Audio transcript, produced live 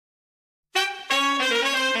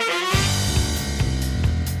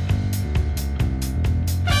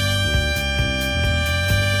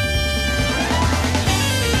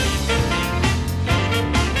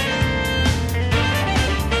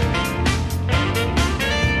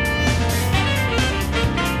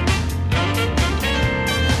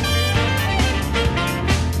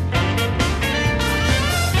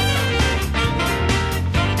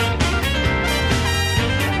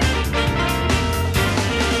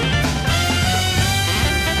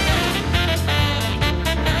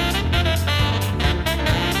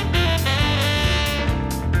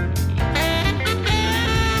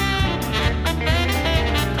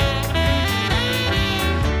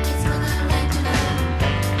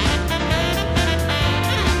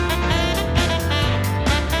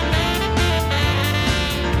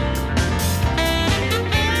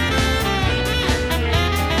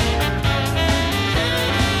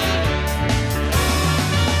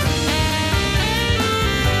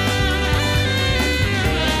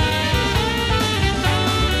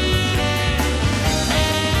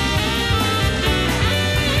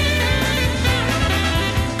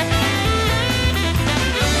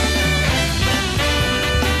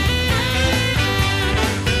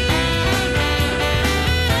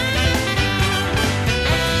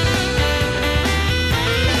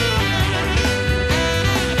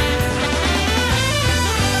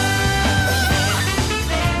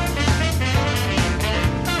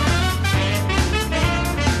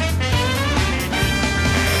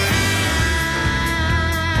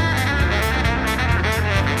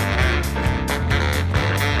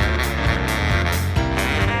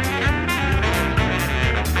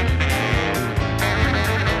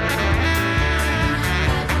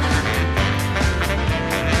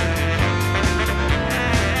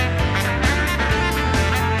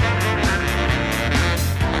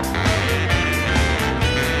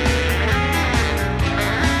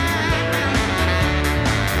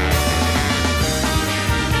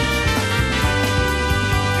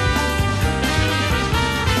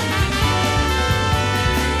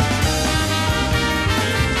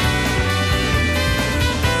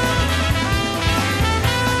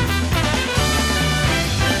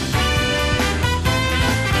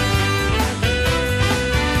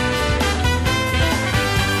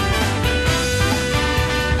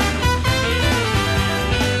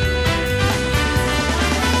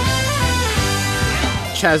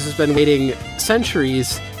Chaz has been waiting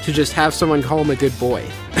centuries to just have someone call him a good boy.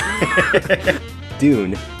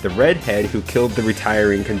 Dune, the redhead who killed the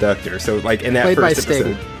retiring conductor. So, like, in that Played by first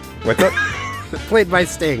Sting. episode... What's up? Played by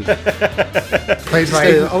Sting. Played by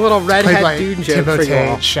a little redhead Dune joke for you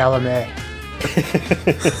all. Chalamet.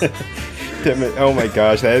 Oh my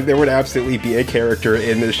gosh, there would absolutely be a character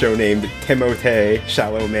in the show named Timothée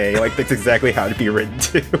Chalamet. Like, that's exactly how it'd be written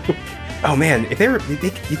too. Oh man, you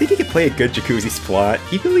think he could play a good jacuzzi splot?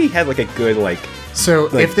 He really had like a good boy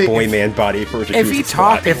man body for a jacuzzi if he splot.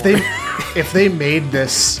 talked, If they made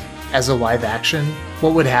this as a live action,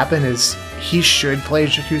 what would happen is he should play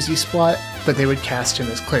Jacuzzi Splot, but they would cast him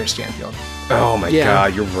as Claire Stanfield. Oh my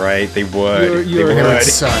god, you're right. They would. You're It would right.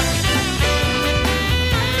 suck.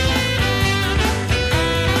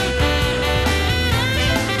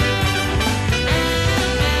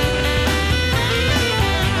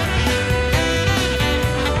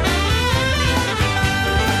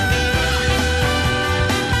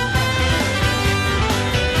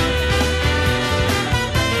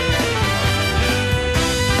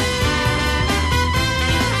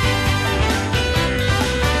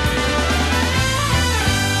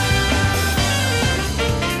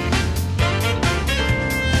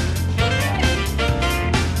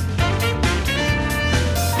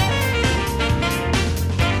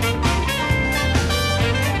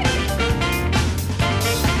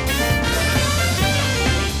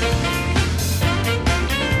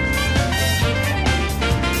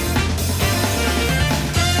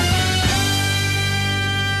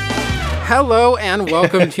 Hello and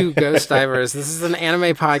welcome to Ghost Divers. This is an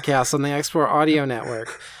anime podcast on the Explore Audio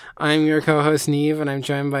Network. I'm your co-host Neve, and I'm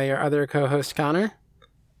joined by your other co-host Connor.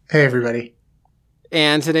 Hey, everybody.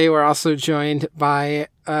 And today we're also joined by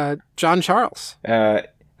John Charles.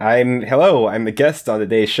 I'm the guest on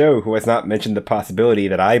today's show who has not mentioned the possibility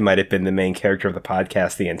that I might have been the main character of the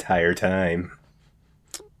podcast the entire time.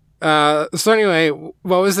 So anyway,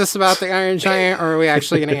 what was this about the Iron Giant, or are we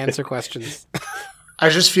actually going to answer questions? I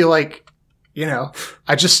just feel like,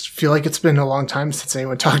 it's been a long time since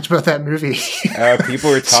anyone talked about that movie. People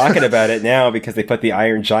are talking about it now because they put the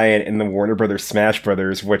Iron Giant in the Warner Brothers Smash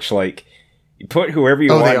Brothers, which, like, you put whoever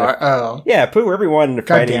you want. They are? Oh. Yeah, put whoever you want in a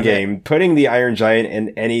God fighting damn it. game. Putting the Iron Giant in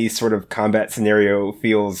any sort of combat scenario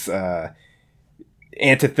feels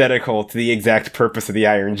antithetical to the exact purpose of the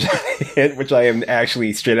Iron Giant, which I am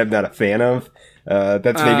actually straight up not a fan of.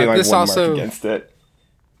 That's maybe my one mark against it.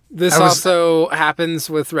 This also happens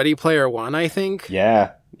with Ready Player One, I think.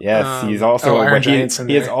 Yeah. Yes, he's also a Iron weapon. Giant's in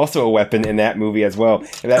He is there. also a weapon in that movie as well.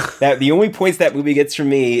 And that the only points that movie gets from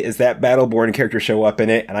me is that Battleborn character show up in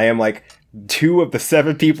it, and I am like 2 of the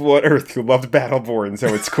 7 people on Earth who loved Battleborn,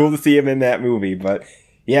 so it's cool to see him in that movie. But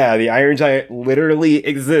yeah, the Iron Giant literally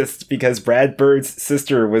exists because Brad Bird's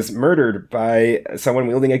sister was murdered by someone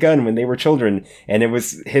wielding a gun when they were children, and it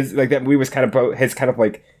was his that movie was kind of his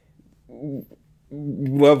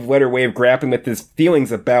love letter way of grappling with his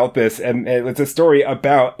feelings about this, and it's a story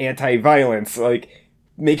about anti-violence. Like,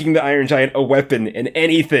 making the Iron Giant a weapon in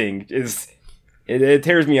anything is it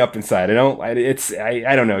tears me up inside. I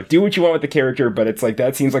don't know, do what you want with the character, but it's like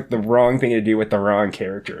that seems like the wrong thing to do with the wrong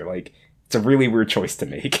character. Like, it's a really weird choice to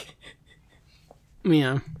make.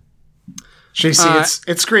 Yeah. JC,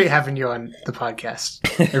 it's great having you on the podcast.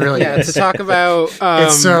 It really is. To talk about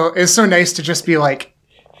It's so nice to just be like,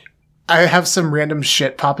 I have some random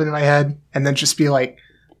shit pop into my head, and then just be like,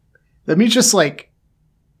 let me just like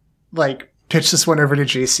pitch this one over to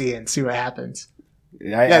JC and see what happens.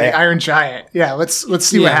 The Iron Giant. Yeah, let's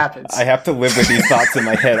see what happens. I have to live with these thoughts in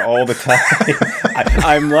my head all the time.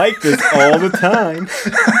 I'm like this all the time.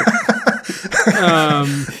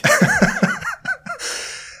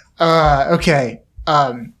 Okay.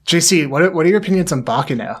 JC, what are your opinions on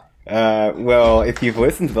Baccano? Well, if you've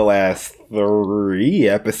listened to the last 3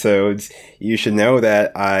 episodes, you should know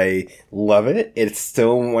that I love it. It's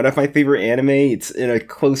still one of my favorite anime. It's in a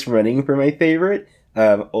close running for my favorite.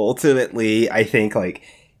 Ultimately, I think, like,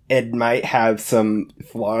 it might have some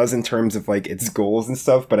flaws in terms of, like, its goals and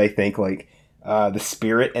stuff, but I think, like, the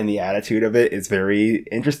spirit and the attitude of it is very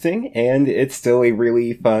interesting, and it's still a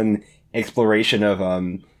really fun exploration of,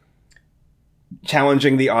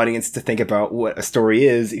 challenging the audience to think about what a story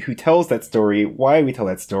is, who tells that story, why we tell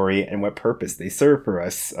that story, and what purpose they serve for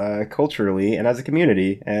us culturally and as a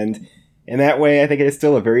community. And in that way, I think it is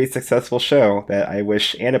still a very successful show that I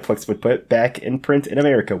wish Aniplex would put back in print in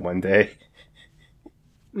America one day.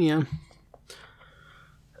 Yeah.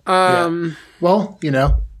 Well,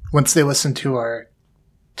 once they listen to our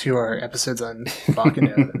episodes on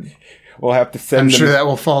Baccano, then We'll have to send I'm them. sure that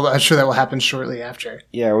will fall. I'm sure that will happen shortly after.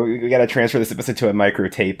 Yeah, we got to transfer this episode to a micro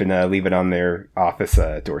tape and leave it on their office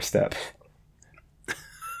doorstep.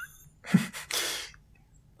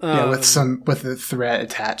 With a threat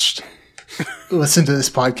attached. Listen to this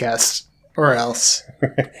podcast, or else.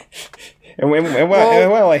 And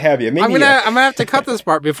while I have you, maybe I'm gonna have to cut this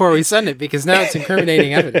part before we send it because now it's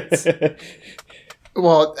incriminating evidence.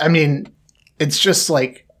 Well, I mean, it's just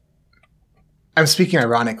like I'm speaking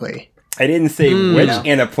ironically. I didn't say which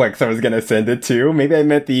Aniplex I was going to send it to. Maybe I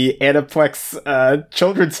meant the Aniplex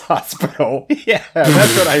Children's Hospital. Yeah,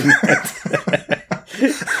 that's what I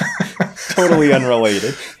meant. Totally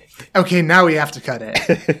unrelated. Okay, now we have to cut it.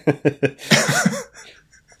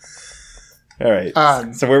 All right.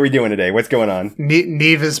 So what are we doing today? What's going on?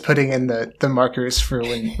 Neve is putting in the markers for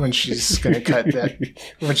when she's going to cut that.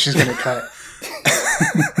 When she's going to cut.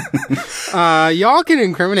 Y'all can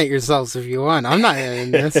incriminate yourselves if you want. I'm not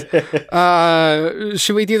in this.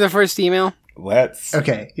 Should we do the first email? Let's.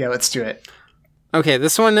 Okay, yeah, let's do it. Okay,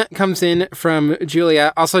 this one comes in from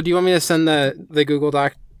Julia. Also, do you want me to send the Google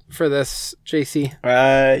Doc for this, JC?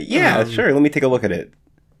 Yeah, sure. Let me take a look at it.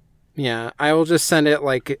 Yeah, I will just send it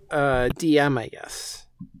like DM, I guess.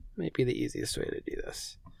 Might be the easiest way to do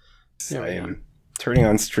this. I am turning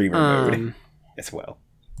on streamer mode as well.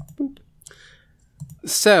 Boop.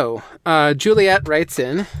 So, Juliet writes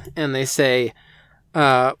in, and they say,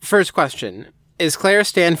 first question, is Claire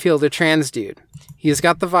Stanfield a trans dude? He's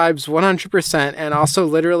got the vibes 100% and also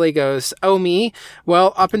literally goes, oh, me?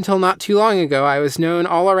 Well, up until not too long ago, I was known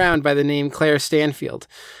all around by the name Claire Stanfield.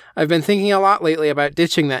 I've been thinking a lot lately about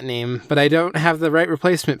ditching that name, but I don't have the right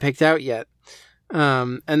replacement picked out yet.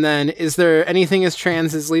 And then, is there anything as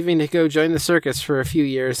trans as leaving to go join the circus for a few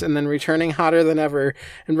years and then returning hotter than ever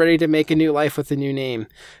and ready to make a new life with a new name?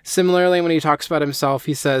 Similarly, when he talks about himself,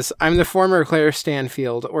 he says, I'm the former Claire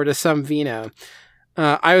Stanfield, or to some Vino.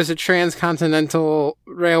 I was a transcontinental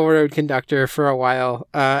railroad conductor for a while,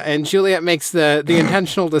 and Juliet makes the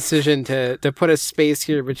intentional decision to put a space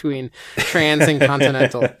here between trans and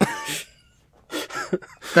continental.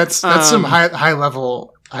 That's some high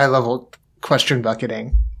level question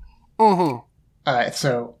bucketing.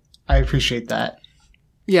 So I appreciate that.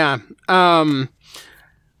 Yeah. I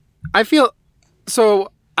feel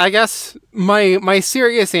so. I guess my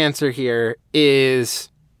serious answer here is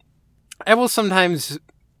I will sometimes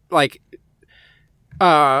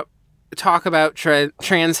talk about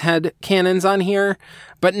trans head canons on here,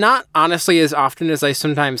 but not honestly as often as I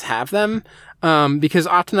sometimes have them. Because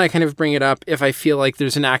often I kind of bring it up if I feel like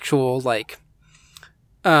there's an actual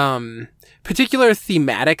particular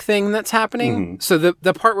thematic thing that's happening. Mm-hmm. So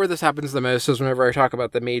the part where this happens the most is whenever I talk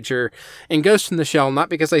about the Major and Ghost in the Shell, not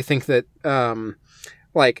because I think that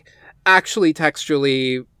actually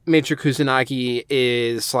textually Major Kusanagi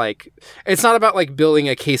is it's not about building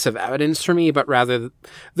a case of evidence for me, but rather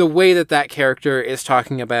the way that character is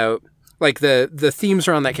talking about the themes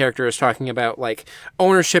around that character is talking about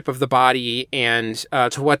ownership of the body and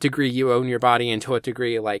to what degree you own your body and to what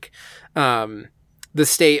degree the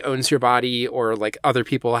state owns your body or other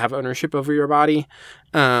people have ownership over your body.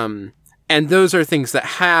 And those are things that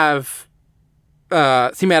have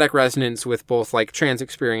thematic resonance with both trans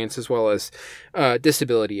experience as well as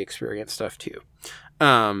disability experience stuff too.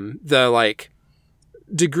 The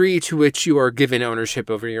degree to which you are given ownership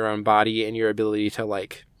over your own body and your ability to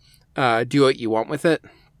do what you want with it.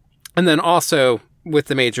 And then also with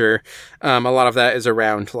the Major, a lot of that is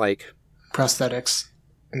around prosthetics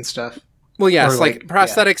and stuff. Well, yes,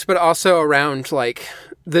 prosthetics, but also around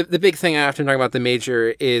the big thing I often talk about the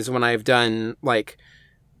Major is when I've done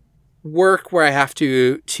work where I have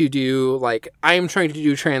to do I am trying to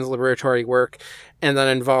do trans liberatory work, and that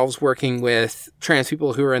involves working with trans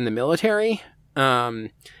people who are in the military,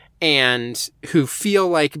 and who feel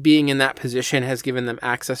like being in that position has given them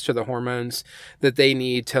access to the hormones that they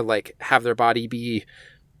need to have their body be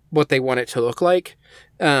what they want it to look like.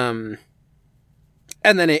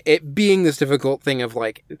 And then it being this difficult thing of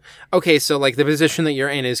okay, so the position that you're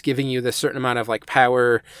in is giving you this certain amount of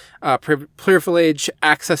power, privilege,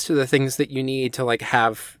 access to the things that you need to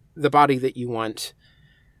have the body that you want.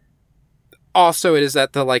 Also, it is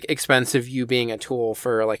at the expense of you being a tool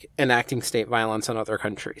for enacting state violence on other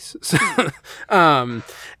countries. So,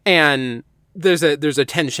 and there's a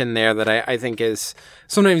tension there that I think is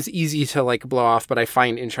sometimes easy to blow off, but I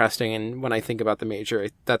find interesting. And when I think about the Major,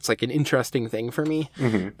 that's an interesting thing for me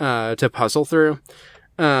to puzzle through.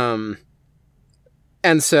 And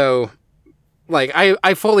so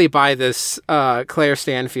I fully buy this. Claire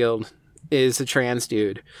Stanfield is a trans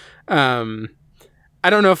dude. I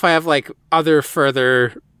don't know if I have other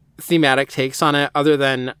further thematic takes on it, other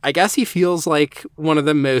than I guess he feels like one of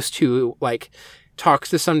the most who like talks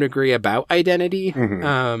to some degree about identity.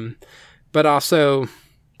 But also,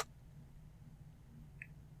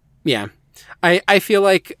 yeah, I feel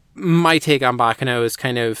like my take on Baccano is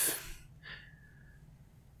kind of,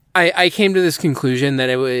 I came to this conclusion that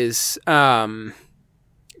it was,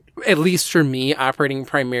 at least for me, operating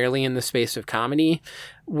primarily in the space of comedy,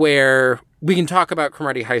 where we can talk about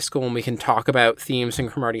Cromartie High School and we can talk about themes in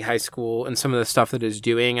Cromartie High School and some of the stuff that it's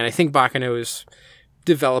doing. And I think Baccano is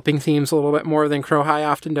developing themes a little bit more than Crow High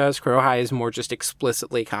often does. Crow High is more just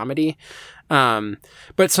explicitly comedy.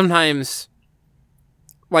 But sometimes,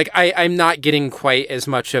 like, I'm not getting quite as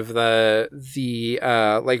much of the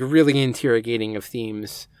like really interrogating of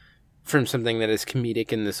themes from something that is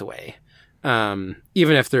comedic in this way.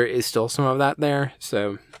 Even if there is still some of that there.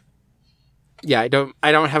 So yeah, I don't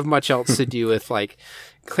have much else to do with like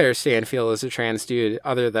Claire Stanfield as a trans dude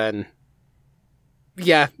other than,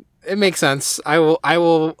 yeah, it makes sense. I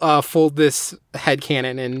will fold this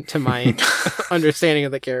headcanon into my understanding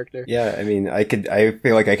of the character. Yeah, I mean, I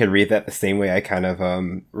feel like I could read that the same way I kind of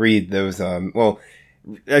read those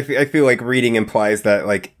I feel like reading implies that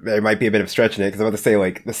like there might be a bit of stretch in it, because I'm about to say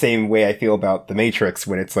like the same way I feel about The Matrix,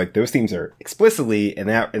 when it's like those themes are explicitly in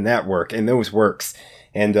that work, in those works,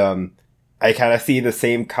 and I kind of see the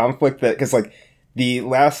same conflict that, because like I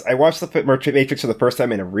watched The Matrix for the first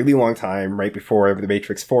time in a really long time, right before The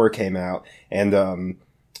Matrix 4 came out, and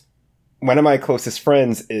one of my closest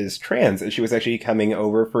friends is trans, and she was actually coming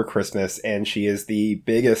over for Christmas, and she is the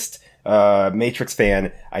biggest Matrix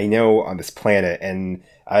fan I know on this planet, and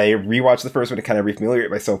I rewatched the first one to kind of refamiliarate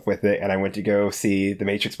myself with it, and I went to go see The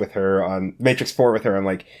Matrix 4 with her on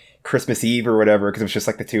like Christmas Eve or whatever, because it was just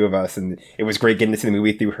like the two of us, and it was great getting to see the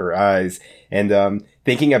movie through her eyes, and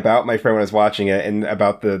thinking about my friend when I was watching it, and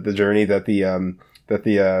about the journey that the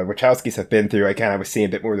Wachowskis have been through, I kind of was seeing a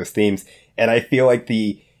bit more of those themes, and I feel like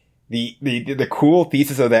the cool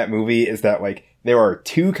thesis of that movie is that like there are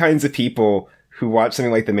two kinds of people who watch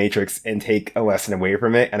something like The Matrix and take a lesson away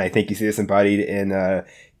from it, and I think you see this embodied in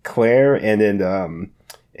Claire and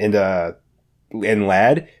in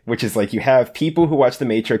Lad, which is like you have people who watch The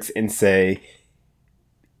Matrix and say,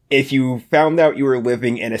 if you found out you were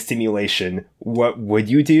living in a simulation, what would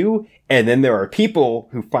you do? And then there are people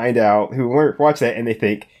who watch that and they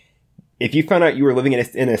think, if you found out you were living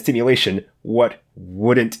in a simulation, what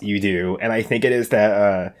wouldn't you do? And I think it is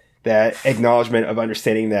that acknowledgement of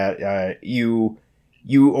understanding that you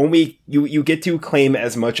get to claim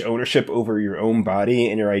as much ownership over your own body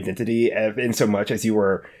and your identity in so much as you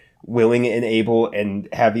are willing and able and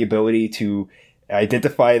have the ability to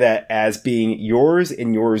identify that as being yours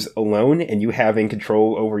and yours alone, and you having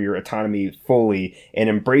control over your autonomy fully and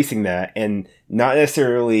embracing that, and not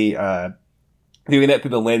necessarily doing that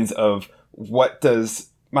through the lens of what does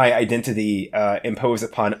my identity impose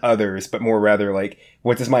upon others, but more rather like,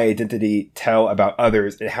 what does my identity tell about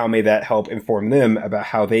others, and how may that help inform them about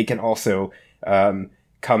how they can also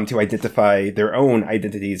come to identify their own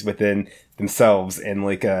identities within themselves. And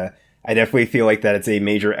like I definitely feel like that it's a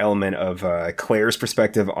major element of Claire's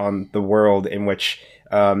perspective on the world, in which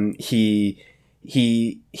he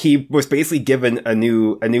was basically given a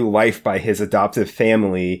new life by his adoptive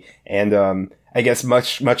family, and I guess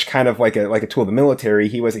much kind of like a tool of the military.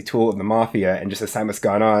 He was a tool of the mafia, and just as time has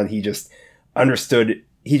gone on, he just understood.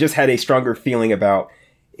 He just had a stronger feeling about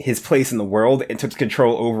his place in the world and took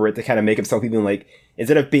control over it to kind of make himself even like,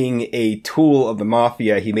 instead of being a tool of the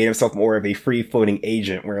mafia, he made himself more of a free floating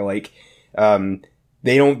agent, where like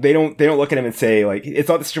they don't look at him and say like, it's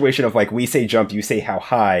not the situation of like, we say jump, you say how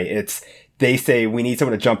high. It's they say we need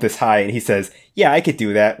someone to jump this high, and he says, yeah, I could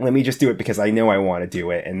do that. Let me just do it because I know I want to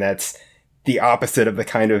do it. And that's the opposite of the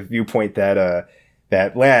kind of viewpoint that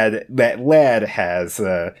Lad has.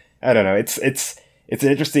 I don't know. It's an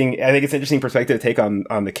interesting. I think it's an interesting perspective to take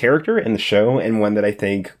on the character and the show, and one that I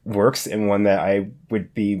think works, and one that I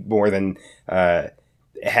would be more than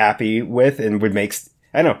happy with, and would make.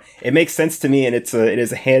 I don't know. It makes sense to me, and it's a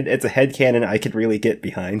headcanon I could really get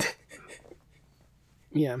behind.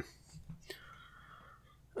 Yeah.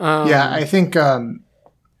 Yeah, I think I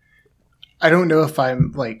don't know if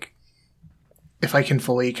I'm like, if I can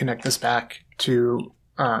fully connect this back to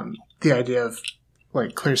the idea of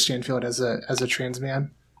like Claire Stanfield as a trans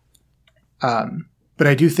man. But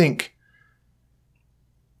I do think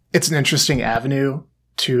it's an interesting avenue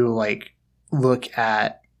to like look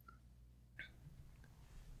at.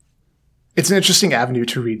 It's an interesting avenue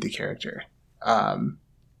to read the character.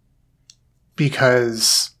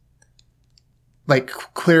 Because like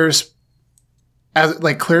Claire's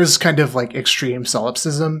kind of like extreme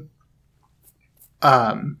solipsism,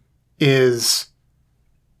 is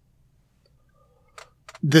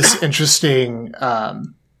this interesting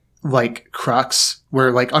like crux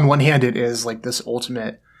where like on one hand it is like this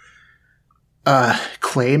ultimate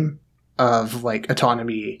claim of like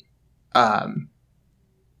autonomy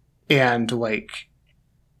and like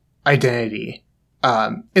identity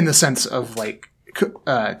in the sense of like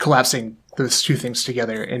collapsing those two things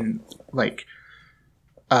together in like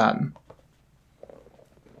a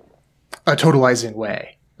totalizing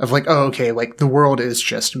way of like, oh, okay, like the world is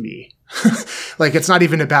just me. Like it's not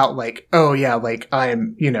even about like, oh yeah, like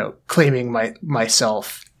I'm, you know, claiming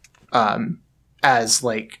myself as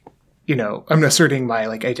like, you know, I'm asserting my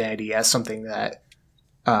like identity as something that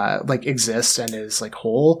like exists and is like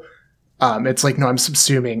whole. It's like, no, I'm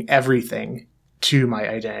subsuming everything to my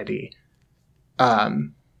identity.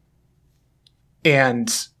 And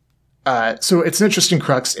so it's an interesting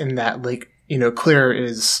crux in that like, you know, Claire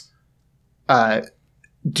is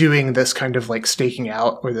doing this kind of like staking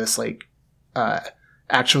out or this like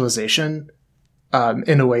actualization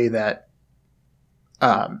in a way that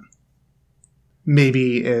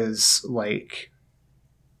maybe is like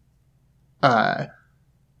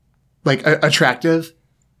attractive,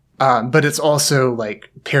 but it's also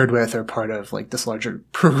like paired with or part of like this larger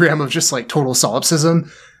program of just like total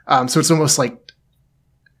solipsism. So it's almost like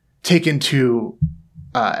taken to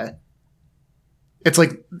it's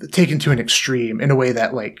like taken to an extreme in a way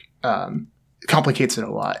that like complicates it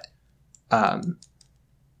a lot.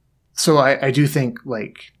 So I do think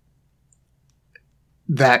like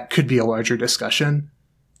that could be a larger discussion,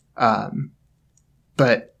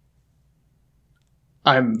 but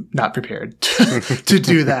I'm not prepared to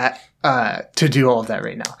do that, to do all of that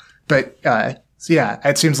right now. But so yeah,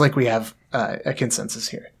 it seems like we have a consensus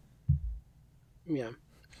here. Yeah.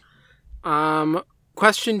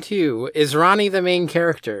 Question 2, is Ronnie the main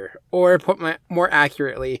character? Or put more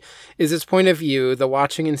accurately, is its point of view the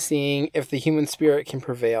watching and seeing if the human spirit can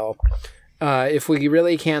prevail? If we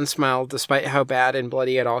really can smile despite how bad and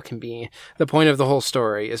bloody it all can be, the point of the whole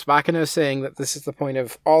story? Is Baccano saying that this is the point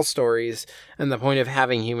of all stories and the point of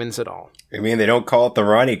having humans at all? I mean, they don't call it the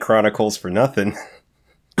Ronnie Chronicles for nothing.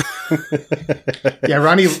 Yeah,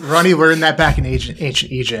 Ronnie learned that back in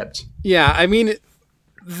ancient Egypt. Yeah, I mean,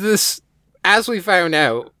 this, as we found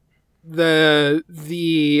out,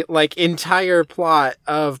 the like entire plot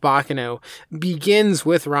of Baccano begins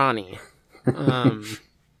with Ronnie.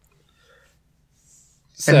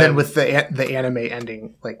 So, and then with the anime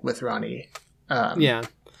ending, like with Ronnie, yeah,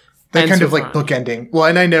 that kind of like Ronnie. bookending. Well,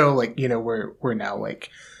 and I know, like, you know, we're now like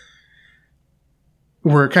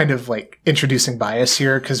we're kind of like introducing bias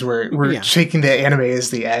here because we're shaking the anime as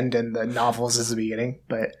the end and the novels as the beginning,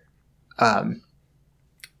 but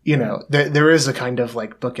you know, there is a kind of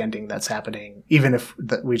like bookending that's happening, even if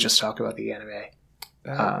we just talk about the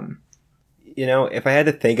anime. You know, if I had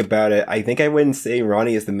to think about it, I think I wouldn't say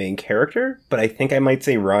Ronnie is the main character, but I think I might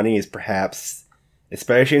say Ronnie is perhaps,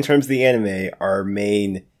 especially in terms of the anime, our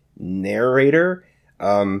main narrator.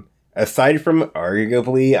 Aside from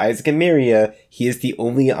arguably Isaac and Miria, he is the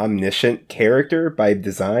only omniscient character by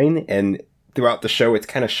design, and throughout the show it's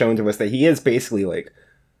kind of shown to us that he is basically like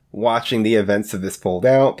watching the events of this fold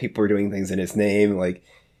out. People are doing things in his name, like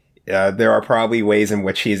there are probably ways in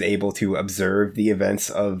which he is able to observe the events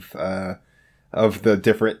of the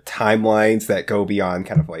different timelines that go beyond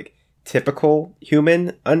kind of like typical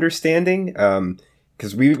human understanding.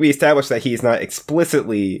 Because we established that he's not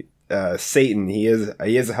explicitly Satan. He is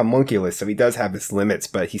a homunculus, so he does have his limits,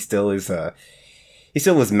 but he still is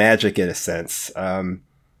magic in a sense.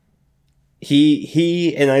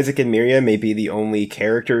 He and Isaac and Miria may be the only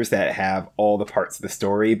characters that have all the parts of the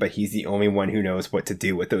story, but he's the only one who knows what to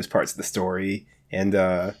do with those parts of the story. And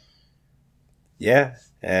I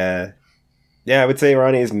would say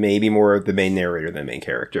Ronnie is maybe more the main narrator than main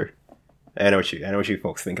character. I know what you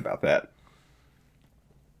folks think about that.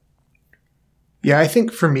 Yeah, I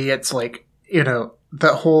think for me it's like, you know,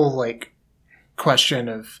 that whole like question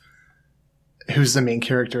of who's the main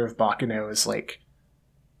character of Baccano is like,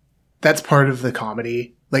 that's part of the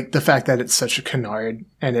comedy. Like the fact that it's such a canard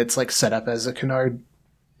and it's like set up as a canard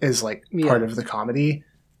is like part of the comedy.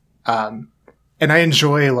 And I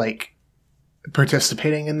enjoy like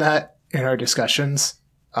participating in that in our discussions.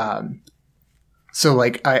 So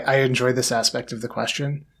like I enjoy this aspect of the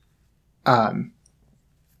question.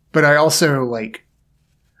 But I also like,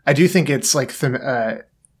 I do think it's like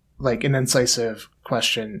like an incisive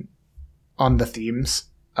question on the themes.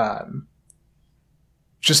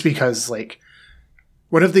 Just because like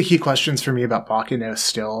one of the key questions for me about Baccano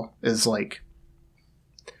still is like,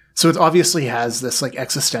 so it obviously has this like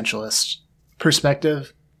existentialist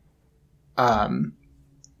perspective,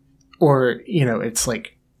 or, you know, it's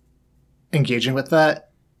like engaging with that.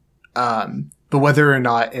 But whether or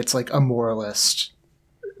not it's like a moralist,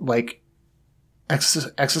 like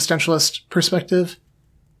existentialist perspective,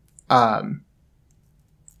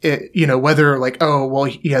 it, you know, whether like, oh, well,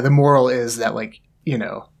 yeah, the moral is that like, you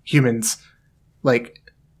know, humans, like,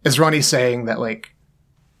 is Ronnie saying that like,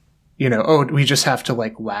 you know, oh, we just have to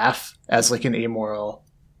like laugh as like an amoral,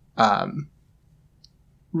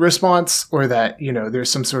 response, or that, you know, there's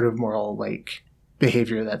some sort of moral like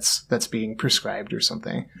behavior that's being prescribed or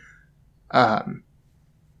something. I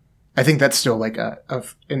think that's still like a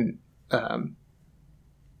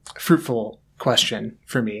fruitful question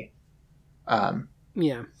for me.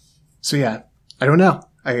 Yeah. So yeah, I don't know.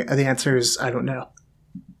 The answer is I don't know.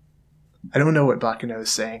 I don't know what Baccano is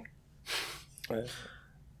saying.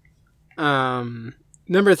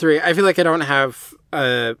 Number 3, I feel like I don't have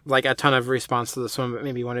like a ton of response to this one, but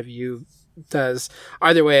maybe one of you does.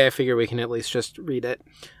 Either way, I figure we can at least just read it.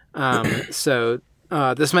 So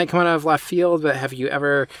this might come out of left field, but have you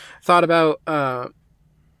ever thought about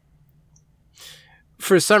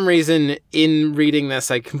for some reason in reading this,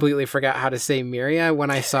 I completely forgot how to say Miria when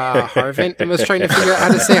I saw Harvent and was trying to figure out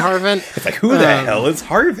how to say Harvent. It's like, who the hell is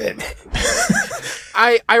Harvent?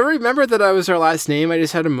 I remember that was her last name. I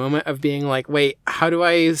just had a moment of being like, wait, how do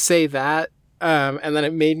I say that? And then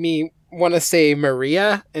it made me want to say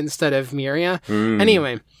Maria instead of Miria.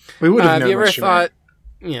 Anyway, we would have have you ever thought?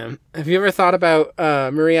 Yeah, have you ever thought about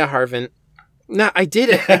Maria Harvent? No, I did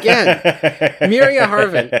it again. Miria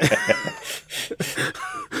Harvent.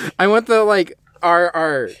 I want the like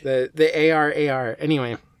RR, the AR.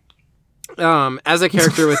 Anyway, as a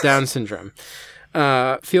character with Down syndrome.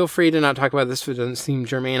 Feel free to not talk about this if it doesn't seem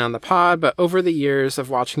germane on the pod, but over the years of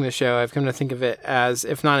watching the show, I've come to think of it as,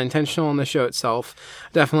 if not intentional in the show itself,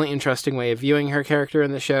 definitely interesting way of viewing her character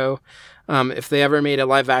in the show. If they ever made a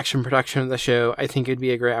live action production of the show, I think it'd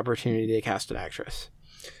be a great opportunity to cast an actress.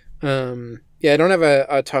 Yeah, I don't have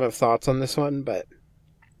a ton of thoughts on this one, but...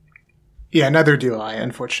 Yeah, neither do I,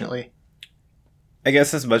 unfortunately. I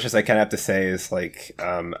guess as much as I kind of have to say is, like,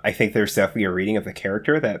 I think there's definitely a reading of the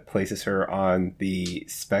character that places her on the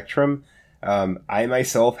spectrum. I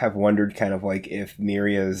myself have wondered kind of like if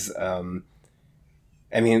Miria's...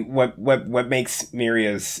 I mean, what makes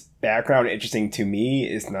Miria's background interesting to me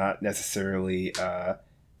is not necessarily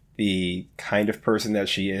the kind of person that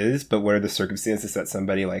she is, but what are the circumstances that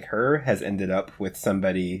somebody like her has ended up with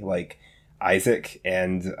somebody like Isaac.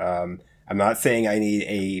 And I'm not saying I need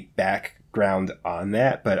a background on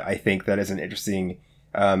that, but I think that is an interesting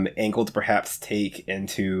angle to perhaps take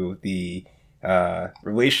into the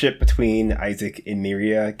relationship between Isaac and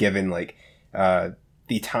Miria, given like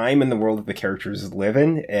the time and the world that the characters live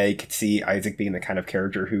in. I could see Isaac being the kind of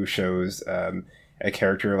character who shows a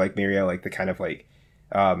character like Miria, like the kind of like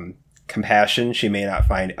compassion she may not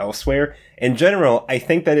find elsewhere. In general, I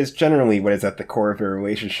think that is generally what is at the core of their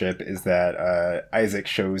relationship, is that Isaac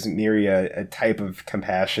shows Miria a type of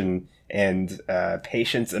compassion and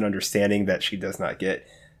patience and understanding that she does not get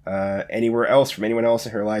anywhere else from anyone else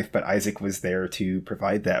in her life, but Isaac was there to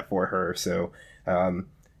provide that for her. So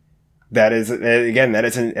that is, again, that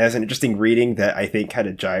is an interesting reading that I think kind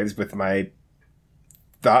of jives with my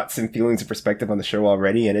thoughts and feelings and perspective on the show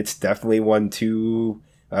already, and it's definitely one to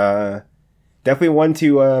think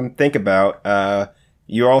about.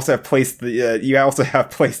 You also have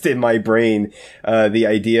placed in my brain the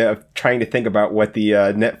idea of trying to think about what the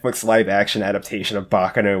Netflix live action adaptation of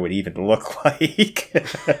Baccano would even look like.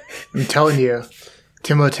 I'm telling you,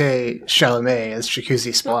 Timothée Chalamet as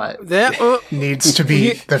Jacuzzi Splat needs to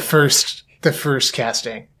be the first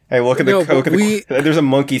casting. Hey, look at there's a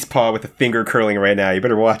monkey's paw with a finger curling right now. You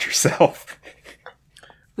better watch yourself.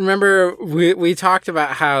 Remember, we talked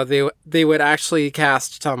about how they would actually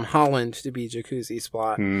cast Tom Holland to be Jacuzzi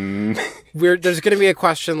Splat. There's going to be a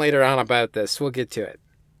question later on about this. We'll get to it.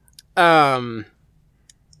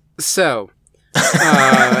 So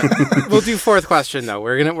we'll do fourth question though.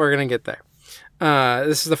 We're gonna get there.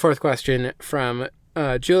 This is the fourth question from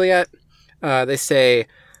Juliet. They say,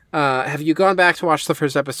 have you gone back to watch the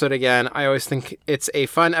first episode again? I always think it's a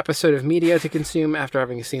fun episode of media to consume after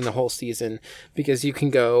having seen the whole season, because you can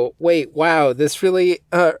go, wait, wow, this really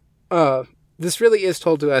is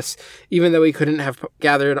told to us, even though we couldn't have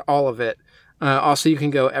gathered all of it. Also, you can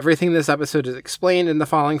go, everything this episode is explained in the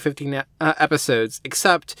following 15 episodes,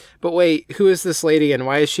 except, but wait, who is this lady and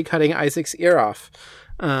why is she cutting Isaac's ear off?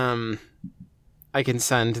 I can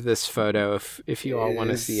send this photo if you all want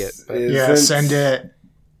to see it. But. Yeah, send it.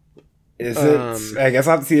 Is it? I guess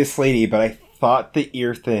I'll have to see this lady, but I thought the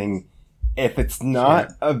ear thing, if it's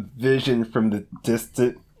not a vision from the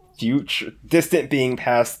distant future, distant being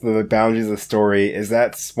past the boundaries of the story, is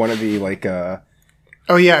that one of the like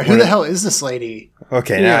Oh yeah, who the hell is this lady?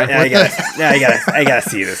 Okay, Yeah, now I gotta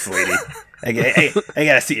see this lady. I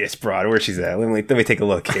gotta see this broad. Where she's at? Let me take a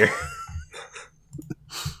look here.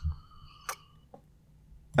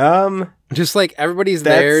 Just like everybody's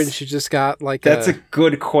there, and she just got like. That's a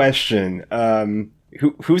good question.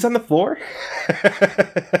 Who's on the floor?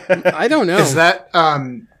 I don't know. Is that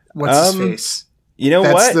what's his face? You know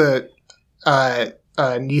That's what? That's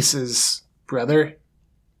the niece's brother.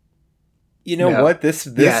 You know No. what? This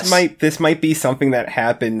Yes. might be something that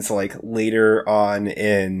happens like later on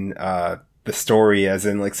in the story, as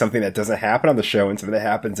in like something that doesn't happen on the show and something that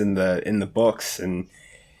happens in the books and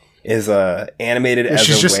is animated as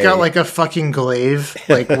She's a just way. got like a fucking glaive.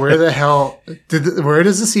 Like, where the hell where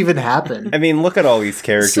does this even happen? I mean, look at all these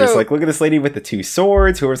characters. So- like, look at this lady with the 2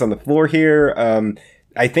 swords. Whoever's on the floor here.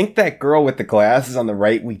 I think that girl with the glasses on the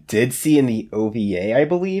right, we did see in the OVA, I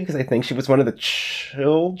believe, because I think she was one of the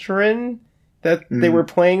children that they were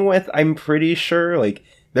playing with. I'm pretty sure. Like,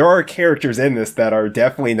 there are characters in this that are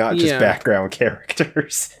definitely not just Yeah. background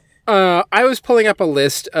characters. I was pulling up a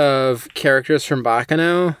list of characters from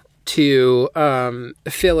Bakano to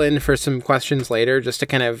fill in for some questions later, just to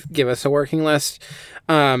kind of give us a working list.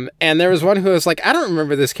 And there was one who was like, I don't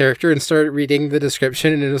remember this character, and started reading the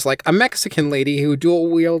description, and it was like a Mexican lady who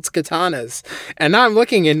dual wields katanas. And now I'm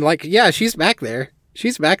looking, and like, yeah, she's back there.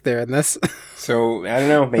 She's back there in this. So, I don't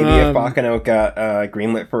know. Maybe if Bakano got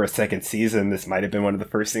greenlit for a second season, this might have been one of the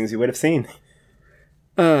first things you would have seen.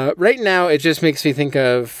 Right now, it just makes me think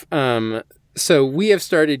of... so we have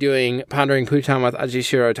started doing Pondering Putan with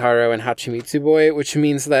Ajishiro Taro and Hachimitsu Boy, which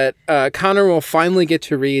means that Connor will finally get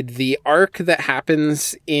to read the arc that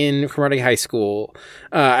happens in Karate High School.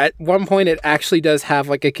 At one point, it actually does have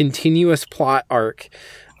like a continuous plot arc.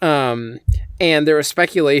 And there was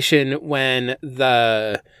speculation when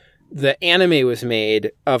the anime was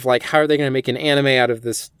made of like, how are they going to make an anime out of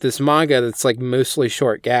this manga that's like mostly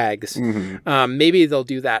short gags? Mm-hmm. Maybe they'll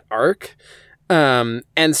do that arc.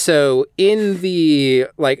 And so in the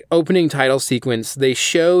like opening title sequence, they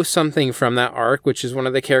show something from that arc, which is one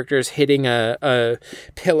of the characters hitting a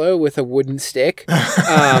pillow with a wooden stick.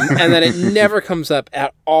 And then it never comes up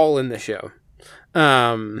at all in the show.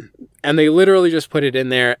 And they literally just put it in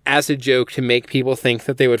there as a joke to make people think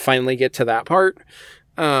that they would finally get to that part.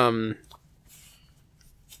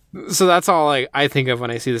 So that's all I think of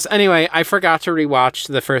when I see this. Anyway, I forgot to rewatch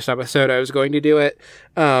the first episode. I was going to do it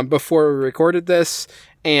before we recorded this,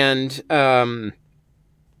 and there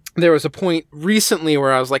was a point recently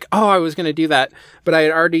where I was like, oh, I was going to do that, but I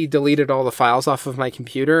had already deleted all the files off of my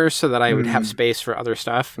computer so that I would have space for other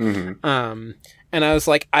stuff. Mm-hmm. And I was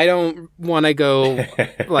like, I don't want to go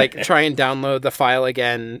like try and download the file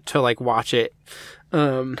again to like watch it.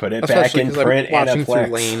 Put it back in 'cause I'm print watching through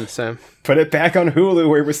Aniplex. Lane, so Put it back on Hulu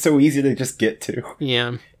where it was so easy to just get to.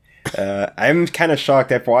 yeah. I'm kind of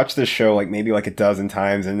shocked. I've watched this show like maybe like a dozen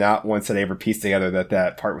times, and not once did I ever piece together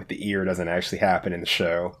that part with the ear doesn't actually happen in the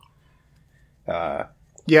show.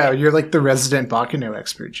 Yeah, you're like the resident Bakano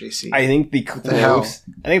expert, JC. I think the hell?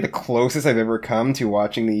 I think the closest I've ever come to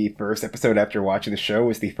watching the first episode after watching the show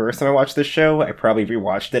was the first time I watched the show. I probably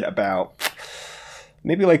rewatched it about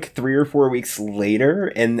maybe like 3 or 4 weeks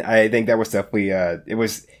later, and I think that was definitely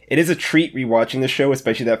it is a treat rewatching the show,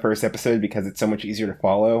 especially that first episode, because it's so much easier to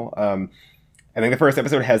follow. I think the first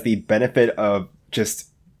episode has the benefit of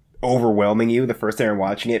just overwhelming you the first time you're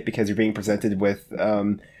watching it, because you're being presented with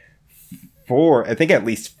at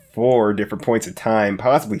least 4 different points in time,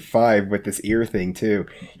 possibly 5 with this ear thing too.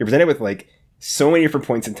 You're presented with like so many different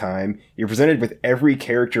points in time. You're presented with every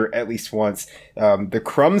character at least once. The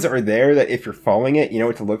crumbs are there that if you're following it, you know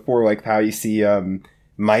what to look for, like how you see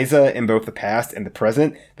Maiza in both the past and the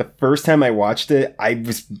present. The first time I watched it, I'm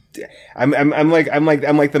like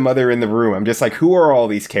the mother in the room. I'm just like, who are all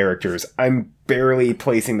these characters? I'm barely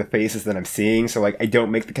placing the faces that I'm seeing, so like I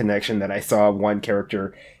don't make the connection that I saw one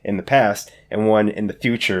character in the past and one in the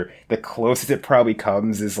future. The closest it probably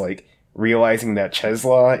comes is like realizing that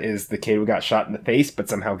Chesla is the kid who got shot in the face but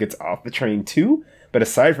somehow gets off the train too. But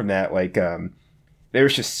aside from that, like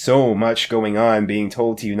there's just so much going on being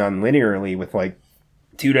told to you non-linearly with like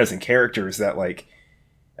 24 characters that like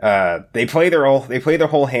they play their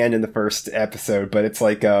whole hand in the first episode, but it's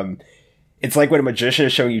like when a magician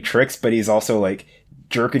is showing you tricks, but he's also like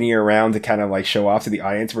jerking you around to kind of like show off to the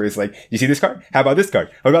audience, where he's like, you see this card? How about this card?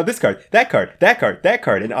 What about this card? That card, that card, that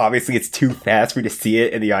card. And obviously it's too fast for you to see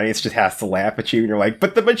it, and the audience just has to laugh at you, and you're like,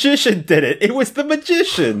 but the magician did it. It was the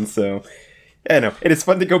magician. So I know it is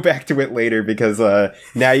fun to go back to it later because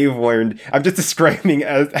now you've learned. I'm just describing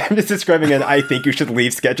an I think you should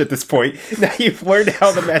leave sketch at this point. Now you've learned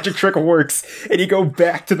how the magic trick works, and you go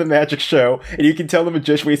back to the magic show, and you can tell the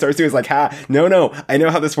magician when he starts doing is like, "Ha, no, I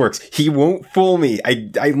know how this works. He won't fool me.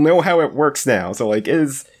 I know how it works now." So like,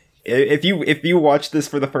 if you watch this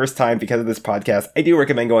for the first time because of this podcast, I do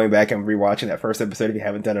recommend going back and rewatching that first episode if you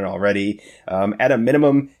haven't done it already. At a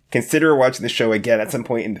minimum, consider watching the show again at some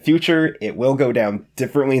point in the future. It will go down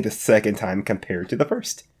differently the second time compared to the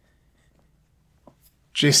first.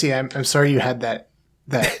 JC, I'm sorry you had that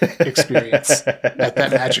experience at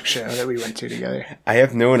that magic show that we went to together. I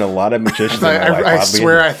have known a lot of magicians. I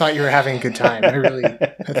swear I thought you were having a good time. I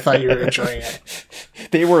thought you were enjoying it.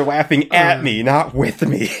 They were laughing at me, not with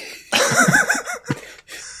me.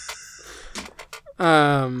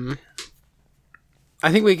 I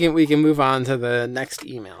think we can move on to the next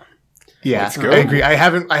email. Yeah, Let's go. I agree. I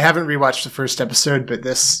haven't rewatched the first episode, but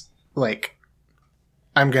this, like,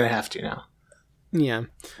 I'm gonna have to now. Yeah.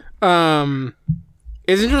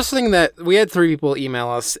 It's interesting that we had 3 people email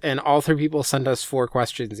us, and all 3 people sent us 4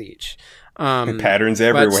 questions each. Patterns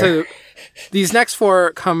everywhere. So these next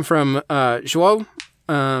 4 come from Joao.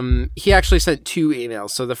 He actually sent 2 emails.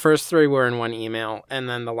 So the first 3 were in one email, and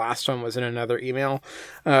then the last one was in another email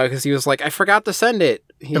because he was like, "I forgot to send it."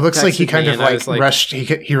 It looks like he kind of like rushed.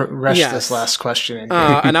 He rushed Yes. this last question in.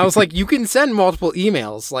 And I was like, "You can send multiple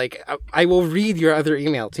emails. Like, I will read your other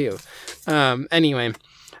email too." Anyway.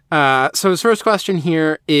 So his first question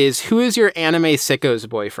here is, who is your anime sicko's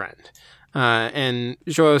boyfriend? And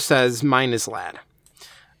Joao says, mine is Lad.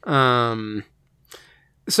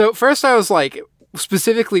 So first I was like,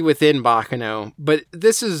 specifically within Baccano, but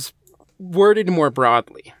this is worded more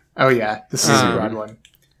broadly. Oh yeah, this is a broad one.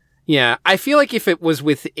 Yeah, I feel like if it was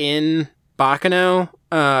within Baccano,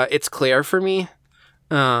 it's clear for me.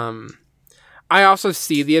 I also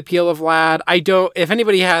see the appeal of Lad. I don't. If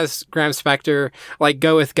anybody has Graham Spector, like,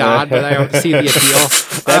 go with God, but I don't see the appeal.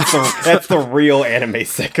 That's the real anime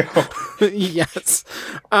sicko. Yes.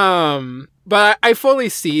 But I fully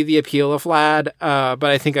see the appeal of Lad. But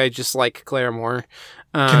I think I just like Claire more.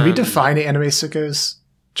 Can we define anime sickos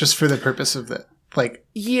just for the purpose of the like?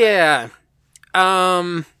 Yeah.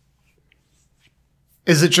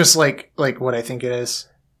 Is it just like what I think it is?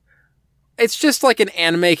 It's just like an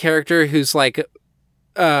anime character who's like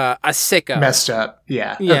a sicko. Messed up.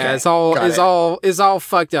 Yeah. Yeah, Okay. is all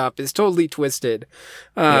fucked up. It's totally twisted.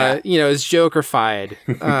 You know, is Joker-fied.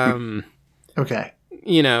 Okay.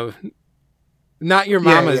 You know, not your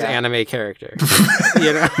mama's anime character.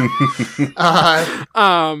 You know?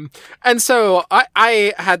 And so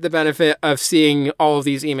I had the benefit of seeing all of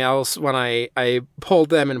these emails when I pulled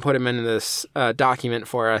them and put them in this document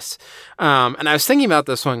for us. And I was thinking about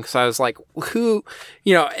this one because I was like, who,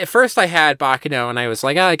 you know, at first I had Baccano and I was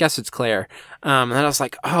like, I guess it's Claire. And then I was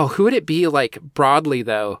like, oh, who would it be, like, broadly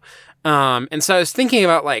though? And so I was thinking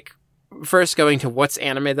about, like, first going to what's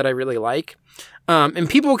anime that I really like. And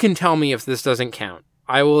people can tell me if this doesn't count.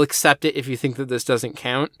 I will accept it if you think that this doesn't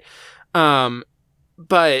count.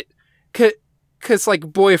 But, cause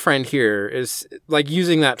like boyfriend here is like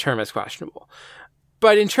using that term is questionable.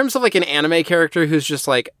 But in terms of like an anime character who's just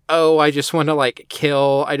like, oh, I just want to like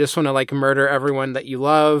kill, I just want to like murder everyone that you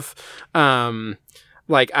love.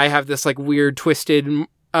 Like I have this like weird twisted,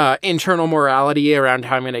 internal morality around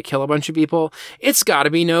how I'm going to kill a bunch of people. It's gotta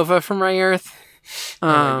be Nova from Ray Earth. Oh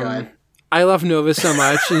my God. I love Nova so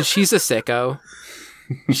much, and she's a sicko.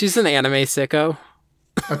 She's an anime sicko.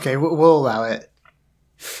 Okay, we'll allow it.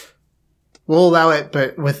 We'll allow it,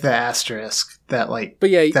 but with the asterisk that, like, but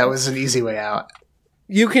yeah, that was an easy way out.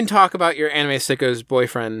 You can talk about your anime sicko's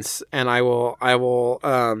boyfriends, and I will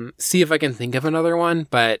see if I can think of another one.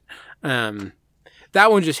 But that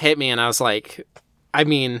one just hit me, and I was like, I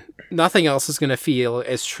mean, nothing else is gonna feel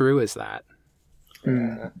as true as that.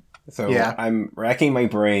 So yeah. I'm racking my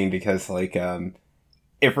brain because, like,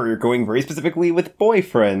 if we're going very specifically with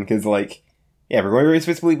boyfriend, because, like, yeah, we're going very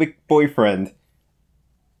specifically with boyfriend.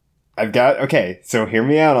 So hear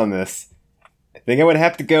me out on this. I think I would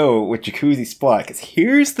have to go with Jacuzzi Splot, because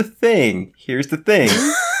here's the thing.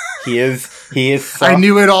 He is soft. I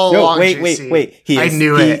knew it all along, wait. I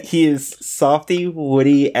knew it. He is softy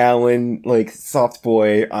Woody Allen, like, soft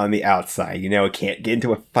boy on the outside. You know, can't get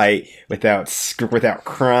into a fight without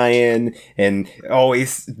crying, and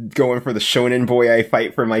always going for the shonen boy I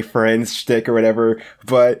fight for my friends shtick or whatever.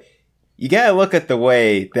 But you gotta look at the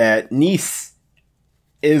way that Nice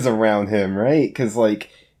is around him, right? Because,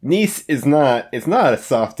 like, Nice is not a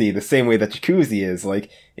softie the same way that Jacuzzi is.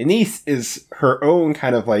 Like, Nice is her own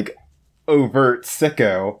kind of, like, overt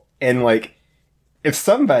sicko, and, like, if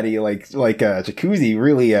somebody like Jacuzzi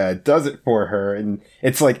really does it for her, and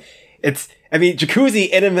Jacuzzi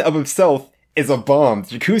in and of himself is a bomb.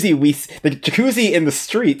 The Jacuzzi in the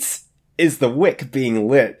streets is the wick being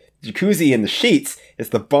lit. Jacuzzi in the sheets is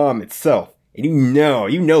the bomb itself. And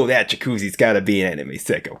you know that Jacuzzi's gotta be an anime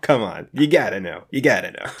sicko. Come on. You gotta know.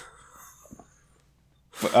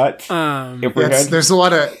 But if we're there's a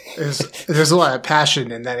lot of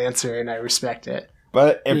passion in that answer, and I respect it.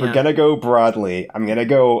 But if we're gonna go broadly, I'm gonna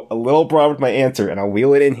go a little broad with my answer, and I'll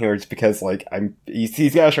wheel it in here just because, like,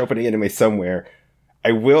 he's gotta show up in the anime somewhere.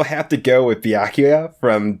 I will have to go with Byakuya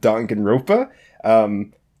from Danganronpa.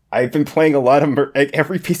 I've been playing a lot of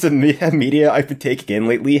every piece of media I've been taking in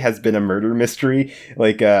lately has been a murder mystery.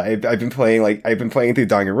 Like, I've been playing through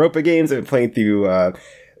Danganronpa games. I've been playing through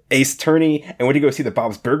Ace Attorney, and when you go see the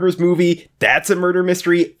Bob's Burgers movie, that's a murder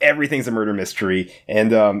mystery. Everything's a murder mystery,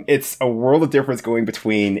 and it's a world of difference going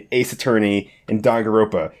between Ace Attorney and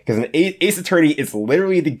Danganronpa, because an Ace Attorney is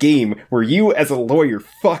literally the game where you as a lawyer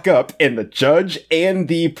fuck up, and the judge and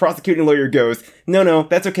the prosecuting lawyer goes, no,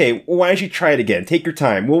 that's okay. Why don't you try it again? Take your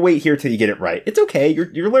time. We'll wait here till you get it right. It's okay.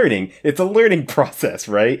 You're learning. It's a learning process,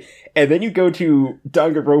 right? And then you go to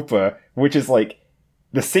Danganronpa, which is like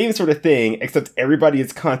the same sort of thing, except everybody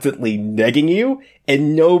is constantly negging you,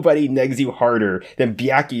 and nobody negs you harder than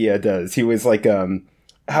Byakuya does. He was like,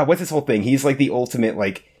 what's his whole thing? He's like the ultimate,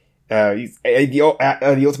 like, he's the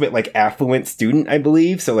ultimate, like, affluent student, I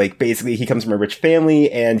believe. So, like, basically he comes from a rich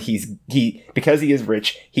family, and because he is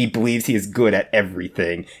rich, he believes he is good at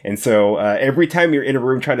everything. And so, every time you're in a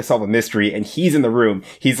room trying to solve a mystery, and he's in the room,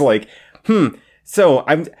 he's like, so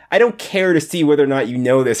I don't care to see whether or not you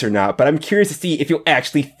know this or not, but I'm curious to see if you'll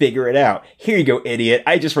actually figure it out. Here you go, idiot.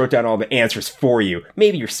 I just wrote down all the answers for you.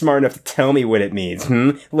 Maybe you're smart enough to tell me what it means.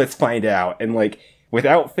 Let's find out. And like,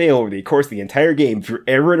 without fail, over the course of the entire game, if you're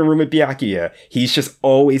ever in a room with Byakuya, he's just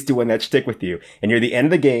always doing that shtick with you. And near the end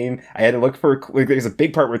of the game, I had to look for, like, there's a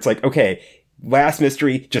big part where it's like, okay, last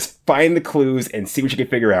mystery, just find the clues and see what you can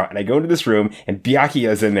figure out. And I go into this room, and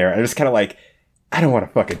Byakuya's in there, and I'm just kind of like, I don't want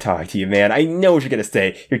to fucking talk to you, man. I know what you're going to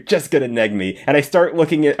say. You're just going to neg me. And I start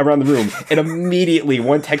looking around the room, and immediately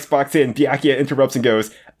one text box in, Byakuya interrupts and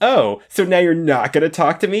goes, oh, so now you're not going to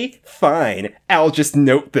talk to me? Fine. I'll just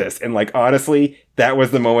note this. And like, honestly, that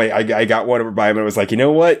was the moment I got won over by him, and I was like, you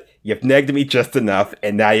know what? You've negged me just enough,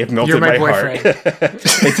 and now you've melted my heart.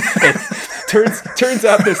 Turns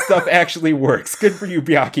out this stuff actually works. Good for you,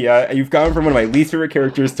 Byakuya. You've gone from one of my least favorite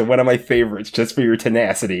characters to one of my favorites just for your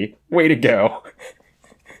tenacity. Way to go.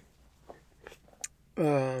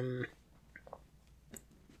 Connor,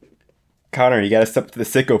 you gotta step to the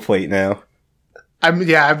sicko plate now. I'm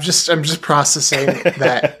just processing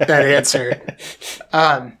that answer.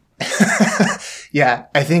 Yeah,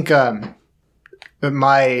 I think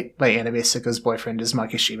my anime sicko's boyfriend is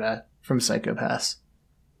Makishima from Psycho Pass.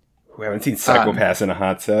 We haven't seen Psycho Pass in a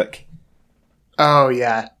hot sec. Oh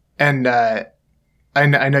yeah, and I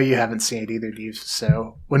know you haven't seen it either, Dave.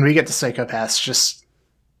 So when we get to Psycho Pass,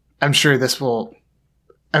 I'm sure you'll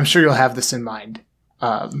have this in mind.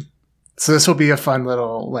 So this will be a fun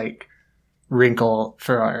little like wrinkle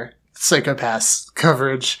for our Psycho Pass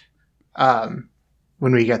coverage when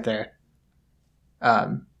we get there.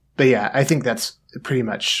 But yeah, I think that's pretty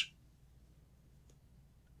much.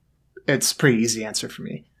 It's a pretty easy answer for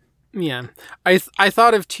me. Yeah, I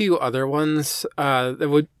thought of two other ones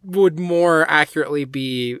that would more accurately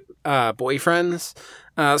be boyfriends.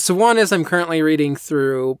 So one is I'm currently reading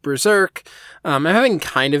through Berserk. I'm having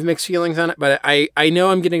kind of mixed feelings on it, but I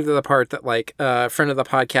know I'm getting to the part that like a friend of the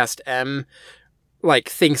podcast, M, like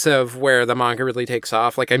thinks of where the manga really takes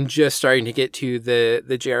off. Like I'm just starting to get to the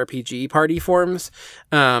JRPG party forms.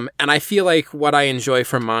 And I feel like what I enjoy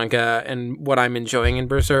from manga and what I'm enjoying in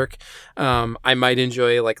Berserk, I might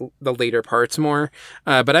enjoy like the later parts more.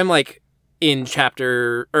 But I'm like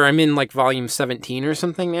I'm in like volume 17 or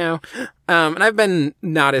something now. And I've been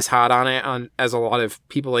not as hot on it as a lot of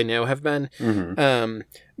people I know have been. Mm-hmm.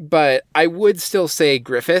 But I would still say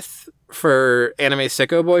Griffith for anime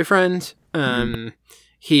sicko boyfriend.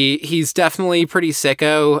 He's definitely pretty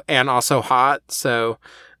sicko and also hot. So,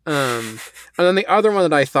 and then the other one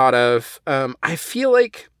that I thought of, I feel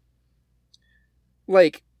like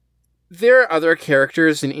there are other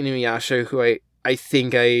characters in Inuyasha who I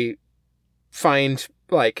think I find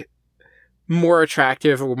like more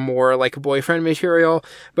attractive or more like boyfriend material,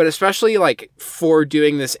 but especially like for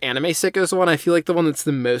doing this anime sickos one, I feel like the one that's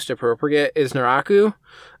the most appropriate is Naraku.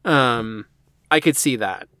 I could see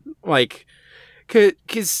that. Like,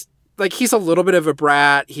 cause like he's a little bit of a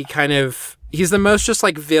brat. He's the most just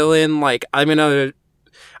like villain. Like I'm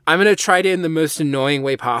I'm going to try to, in the most annoying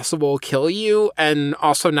way possible, kill you and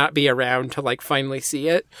also not be around to like finally see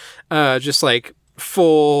it. Just like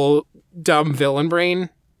full dumb villain brain.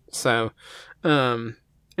 So, and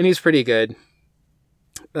he's pretty good.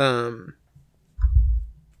 There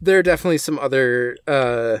are definitely some other,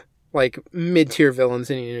 like mid-tier villains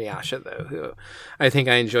in Inuyasha though, who I think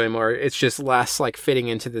I enjoy more. It's just less like fitting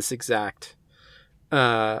into this exact,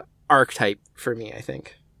 archetype for me, I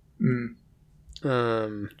think.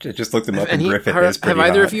 Just looked him up, and Griffith is pretty Have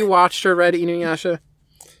either hot. of you watched or read Inuyasha?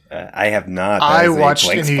 I have not. I watched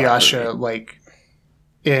Inuyasha like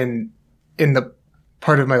in the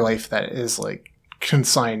part of my life that is like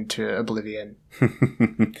consigned to oblivion.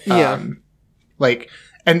 Yeah.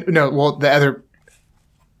 The other,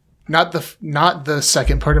 not the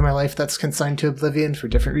second part of my life that's consigned to oblivion for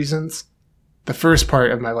different reasons. The first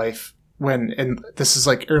part of my life, and this is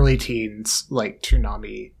like early teens, like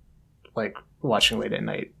Toonami, like watching late at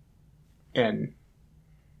night, and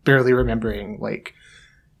barely remembering like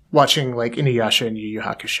watching like Inuyasha and Yu Yu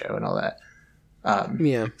Hakusho and all that.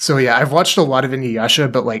 Yeah. So yeah, I've watched a lot of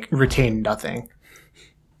Inuyasha, but like retained nothing.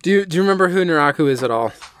 Do you remember who Naraku is at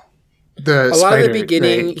all? The A lot spider, of the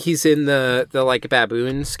beginning, right? he's in the like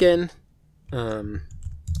baboon skin.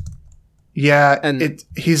 Yeah, and-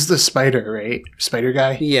 he's the spider, right? Spider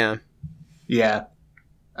guy. Yeah. Yeah.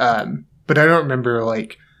 But I don't remember,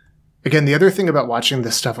 like, again, the other thing about watching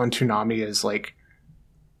this stuff on Toonami is, like,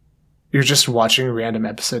 you're just watching random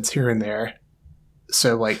episodes here and there.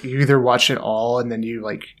 So, like, you either watch it all and then you,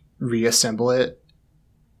 like, reassemble it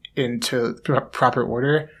into proper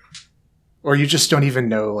order, or you just don't even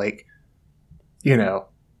know, like, you know,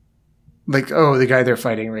 like, oh, the guy they're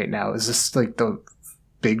fighting right now, is this, like, the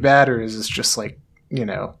big bad, or is this just, like, you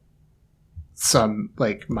know, some,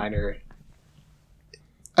 like, minor...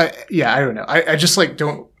 I don't know. I just, like,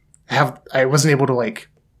 I wasn't able to, like,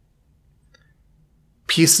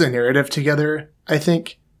 piece the narrative together, I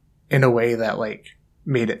think, in a way that, like,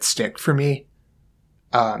 made it stick for me.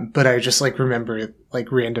 But I just, like, remember,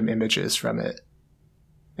 like, random images from it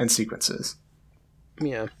and sequences.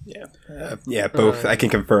 Yeah. Yeah. Both. I can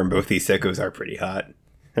confirm both these sickos are pretty hot.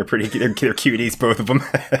 They're pretty. They're cuties, both of them.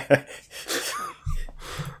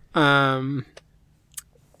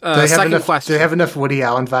 Second question. Do they have enough Woody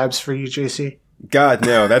Allen vibes for you, JC? God,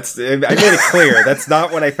 no. I made it clear. That's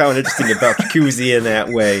not what I found interesting about jacuzzi in that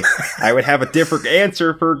way. I would have a different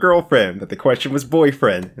answer for a girlfriend, but the question was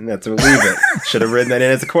boyfriend, and that's what we'll leave it. Should have written that in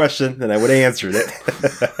as a question, and I would have answered it.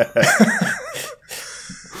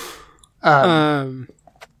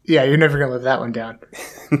 Yeah, you're never gonna live that one down.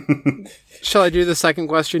 Shall I do the second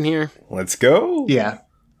question here? Let's go. Yeah.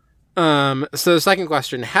 So the second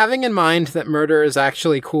question, having in mind that murder is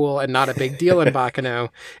actually cool and not a big deal in Baccano,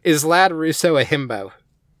 is Lad Russo a himbo?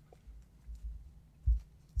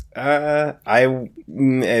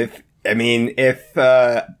 If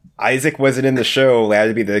Isaac wasn't in the show, that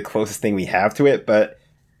would be the closest thing we have to it, but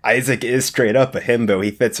Isaac is straight up a himbo.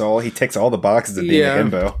 He ticks all the boxes of being a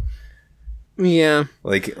himbo. Yeah.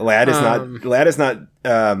 Like, Lad is not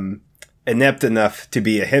inept enough to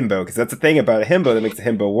be a himbo, because that's the thing about a himbo that makes a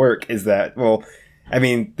himbo work, is that, well, I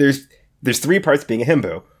mean, there's three parts to being a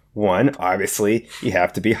himbo. One, obviously, you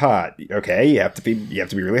have to be hot. Okay, you have to be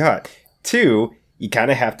really hot. Two, you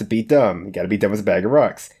kind of have to be dumb. You got to be dumb as a bag of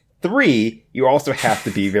rocks. Three, you also have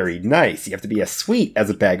to be very nice. You have to be as sweet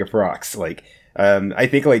as a bag of rocks. Like, I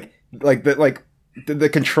think the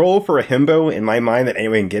control for a himbo in my mind that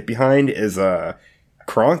anyone can get behind is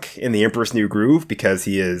Kronk in The Emperor's New Groove, because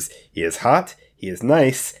he is hot, he is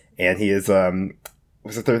nice, and he is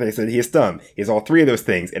what's the third thing I said? He is dumb. He has all three of those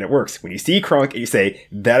things, and it works. When you see Kronk and you say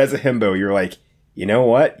that is a himbo, you're like, you know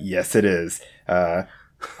what? Yes, it is.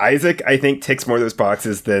 Isaac, I think, ticks more of those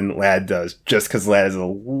boxes than Lad does, just because Lad is a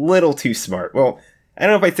little too smart. Well, I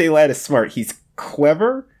don't know if I'd say Lad is smart. He's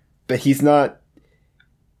clever, but he's not.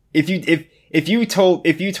 If you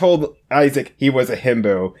told Isaac he was a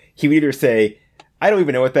himbo, he would either say, I don't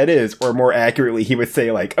even know what that is, or more accurately, he would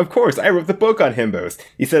say, like, of course, I wrote the book on himbos.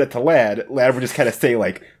 He said it to Lad. Lad would just kind of say,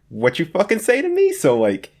 like, what you fucking say to me? So,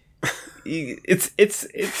 like,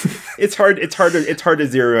 it's hard to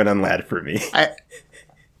zero in on Lad for me.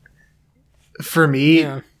 For me,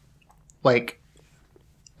 like,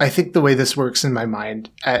 I think the way this works in my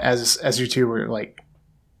mind, as you two were, like,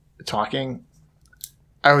 talking,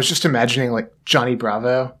 I was just imagining, like, Johnny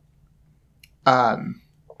Bravo.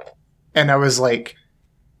 And I was like,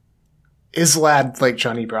 is Lad like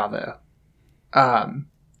Johnny Bravo? And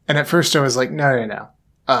at first I was like, no.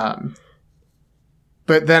 But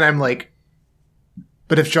then I'm like,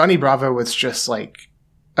 but if Johnny Bravo was just like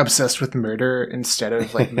obsessed with murder instead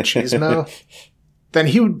of like machismo, then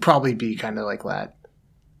he would probably be kind of like Lad.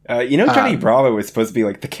 Johnny Bravo is supposed to be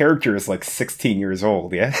like, the character is like 16 years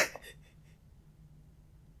old, yeah?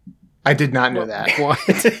 I did not know that. What?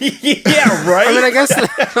 Yeah, right? I mean, I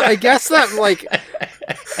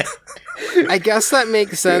guess that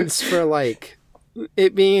makes sense for, like,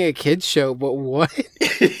 it being a kid's show, but what?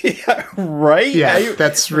 Yeah, right? Yeah,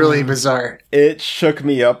 that's really bizarre. It shook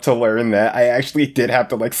me up to learn that. I actually did have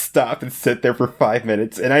to, like, stop and sit there for 5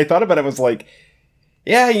 minutes, and I thought about it, was like,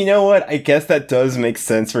 yeah, you know what? I guess that does make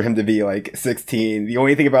sense for him to be, like, 16. The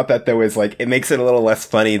only thing about that, though, is, like, it makes it a little less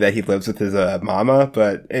funny that he lives with his mama,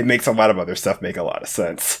 but it makes a lot of other stuff make a lot of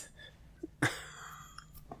sense.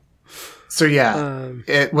 So, yeah,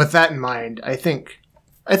 with that in mind, I think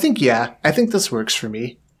this works for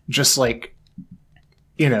me. Just, like,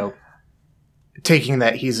 taking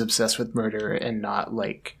that he's obsessed with murder and not,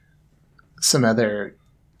 like, some other,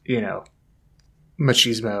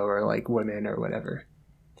 machismo or, like, women or whatever.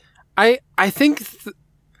 I think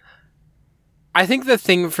the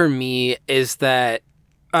thing for me is that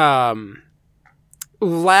Lad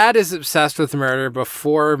is obsessed with murder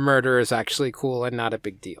before murder is actually cool and not a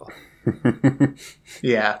big deal.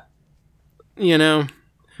 Yeah.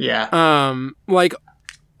 Yeah. Like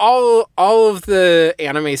all of the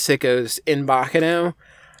anime sickos in Baccano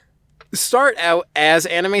start out as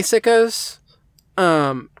anime sickos,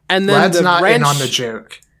 and then Lad's not wrench, in on the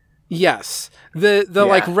joke. Yes. The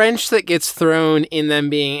like wrench that gets thrown in them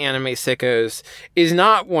being anime sickos is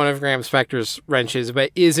not one of Graham Spector's wrenches, but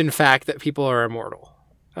is in fact that people are immortal.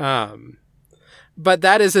 But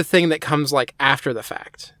that is a thing that comes like after the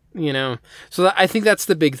fact, So I think that's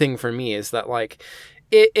the big thing for me, is that like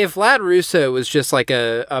if Lad Russo was just like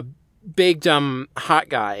a big dumb hot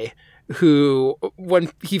guy who, when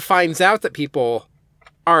he finds out that people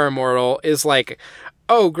are immortal, is like,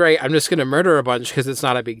 oh, great, I'm just going to murder a bunch because it's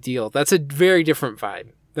not a big deal. That's a very different vibe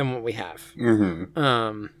than what we have.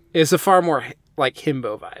 Mm-hmm. It's a far more, like,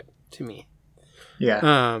 himbo vibe to me.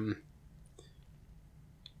 Yeah.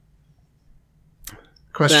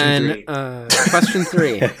 Question 3. Question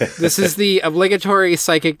 3. This is the obligatory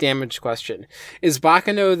psychic damage question. Is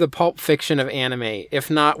Baccano the Pulp Fiction of anime?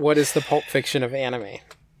 If not, what is the Pulp Fiction of anime?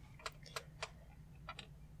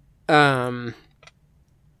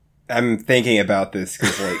 I'm thinking about this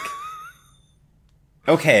because, like,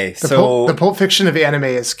 okay, the Pulp Fiction of anime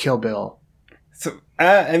is Kill Bill. So,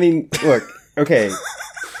 I mean, look, okay,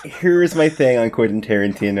 here's my thing on Quentin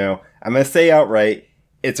Tarantino. I'm gonna say outright,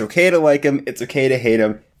 it's okay to like him, it's okay to hate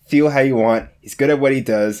him, feel how you want, he's good at what he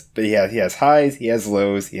does, but he has highs, he has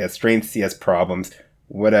lows, he has strengths, he has problems,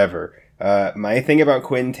 whatever. My thing about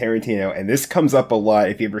Quentin Tarantino, and this comes up a lot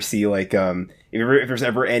if you ever see, like, if there's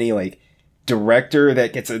ever any, like, director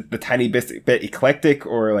that gets the tiny bit eclectic,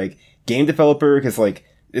 or like game developer, because like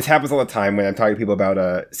this happens all the time when I'm talking to people about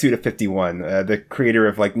Suda51, the creator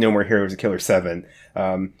of like No More Heroes and Killer 7,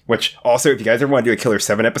 which also, if you guys ever want to do a Killer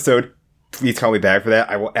 7 episode, please call me back for that.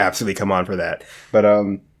 I will absolutely come on for that. But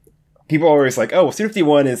people are always like, oh,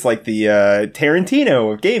 Suda51 is like the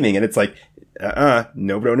Tarantino of gaming, and it's like,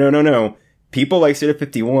 no. People like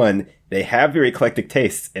Suda51, they have very eclectic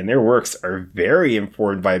tastes, and their works are very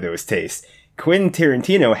informed by those tastes. Quentin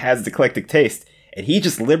Tarantino has eclectic taste, and he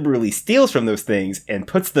just liberally steals from those things and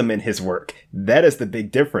puts them in his work. That is the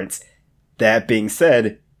big difference. That being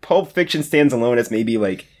said, Pulp Fiction stands alone as maybe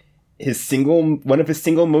like one of his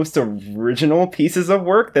single most original pieces of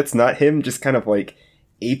work that's not him just kind of like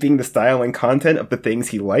aping the style and content of the things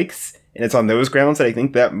he likes. And it's on those grounds that I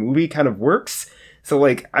think that movie kind of works. So,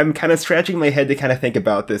 like, I'm kind of scratching my head to kind of think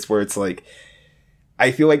about this, where it's like,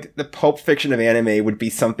 I feel like the Pulp Fiction of anime would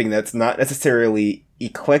be something that's not necessarily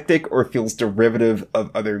eclectic or feels derivative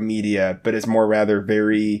of other media, but is more rather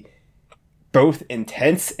very both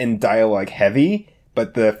intense and dialogue heavy,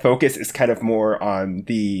 but the focus is kind of more on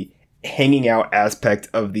the hanging out aspect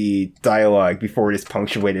of the dialogue before it is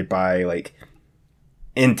punctuated by, like,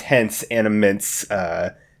 intense and immense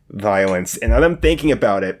violence. And now that I'm thinking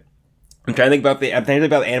about it, I'm trying to think about the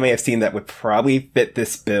anime I've seen that would probably fit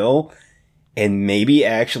this bill, and maybe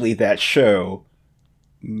actually that show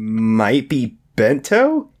might be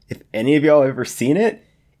Bento. If any of y'all have ever seen it,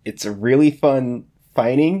 it's a really fun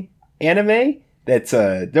fighting anime. That's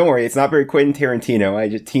don't worry, it's not very Quentin Tarantino. I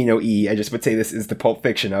just would say this is the Pulp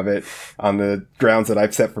Fiction of it on the grounds that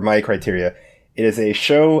I've set for my criteria. It is a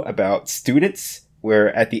show about students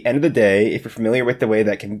where at the end of the day, if you're familiar with the way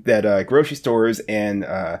that grocery stores and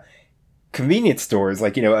convenience stores,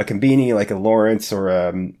 like, a Konbini, like a Lawrence,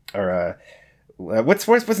 or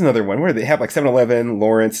what's another one where they have like 7-Eleven,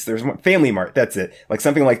 Lawrence, there's one, Family Mart, that's it, like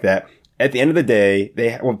something like that. at the end of the day,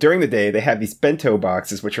 during the day, they have these bento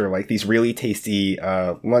boxes, which are like these really tasty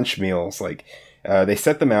lunch meals. Like they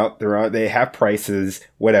set them out, they have prices,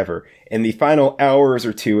 whatever. In the final hours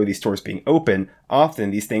or two of these stores being open,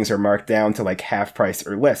 often these things are marked down to like half price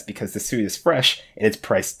or less because the food is fresh and it's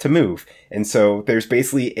priced to move. And so there's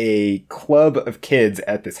basically a club of kids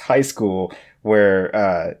at this high school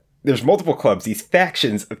where there's multiple clubs, these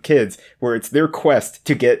factions of kids, where it's their quest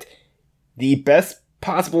to get the best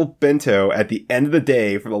possible bento at the end of the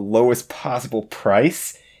day for the lowest possible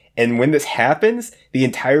price. And when this happens, the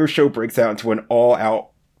entire show breaks out into an all-out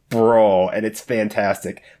brawl, and it's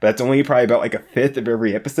fantastic. But that's only probably about like a fifth of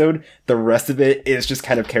every episode. The rest of it is just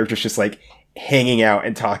kind of characters just like hanging out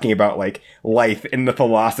and talking about like life and the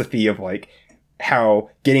philosophy of like how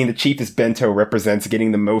getting the cheapest bento represents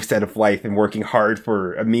getting the most out of life and working hard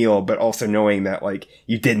for a meal, but also knowing that like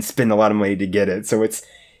you didn't spend a lot of money to get it. So it's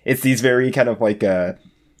these very kind of like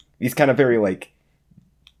these kind of very like,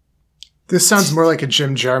 this sounds more like a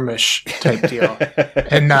Jim Jarmusch type deal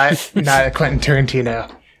and not a Quentin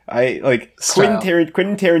Tarantino. I like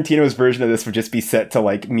Quentin Tarantino's version of this would just be set to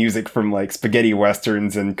like music from like spaghetti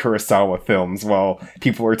westerns and Kurosawa films while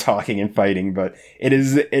people are talking and fighting. But it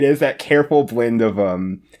is that careful blend of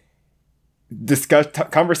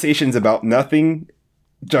conversations about nothing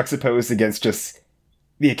juxtaposed against just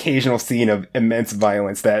the occasional scene of immense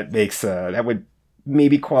violence that makes that would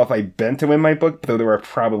maybe qualify bento in my book, though there are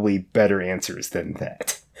probably better answers than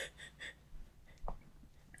that.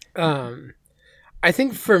 I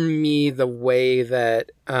think for me, the way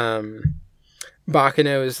that Baccano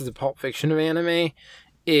is the Pulp Fiction of anime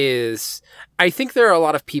is, I think there are a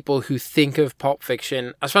lot of people who think of Pulp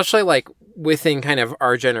Fiction, especially like within kind of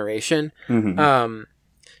our generation, who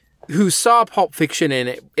saw Pulp Fiction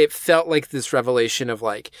and it felt like this revelation of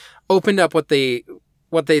like opened up what they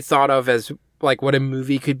thought of as like what a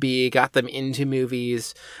movie could be, got them into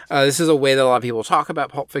movies. This is a way that a lot of people talk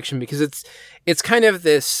about Pulp Fiction because it's kind of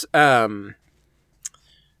this,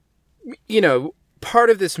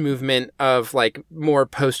 part of this movement of like more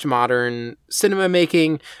postmodern cinema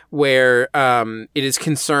making where it is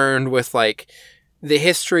concerned with like the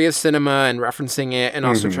history of cinema and referencing it and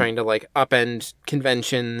also trying to like upend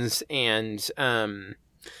conventions and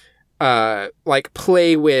like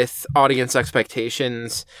play with audience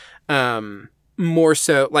expectations. More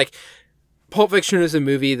so like Pulp Fiction is a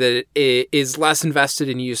movie that is less invested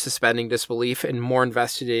in you suspending disbelief and more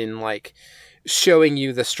invested in like showing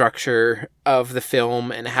you the structure of the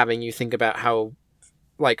film and having you think about how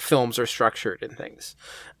like films are structured and things.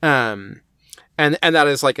 And that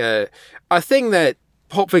is like a thing that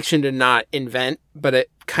Pulp Fiction did not invent, but it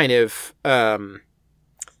kind of,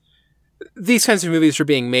 these kinds of movies were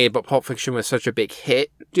being made, but Pulp Fiction was such a big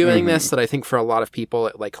hit doing this that I think for a lot of people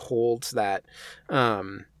it like holds that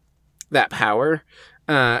that power.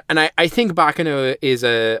 And I think Baccano is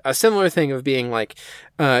a similar thing of being like,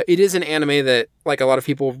 it is an anime that like a lot of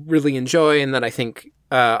people really enjoy and that I think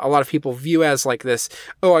a lot of people view as like this,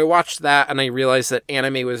 oh, I watched that and I realized that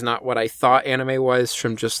anime was not what I thought anime was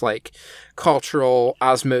from just like cultural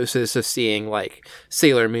osmosis of seeing like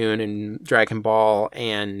Sailor Moon and Dragon Ball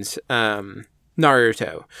and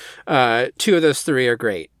Naruto. Two of those three are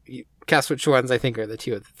great. Guess which ones I think are the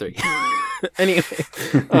two of the three. Anyway,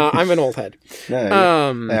 I'm an old head.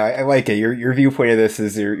 No, I like it. Your viewpoint of this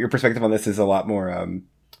is your perspective on this is a lot more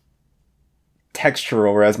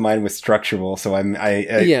textural, whereas mine was structural. So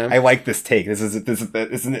I like this take. This is a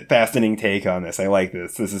fascinating take on this. I like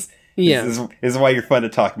this. This is why you're fun to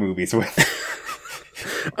talk movies with.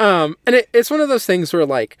 And it's one of those things where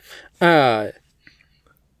like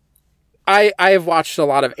I have watched a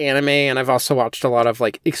lot of anime and I've also watched a lot of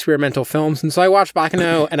like experimental films, and so I watched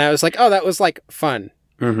Baccano and I was like, oh, that was like fun.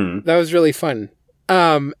 That was really fun.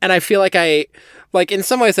 And I feel like in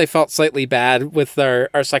some ways I felt slightly bad with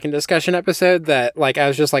our second discussion episode that like I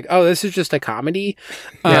was just like, oh, this is just a comedy.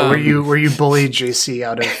 Yeah, were you bullied JC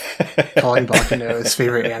out of calling Baccano his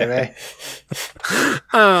favorite anime?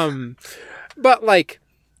 But like,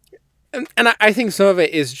 and I think some of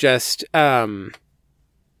it is just I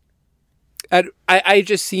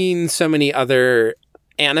just seen so many other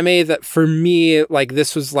anime that for me, like,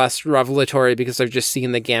 this was less revelatory because I've just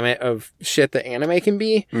seen the gamut of shit that anime can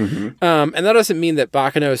be. And that doesn't mean that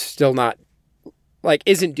Baccano is still not, like,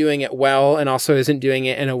 isn't doing it well and also isn't doing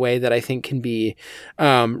it in a way that I think can be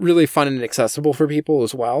really fun and accessible for people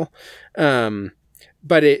as well.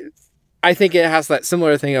 But I think it has that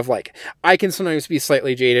similar thing of like, I can sometimes be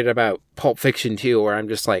slightly jaded about Pulp Fiction too, where I'm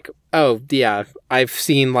just like, oh yeah, I've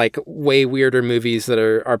seen like way weirder movies that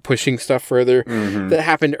are pushing stuff further that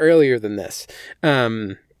happened earlier than this.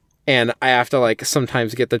 and I have to like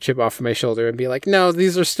sometimes get the chip off of my shoulder and be like, no,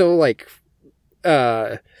 these are still like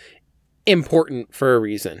important for a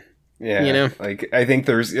reason. Yeah, you know, like I think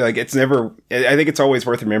there's like I think it's always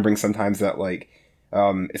worth remembering sometimes that like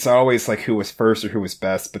it's not always like who was first or who was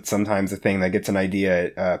best, but sometimes the thing that gets an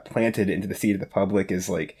idea planted into the seed of the public is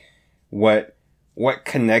like what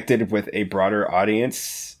connected with a broader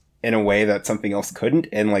audience in a way that something else couldn't.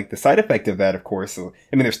 And like the side effect of that, of course, I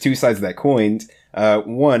mean, there's two sides of that coin.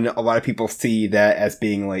 One, a lot of people see that as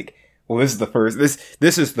being like, well, this is the first,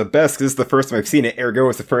 this is the best because this is the first time I've seen it, ergo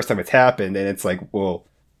it's the first time it's happened. And it's like, well,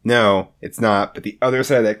 no, it's not. But the other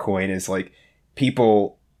side of that coin is like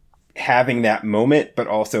people having that moment, but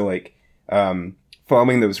also like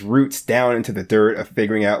following those roots down into the dirt of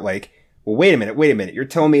figuring out like, well, wait a minute. You're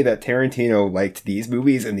telling me that Tarantino liked these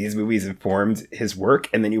movies and these movies informed his work,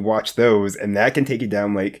 and then you watch those, and that can take you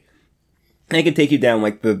down like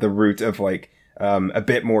the route of like a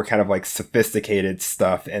bit more kind of like sophisticated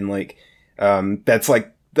stuff, and like that's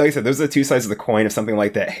like I said, those are the two sides of the coin of something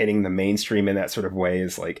like that hitting the mainstream in that sort of way.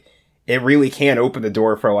 Is like it really can open the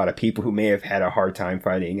door for a lot of people who may have had a hard time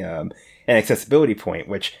finding an accessibility point,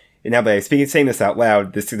 which. Now that I'm saying this out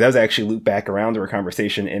loud, this does actually loop back around to our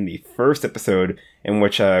conversation in the first episode in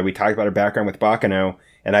which we talked about our background with Baccano,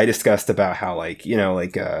 and I discussed about how, like, you know,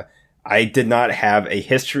 like, I did not have a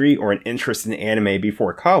history or an interest in anime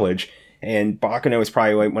before college, and Baccano is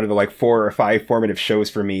probably like one of the like 4 or 5 formative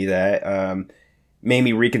shows for me that made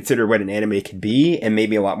me reconsider what an anime could be, and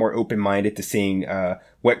made me a lot more open-minded to seeing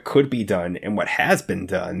what could be done and what has been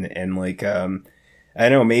done, and like I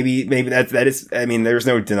don't know, maybe that is, I mean, there's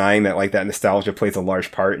no denying that like that nostalgia plays a large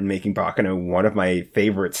part in making Baccano one of my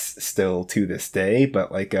favorites still to this day, but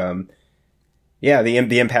like, yeah,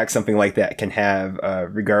 the impact something like that can have,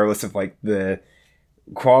 regardless of like the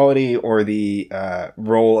quality or the,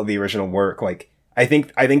 role of the original work, like, I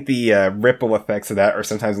think the, ripple effects of that are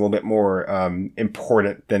sometimes a little bit more,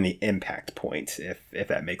 important than the impact point, if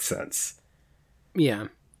that makes sense. Yeah.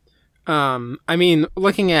 I mean,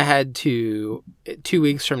 looking ahead to 2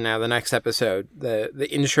 weeks from now, the next episode, the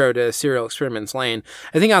intro to Serial Experiments Lain,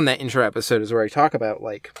 I think on that intro episode is where I talk about,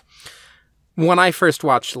 like, when I first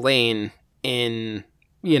watched Lain in,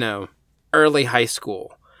 you know, early high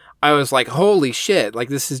school, I was like, holy shit, like,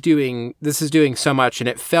 this is doing so much, and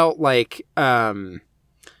it felt like,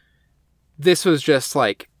 this was just,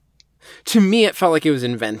 like, to me, it felt like it was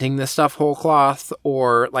inventing this stuff whole cloth,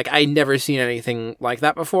 or like I'd never seen anything like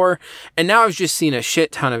that before. And now I've just seen a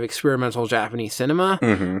shit ton of experimental Japanese cinema,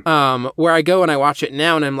 where I go and I watch it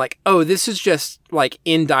now and I'm like, oh, this is just like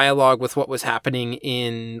in dialogue with what was happening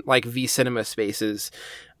in like V cinema spaces,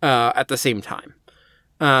 at the same time.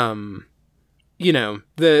 You know,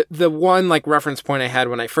 the one like reference point I had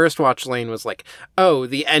when I first watched Lain was like, oh,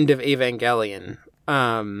 the end of Evangelion.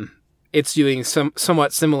 It's doing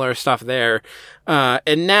somewhat similar stuff there.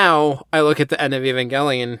 And now I look at the end of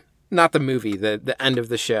Evangelion, not the movie, the end of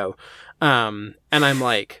the show. And I'm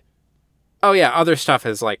like, oh yeah, other stuff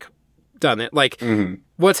has like done it. Like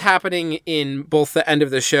what's happening in both the end of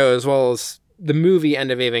the show as well as the movie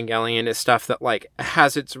end of Evangelion is stuff that like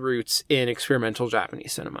has its roots in experimental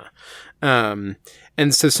Japanese cinema. And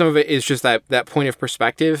so some of it is just that point of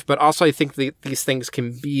perspective, but also I think these things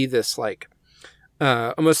can be this like,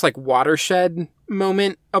 almost like watershed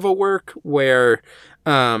moment of a work where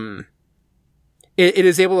it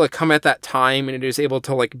is able to come at that time, and it is able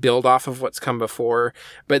to like build off of what's come before,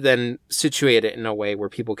 but then situate it in a way where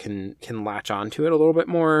people can latch onto it a little bit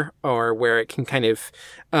more, or where it can kind of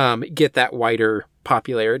get that wider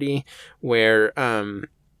popularity where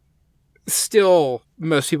still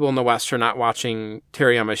most people in the West are not watching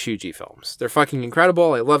Terayama Shuji films. They're fucking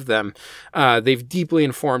incredible. I love them. They've deeply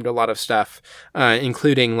informed a lot of stuff,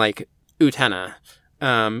 including like Utena.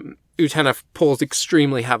 Utena pulls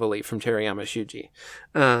extremely heavily from Terayama Shuji.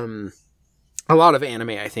 A lot of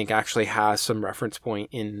anime, I think, actually has some reference point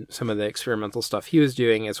in some of the experimental stuff he was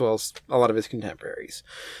doing, as well as a lot of his contemporaries.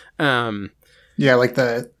 Yeah, like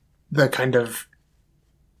the kind of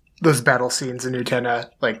those battle scenes in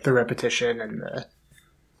Utena, like the repetition and the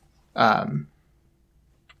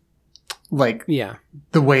like, yeah,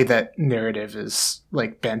 the way that narrative is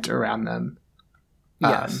like bent around them.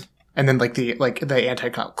 Yes. And then like the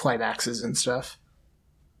anti-climaxes and stuff.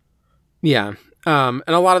 Yeah. And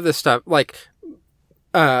a lot of this stuff, like,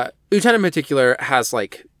 Utena in particular has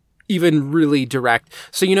like even really direct.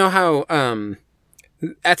 So you know how,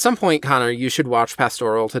 at some point, Connor, you should watch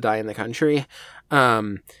Pastoral to Die in the Country.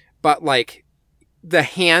 But like the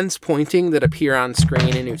hands pointing that appear on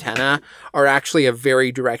screen in Utena are actually a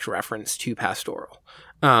very direct reference to Pastoral.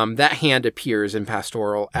 that hand appears in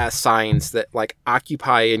Pastoral as signs that like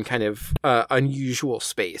occupy in kind of unusual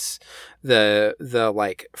space the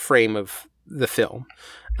like frame of the film.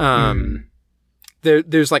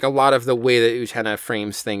 There's like a lot of the way that Utena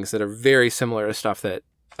frames things that are very similar to stuff that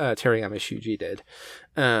Terayama Shuji did.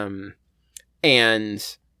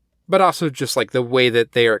 But also just like the way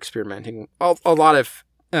that they are experimenting. A lot of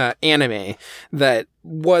anime that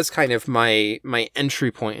was kind of my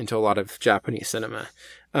entry point into a lot of Japanese cinema.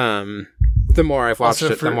 The more I've watched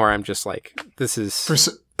it, the more I'm just like, this is...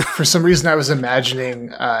 For some reason, I was imagining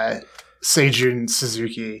Seijun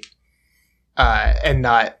Suzuki and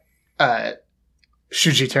not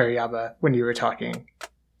Shuji Terayama when you were talking.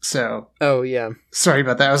 So... Oh, yeah. Sorry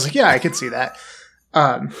about that. I was like, yeah, I could see that.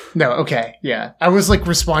 No, okay, yeah. I was like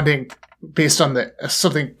responding based on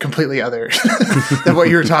something completely other than what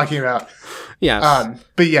you were talking about. Yeah.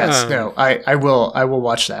 But yes, no, I will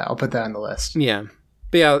watch that. I'll put that on the list. Yeah.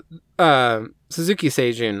 But yeah, Suzuki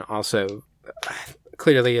Seijun also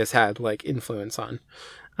clearly has had like influence on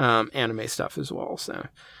anime stuff as well. So,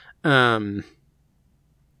 but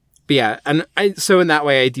yeah, and so in that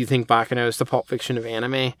way, I do think Baccano is the Pulp Fiction of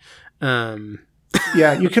anime.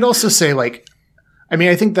 Yeah, you could also say like, I mean,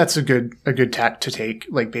 I think that's a good tack to take,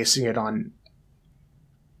 like basing it on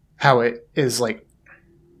how it is like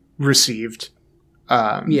received.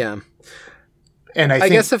 Yeah. And I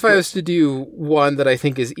guess if I was to do one that I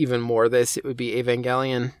think is even more this, it would be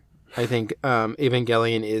Evangelion. I think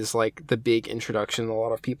Evangelion is like the big introduction a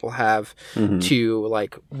lot of people have to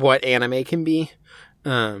like what anime can be.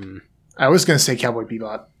 I was going to say Cowboy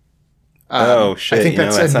Bebop. Oh shit! I think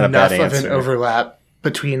that's enough of an answer. Overlap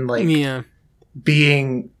between like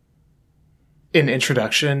being an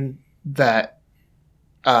introduction that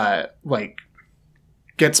like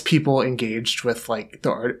gets people engaged with like the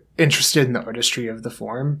art, interested in the artistry of the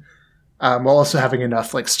form, while also having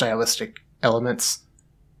enough like stylistic elements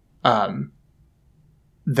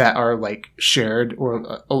that are like shared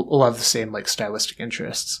or will have the same like stylistic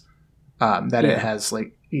interests that it has,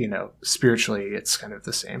 like, you know, spiritually it's kind of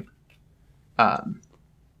the same.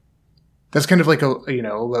 That's kind of like a, you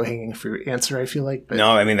know, a low-hanging fruit answer, I feel like. But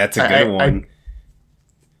no, I mean, that's a good one.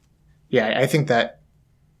 I think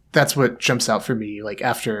that's what jumps out for me, like,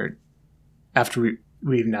 after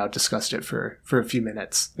we've now discussed it for a few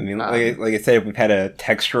minutes. I mean, like I said, if we've had a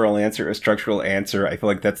textural answer, a structural answer, I feel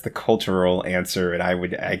like that's the cultural answer, and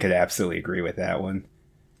I could absolutely agree with that one.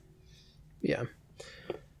 Yeah.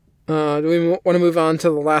 Do we want to move on to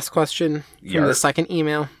the last question from the second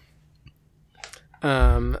email?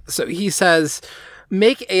 So he says,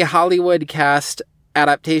 make a Hollywood cast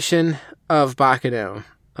adaptation of Baccano,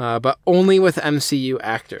 but only with MCU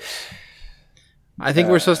actors. I think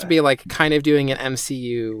we're supposed to be like kind of doing an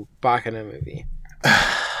MCU Baccano movie.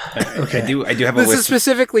 Okay. I do have a list. This is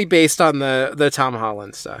specifically based on the Tom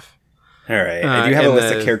Holland stuff. All right. I do have a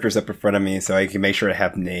list of characters up in front of me, so I can make sure to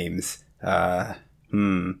have names.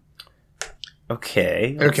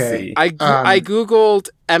 Okay. Let's see. I googled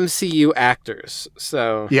MCU actors,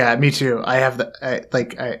 so yeah, me too. I have I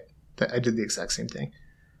did the exact same thing.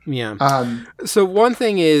 Yeah. So one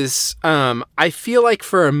thing is, I feel like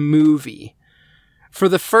for a movie, for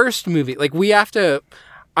the first movie, like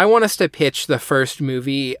I want us to pitch the first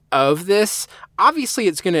movie of this. Obviously,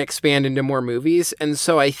 it's going to expand into more movies, and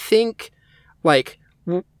so I think like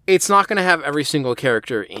it's not going to have every single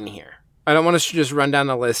character in here. I don't want us to just run down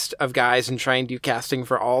the list of guys and try and do casting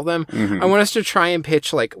for all of them. I want us to try and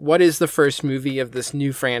pitch, like, what is the first movie of this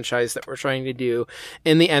new franchise that we're trying to do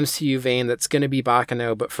in the MCU vein that's going to be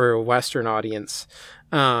Baccano, but for a Western audience.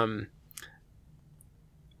 What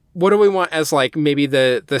do we want as, like, maybe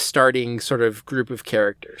the starting sort of group of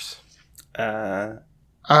characters?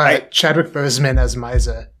 Chadwick Boseman as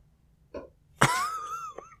Misa.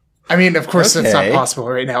 I mean, of course, that's not possible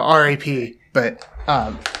right now. R.I.P. But...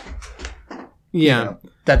 yeah, you know,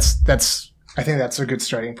 that's. I think that's a good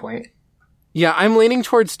starting point. Yeah, I'm leaning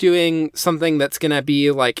towards doing something that's gonna be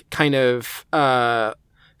like kind of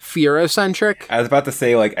Firo-centric. I was about to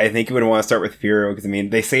say, like, I think you would want to start with Firo because I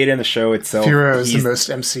mean they say it in the show itself. Firo is the most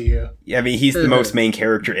MCU. Yeah, I mean he's the most main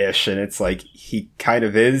character-ish, and it's like he kind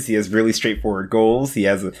of is. He has really straightforward goals. He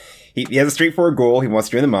has a straightforward goal. He wants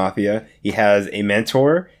to join the mafia. He has a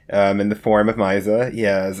mentor in the form of Misa.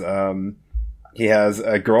 He has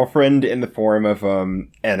a girlfriend in the form of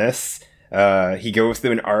Ennis. He goes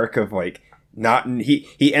through an arc of like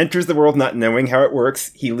he enters the world not knowing how it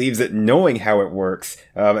works. He leaves it knowing how it works.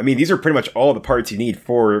 I mean, these are pretty much all the parts you need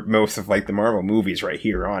for most of like the Marvel movies right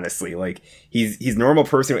here. Honestly, like he's a normal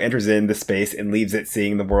person who enters into space and leaves it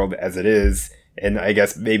seeing the world as it is. and I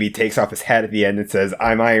guess maybe takes off his hat at the end and says,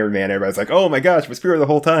 "I'm Iron Man." Everybody's like, "Oh my gosh, was Fuhrer the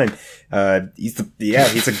whole time?" He's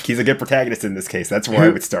a good protagonist in this case. That's where I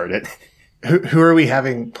would start it. Who are we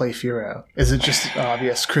having play Fuhrer? Is it just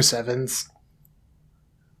obvious Chris Evans?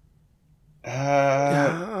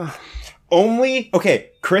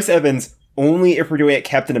 Chris Evans. Only if we're doing it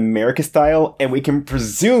Captain America style, and we can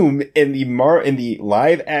presume in the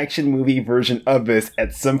live action movie version of this,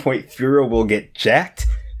 at some point Fuhrer will get jacked.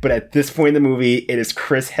 But at this point in the movie, it is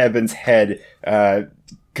Chris Evans' head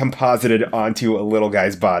composited onto a little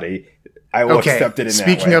guy's body. I will accept it in that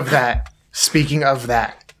way. Speaking of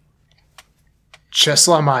that,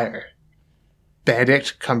 Cheslaw Meyer,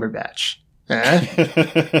 Benedict Cumberbatch.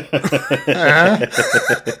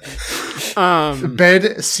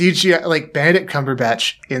 CGI, like Benedict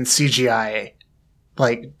Cumberbatch in CGI,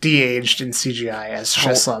 like de-aged in CGI as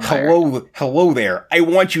Cheslaw Meyer. Hello there. I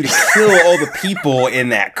want you to kill all the people in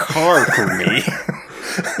that car for me.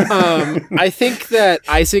 I think that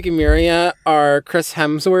Isaac and Miria are Chris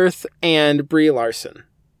Hemsworth and Brie Larson.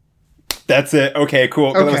 That's it. Okay,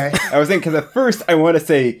 cool. Okay. I was thinking, because at first I want to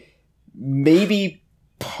say maybe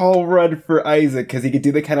Paul Rudd for Isaac, because he could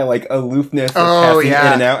do the kind of like aloofness of passing in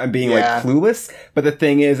and out and being like clueless. But the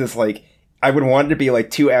thing is like, I would want it to be like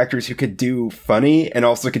two actors who could do funny and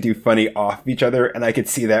also could do funny off each other, and I could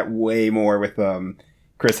see that way more with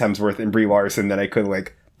Chris Hemsworth and Brie Larson than I could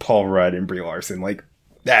like Paul Rudd and Brie Larson. Like,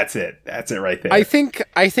 that's it right there. I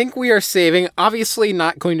think we are saving, obviously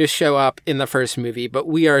not going to show up in the first movie, but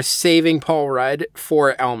we are saving Paul Rudd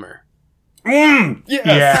for Elmer. Yes.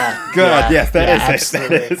 Yeah. God, yes, that is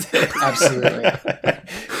absolutely. it. That is it. Absolutely.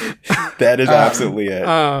 That is absolutely it.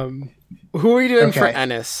 Who are you doing for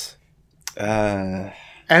Ennis?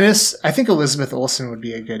 Ennis, I think Elizabeth Olsen would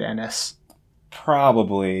be a good Ennis.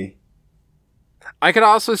 Probably. I could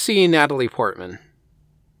also see Natalie Portman.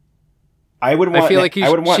 I would want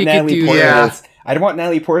Natalie Portman I'd want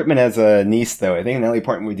Natalie Portman as a niece, though. I think Natalie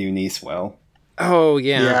Portman would do niece well. Oh,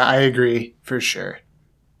 yeah. Yeah, I agree, for sure.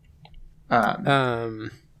 Okay.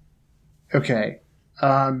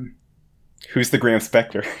 Who's the Graham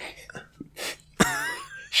Spector?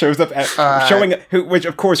 Shows up which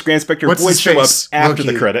of course Graham Spector would show up after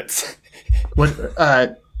the credits. What?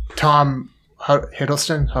 Tom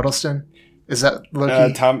Hiddleston? Is that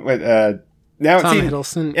Loki? Tom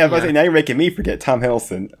Hiddleston. Yeah, I was about to say, now you're making me forget Tom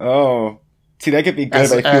Hiddleston. Oh, see, that could be good.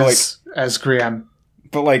 But I feel like as Graham.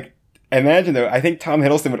 But like, imagine though. I think Tom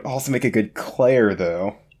Hiddleston would also make a good Claire,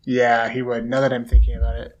 though. Yeah, he would. Now that I'm thinking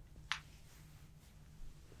about it.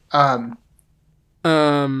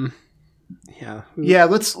 Yeah.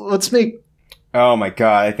 Let's make. Oh my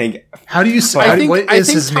god! I think. How do you say? I think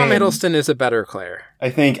Tom Hiddleston is a better Claire.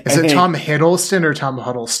 Is it Tom Hiddleston or Tom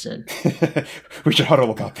Huddleston? We should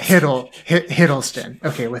huddle about this. Hiddleston.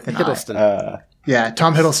 Okay, with an Hiddleston. Yeah,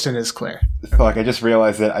 Tom Hiddleston is Claire. Fuck! I just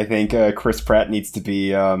realized that I think Chris Pratt needs to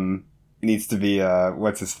be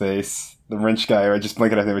what's his face, the wrench guy. Or I just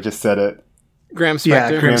blanking. I think I just said it. Graham Spector.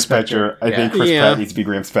 Yeah, Graham Spector. I think Chris Pratt needs to be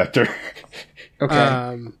Graham Spector.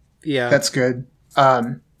 Okay. Yeah, that's good.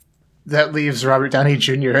 That leaves Robert Downey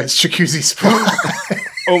Jr. as Jacuzzi Spot.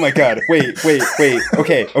 Oh my god! Wait!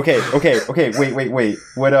 Okay. Wait!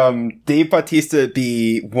 Would Dave Bautista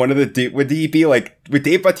be one of the? Would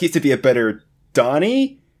Dave Bautista be a better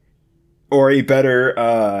Donnie, or a better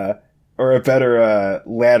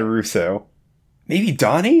Lad Russo? Maybe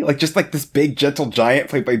Donnie, like just like this big gentle giant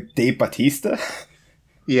played by Dave Bautista.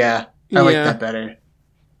 Yeah, I like that better.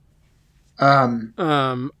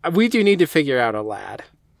 We do need to figure out a lad.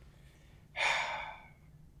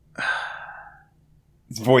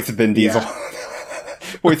 It's voice of Vin Diesel.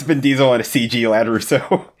 Voice of Vin Diesel and a CG Lad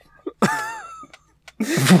Russo.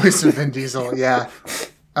 Voice of Vin Diesel, yeah.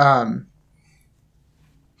 How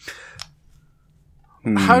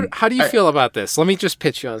do you feel about this? Let me just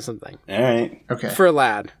pitch you on something. All right. Okay. For a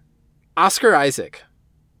lad. Oscar Isaac.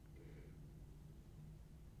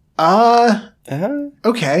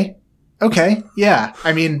 Okay. Yeah.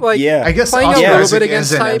 I mean, I guess playing Oscar a little Isaac bit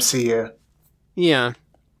against is an type. MCU. Yeah.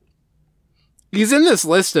 He's in this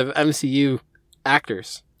list of MCU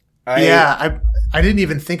actors. I didn't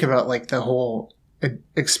even think about like the whole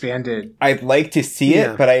expanded. I'd like to see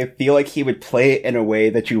it, but I feel like he would play it in a way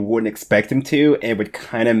that you wouldn't expect him to, and it would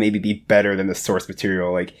kind of maybe be better than the source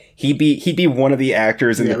material. Like he'd be one of the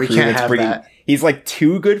actors in the crew that's bringing. That. He's like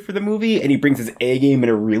too good for the movie, and he brings his A game in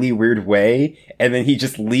a really weird way, and then he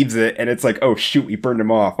just leaves it, and it's like, oh shoot, we burned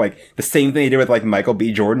him off. Like the same thing he did with like Michael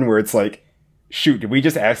B. Jordan, where it's like, shoot, did we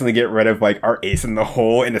just accidentally get rid of like our ace in the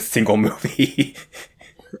hole in a single movie?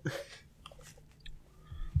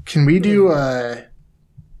 Can we do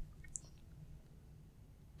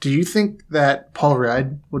Do you think that Paul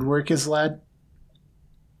Rudd would work as Lad?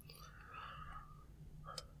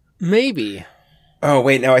 Maybe. Oh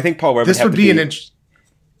wait, no, I think Paul Rudd This would would be an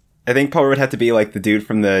I think Paul Rudd would have to be like the dude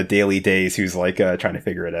from the Daily Days who's like trying to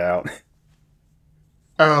figure it out.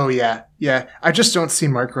 Oh yeah, yeah. I just don't see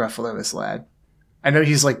Mark Ruffalo as Lad. I know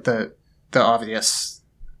he's like the obvious,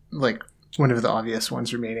 like one of the obvious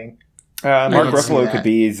ones remaining. Mark can see Ruffalo that. could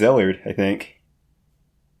be Zillard, I think.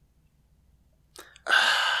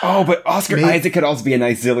 Oh, but Oscar Isaac could also be a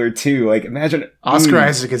nice Zillard too. Like, imagine Oscar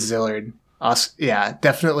Isaac as Zillard. Yeah,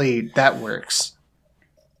 definitely that works.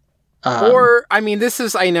 Or, I mean, this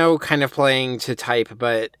is, I know, kind of playing to type,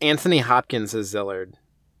 but Anthony Hopkins as Zillard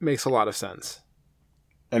makes a lot of sense.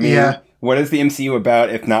 I mean, yeah. What is the MCU about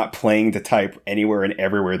if not playing to type anywhere and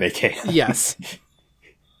everywhere they can? Yes.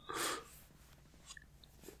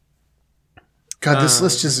 God, this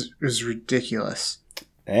list is ridiculous.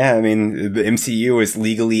 Yeah, I mean, the MCU is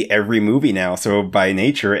legally every movie now, so by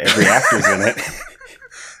nature, every actor's in it.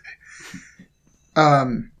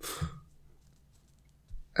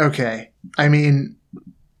 Okay. I mean,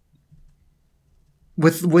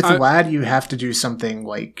 with Lad, you have to do something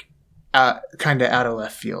like kind of out of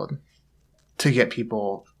left field to get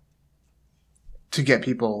people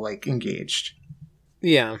like engaged.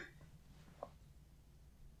 Yeah.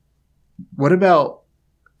 What about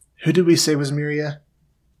who did we say was Miria?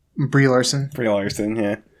 Brie Larson. Brie Larson,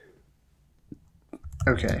 yeah.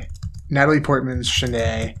 Okay. Natalie Portman's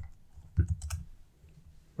Shanae.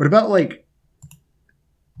 What about like?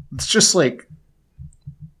 Let's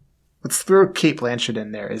throw Kate Blanchett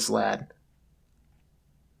in there as Lad.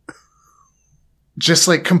 Just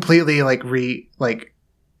like completely like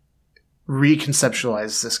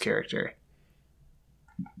reconceptualize this character.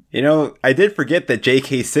 You know, I did forget that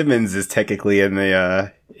J.K. Simmons is technically in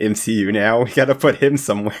the MCU now. We gotta put him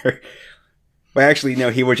somewhere. Well, actually, no,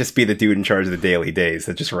 he would just be the dude in charge of the Daily Days.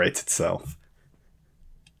 That just writes itself.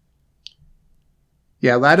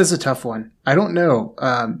 Yeah, Lad is a tough one. I don't know.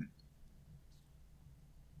 I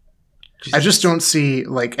just don't see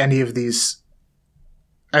like any of these.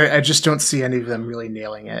 I just don't see any of them really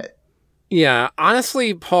nailing it. Yeah,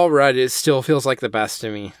 honestly, Paul Rudd still feels like the best to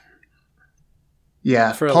me.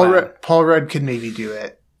 Yeah, For Paul Rudd could maybe do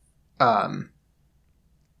it. I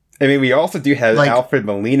mean, we also do have Like- Alfred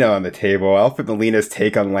Molina on the table. Alfred Molina's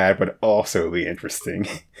take on Lad would also be interesting.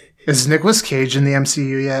 Is Nicolas Cage in the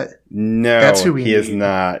MCU yet? No, That's who we he is need.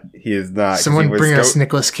 not. He is not. 'cause Someone he was bring us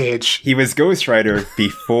Nicolas Cage. He was Ghost Rider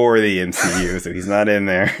before the MCU, so he's not in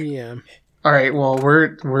there. Yeah. All right, well,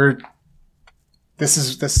 we're this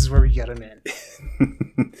is where we get him in.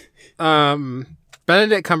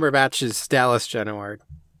 Benedict Cumberbatch is Dallas Genoward.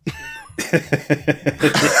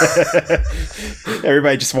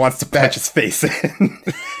 Everybody just wants to patch his face in.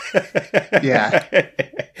 Yeah.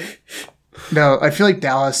 No, I feel like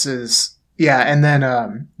Dallas is and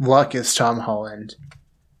then Luck is Tom Holland.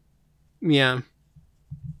 Yeah.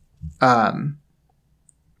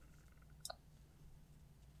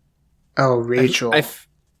 Rachel. I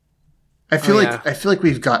feel Oh, like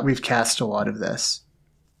we've cast a lot of this.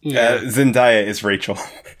 yeah. Zendaya is Rachel.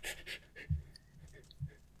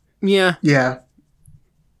 Yeah. Yeah.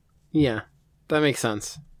 Yeah. That makes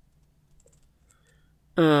sense.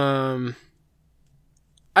 I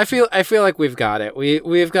feel like we've got it.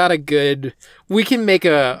 We've got a good. We can make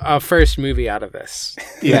a first movie out of this.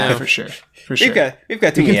 Yeah, know? for sure. For sure. We've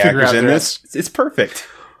got too We can many figure actors out in the this. It's perfect.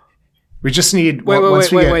 We just need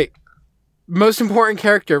Wait. Most important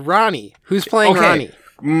character, Ronnie. Who's playing Ronnie?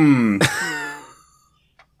 I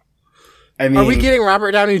mean, Are we getting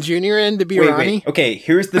Robert Downey Jr. in to be Ronnie? Wait. Okay,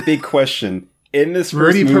 here's the big question. In this We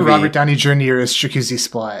first already put movie, Robert Downey Jr. as Jacuzzi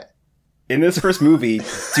Splat. in this first movie,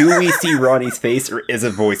 do we see Ronnie's face or is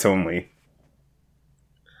it voice only?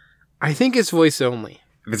 I think it's voice only.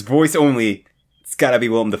 If it's voice only, it's gotta be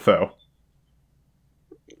Willem Dafoe.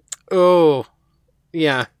 Oh,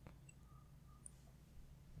 yeah.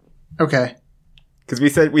 Okay. Because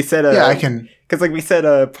we said I can. Because like we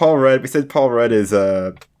said Paul Rudd. We said Paul Rudd is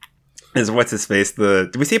what's his face?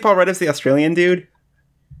 Did we say Paul Rudd is the Australian dude?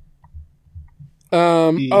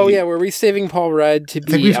 Oh yeah, were we saving Paul Rudd to I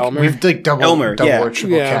think be Elmer? we've like double Elmer, or yeah.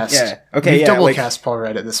 triple Yeah. cast. Yeah. Okay. We've Yeah. double Like, cast Paul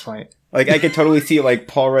Rudd at this point. like I could totally see like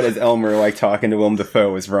Paul Rudd as Elmer, like talking to Willem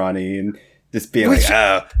Dafoe as Ronnie, and just being like,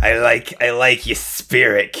 "Oh, I like your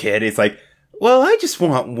spirit, kid." It's like, well, I just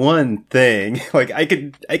want one thing. Like I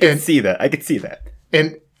could see that. I could see that.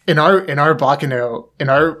 In our Baccano, in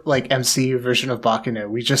our like MCU version of Baccano,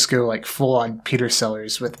 we just go like full on Peter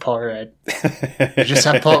Sellers with Paul Rudd. We just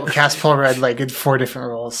have cast Paul Rudd like in 4 different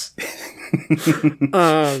roles.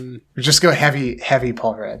 We just go heavy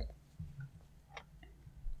Paul Rudd.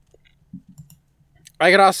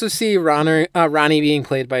 I could also see Ronnie being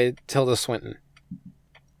played by Tilda Swinton.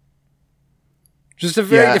 Just a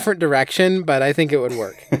very different direction, but I think it would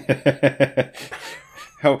work.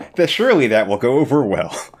 Surely that will go over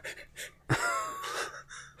well.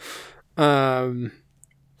 Tilda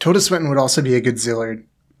Swinton would also be a good Zillard.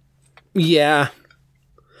 Yeah.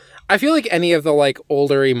 I feel like any of the like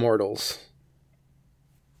older immortals.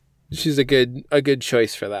 She's a good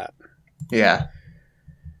choice for that. Yeah.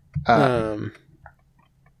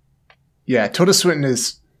 Yeah, Tilda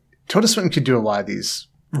Swinton could do a lot of these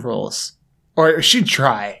roles. Or she'd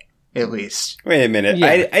try, at least. Wait a minute.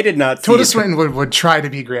 Yeah. I did not see Tilda Swinton would try to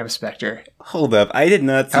be Graham Spector. Hold up. I did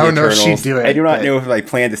not see I don't know if Eternals. she'd do it, I do not but- know if I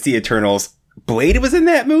plan to see Eternals. Blade was in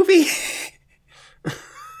that movie?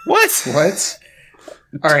 What? What?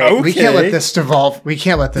 All right, we can't Okay. let this devolve. We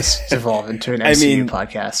can't let this devolve into an MCU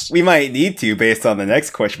podcast. We might need to based on the next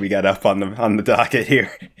question we got up on the docket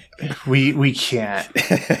here. We can't.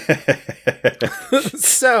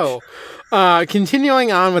 So,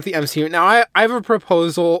 continuing on with the MCU. Now, I have a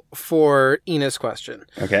proposal for Ina's question.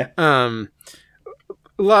 Okay.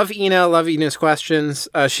 Love Ina's questions.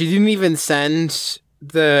 She didn't even send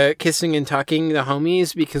the kissing and tucking the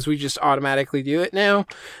homies because we just automatically do it now.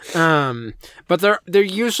 But they're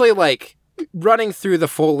usually like running through the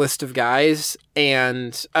full list of guys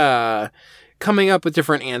and coming up with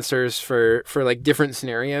different answers for like different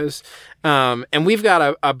scenarios. And we've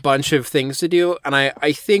got a bunch of things to do. And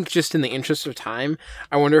I think just in the interest of time,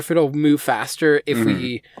 I wonder if it'll move faster if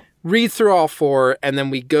we read through all four and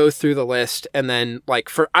then we go through the list. And then like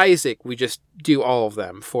for Isaac, we just do all of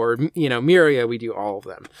them. For, Miria, we do all of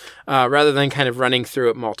them rather than kind of running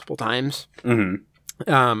through it multiple times. Mm-hmm.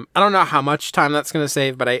 I don't know how much time that's going to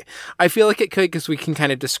save, but I feel like it could because we can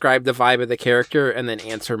kind of describe the vibe of the character and then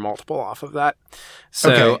answer multiple off of that.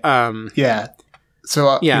 So, Okay. Yeah.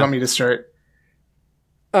 So you want me to start?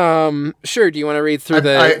 Sure. Do you want to read through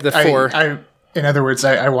the four? In other words,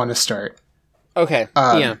 I want to start. Okay.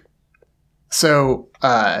 Yeah. So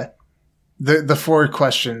the four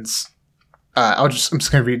questions. I'm just going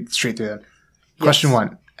to read straight through them. Question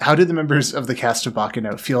 1: how do the members of the cast of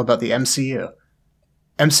Baccano feel about the MCU?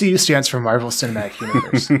 MCU stands for Marvel Cinematic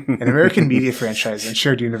Universe, an American media franchise and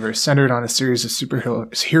shared universe centered on a series of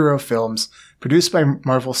superhero films produced by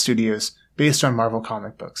Marvel Studios based on Marvel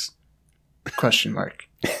comic books. Question mark.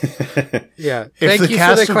 Yeah. If Thank the you for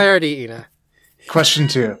cast the of- clarity, Ina. Question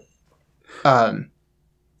 2.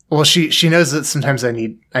 Well, she knows that sometimes I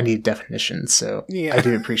need definitions, so Yeah. I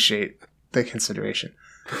do appreciate the consideration.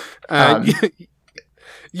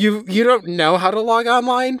 You don't know how to log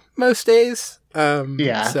online most days.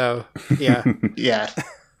 Yeah. So yeah. Yeah,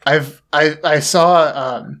 I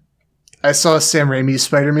saw Sam Raimi's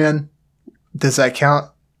Spider-Man. Does that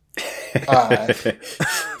count?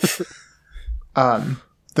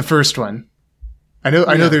 The first one. I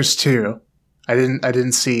know there's two. I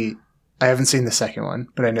haven't seen the second one,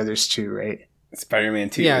 but I know there's two, right? Spider-Man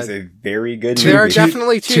 2 Yeah. is a very good There are movie.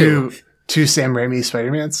 definitely two. Two Sam Raimi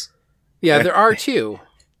Spider-Mans? Yeah, there are two.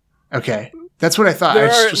 Okay. That's what I thought. There I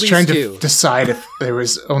are at was least trying to two. decide if there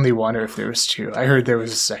was only one or if there was two. I heard there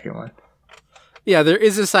was a second one. Yeah, there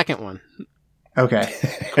is a second one. Okay.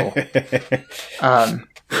 Cool.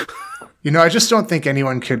 I just don't think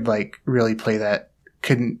anyone could really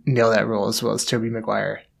couldn't nail that role as well as Tobey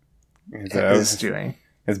Maguire is doing.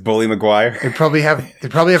 It's Bully Maguire. They probably have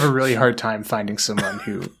a really hard time finding someone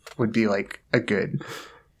who would be a good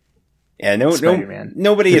Yeah, Spider-Man.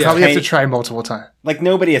 nobody They is probably tiny, have to try multiple times.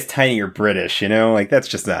 nobody is tiny or British, that's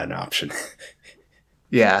just not an option.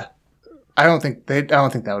 Yeah. I don't think that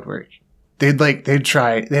would work. They'd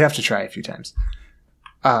have to try a few times.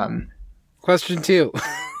 Question 2.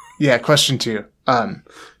 Yeah, question 2.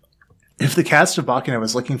 If the cast of Baccano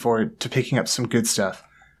was looking forward to picking up some good stuff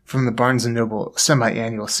from the Barnes & Noble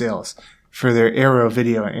semi-annual sales for their Arrow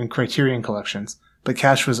video and Criterion collections, but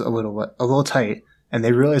cash was a little tight, and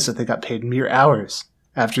they realized that they got paid mere hours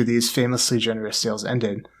after these famously generous sales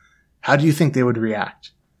ended, how do you think they would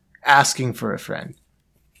react? Asking for a friend.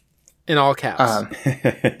 In all caps.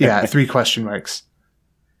 Yeah, 3 question marks.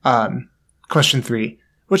 Question 3.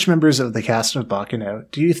 Which members of the cast of Baccano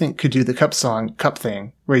do you think could do the cup song Cup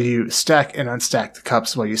Thing, where you stack and unstack the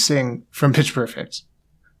cups while you sing from Pitch Perfect?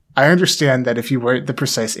 I understand that if you weren't the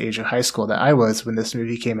precise age of high school that I was when this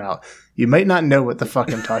movie came out, you might not know what the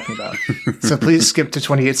fuck I'm talking about. So please skip to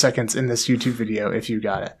 28 seconds in this YouTube video if you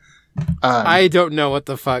got it. I don't know what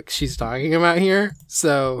the fuck she's talking about here.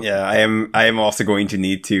 So Yeah, I am also going to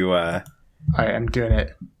need to Alright, I'm doing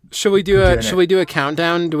it. should we do I'm doing a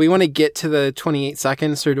countdown? Do we want to get to the 28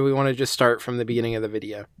 seconds or do we want to just start from the beginning of the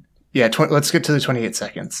video? Yeah, let's get to the 28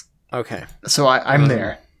 seconds. Okay. So I'm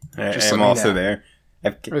there. Just let I'm me also know. there.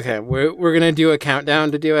 Okay, we're gonna do a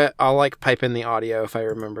countdown to do it. I'll like pipe in the audio if I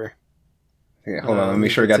remember. Okay, hold on. Let me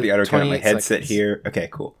make sure I got the auto count on my headset here. Okay,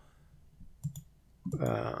 cool.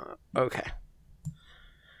 Okay.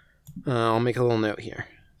 I'll make a little note here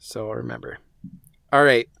so I'll remember. All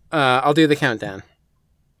right. I'll do the countdown.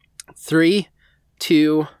 3,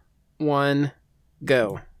 2, 1,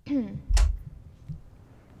 go.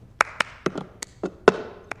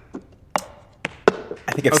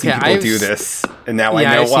 I think I've seen people do this, and now I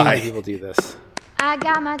know I've why. seen people do this. I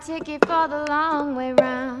got my ticket for the long way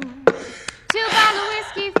round. 2 bottles of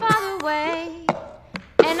whiskey for the way.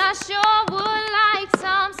 And I sure would like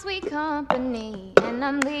some sweet company. And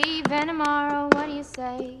I'm leaving tomorrow, what do you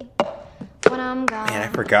say? When I'm gone. Man,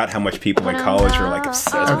 I forgot how much people in college were like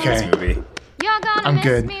obsessed with this movie. You're gonna I'm miss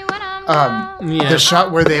good. me when I'm gone. Yeah. The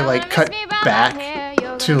shot where they You're like gonna cut miss me by back my hair.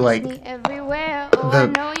 You're to gonna like miss me everywhere. Oh, I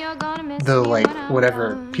know you're gonna miss the me like when I'm whatever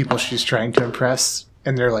gone. people she's trying to impress,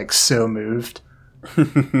 and they're like so moved.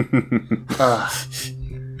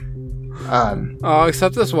 Oh,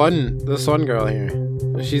 except this one girl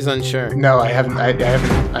here. She's unsure. No, I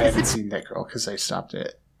haven't seen that girl because I stopped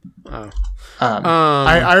it. Oh.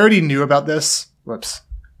 I already knew about this. Whoops.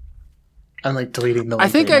 I'm like deleting the link I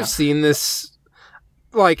think right I've seen this.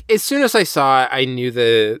 Like as soon as I saw it, I knew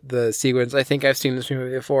the sequence. I think I've seen this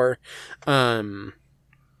movie before. I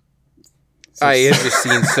have just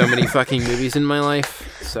seen so many fucking movies in my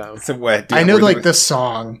life. So what? now. I know like the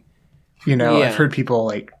song. You know, Yeah. I've heard people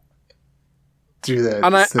like do the.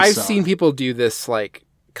 and the I've song. seen people do this like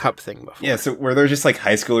cup thing before. Yeah, so were there just like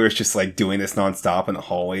high schoolers just like doing this nonstop in the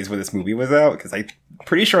hallways when this movie was out? Because I'm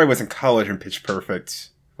pretty sure I was in college when Pitch Perfect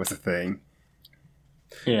was a thing.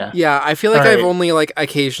 Yeah. Yeah, I feel like All right. I've only like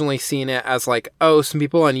occasionally seen it as like, oh, some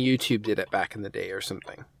people on YouTube did it back in the day or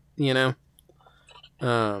something. You know?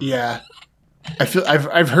 Yeah. I feel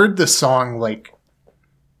I've heard the song like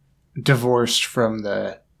divorced from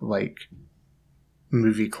the like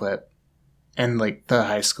movie clip, and like the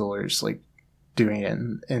high schoolers like doing it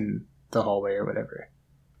in the hallway or whatever.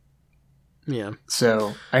 Yeah.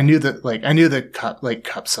 So I knew the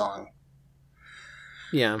cup song.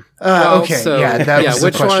 Yeah. Well, Okay. so, yeah. That was the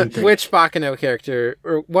which question one? thing. Which Bakano character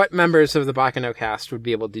or what members of the Bakano cast would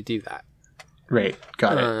be able to do that? Right.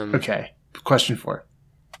 Got it. Okay. Question 4.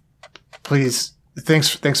 Please. Thanks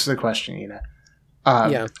for the question, Ina.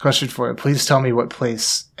 Yeah. Question 4. Please tell me what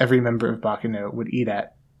place every member of Bakano would eat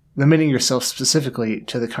at, limiting yourself specifically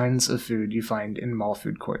to the kinds of food you find in mall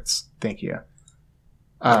food courts. Thank you.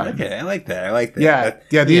 Okay, I like that.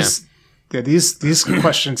 Yeah. These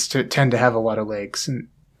questions tend to have a lot of legs in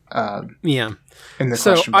Yeah. the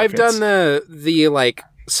So question I've buckets. done the like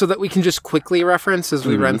so that we can just quickly reference as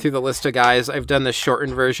we Mm-hmm. run through the list of guys. I've done the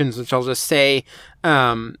shortened versions, which I'll just say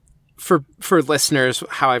for listeners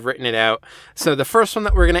how I've written it out. So the first one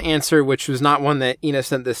that we're going to answer, which was not one that Ina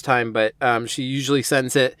sent this time, but she usually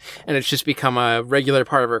sends it, and it's just become a regular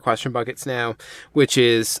part of our question buckets now, which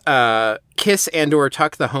is kiss and or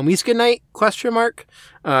tuck the homies goodnight? ?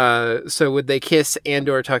 So would they kiss and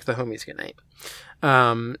or tuck the homies goodnight?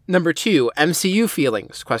 Number 2, MCU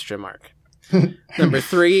feelings? ? Number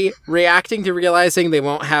 3, reacting to realizing they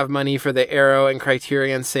won't have money for the Arrow and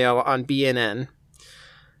Criterion sale on BNN? ?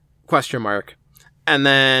 And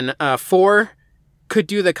then 4, could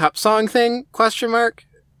do the cup song thing? ?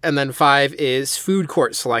 And then 5 is food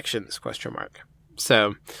court selections? ?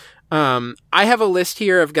 So I have a list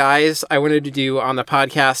here of guys I wanted to do on the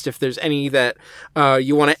podcast. If there's any that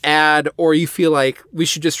you want to add or you feel like we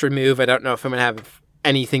should just remove, I don't know if I'm going to have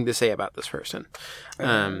anything to say about this person.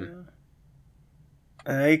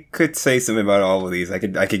 I could say something about all of these. I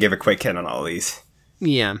could give a quick hit on all of these.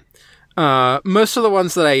 Yeah. Most of the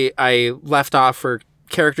ones that I left off were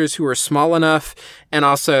characters who were small enough and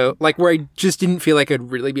also like where I just didn't feel like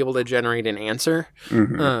I'd really be able to generate an answer.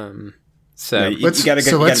 Mm-hmm. So Yeah, you Let's got a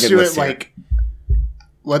good do it list here. like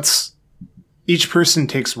let's each person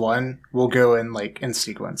takes one. We'll go in like in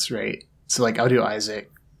sequence, right? So like I'll do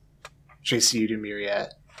Isaac, JC, you do Myriad,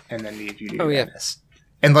 and then you do Dennis.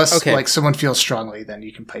 Unless like someone feels strongly, then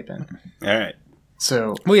you can pipe in. All right.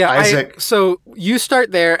 So Isaac. So you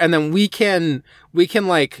start there, and then we can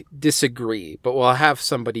like disagree, but we'll have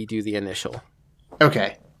somebody do the initial.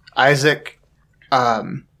 Okay, Isaac. I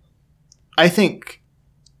think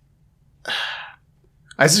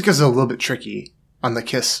Isaac is a little bit tricky on the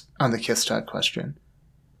kiss tug question.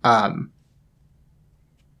 But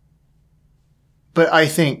I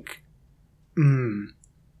think the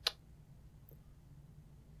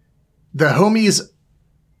homies,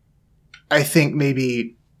 I think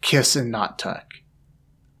maybe kiss and not tuck.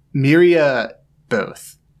 Miria,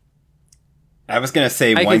 both. I was gonna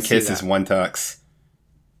say I one could see kiss that. is one tux.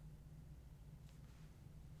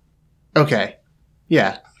 Okay.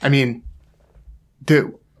 Yeah. I mean,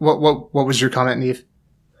 what was your comment, Neve?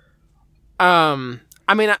 I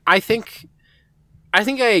mean, I think I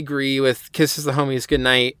agree with kisses the homies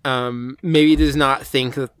goodnight. Maybe does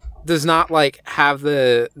not like have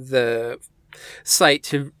the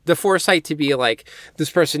foresight to be like, this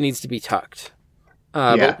person needs to be tucked.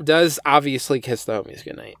 Yeah. But does obviously kiss the homies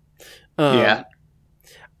goodnight. Yeah.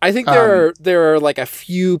 I think there are like a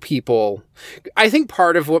few people. I think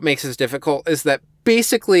part of what makes this difficult is that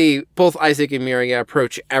basically both Isaac and Miria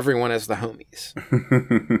approach everyone as the homies.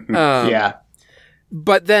 Yeah.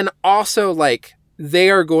 But then also like they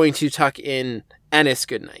are going to tuck in Ennis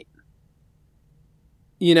goodnight.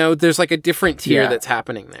 You know, there's like a different tier Yeah. that's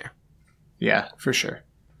happening there. Yeah, for sure.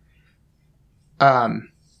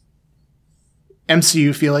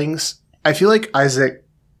 MCU feelings. I feel like Isaac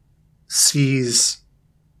sees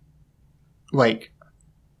like,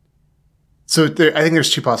 so there, I think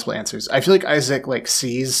there's two possible answers. I feel like Isaac like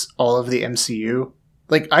sees all of the MCU.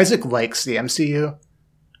 Like Isaac likes the MCU,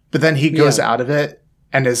 but then he goes Yeah. out of it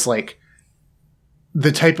and is like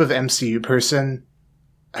the type of MCU person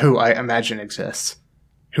who I imagine exists,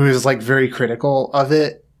 who is like very critical of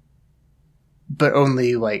it, but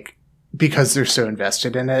only like because they're so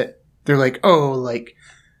invested in it. They're like, oh, like,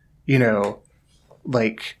 you know,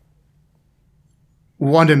 like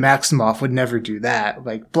Wanda Maximoff would never do that.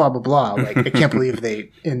 Like, blah, blah, blah. Like, I can't believe they,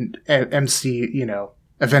 in MC, you know,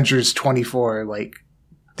 Avengers 24, like,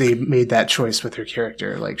 they made that choice with her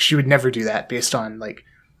character. Like, she would never do that based on, like,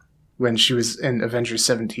 when she was in Avengers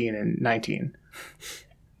 17 and 19.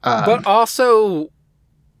 But also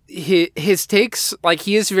his takes, like,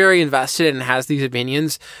 he is very invested and has these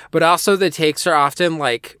opinions, but also the takes are often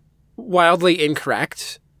like wildly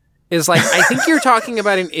incorrect. Is like, I think you're talking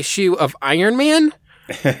about an issue of Iron Man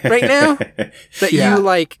right now that Yeah. you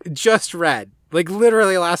like just read. Like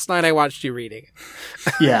literally last night I watched you reading.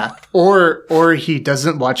 Yeah. Or he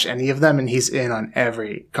doesn't watch any of them and he's in on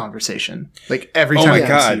every conversation. Like, every Oh time my the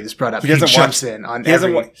God. MCU is brought up, He he doesn't jumps watch- in on He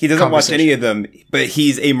doesn't, every he doesn't watch any conversation. of them, but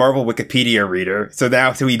he's a Marvel Wikipedia reader, so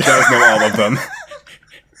he does know all of them.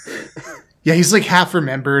 Yeah, he's like half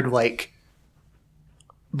remembered, like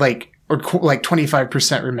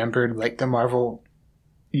 25% remembered, like the Marvel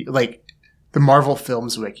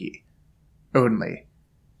Films wiki only.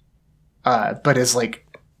 But is like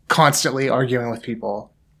constantly arguing with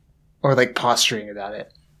people or like posturing about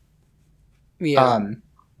it. Yeah.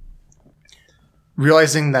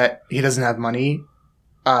 Realizing that he doesn't have money,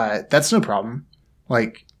 that's no problem.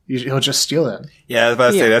 Like, he'll just steal it. Yeah, I was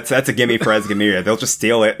about to say, Yeah. that's a gimme for Asgamiria. They'll just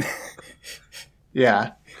steal it.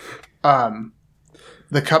 Yeah.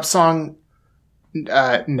 The cup song,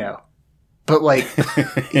 no. But like,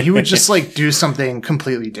 he would just like do something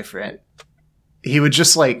completely different. He would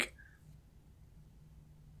just like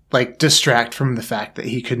distract from the fact that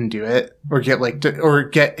he couldn't do it, or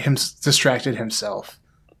get him distracted himself,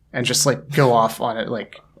 and just like go off on it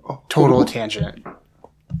like total tangent.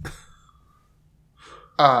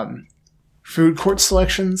 Food court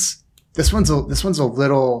selections. This one's a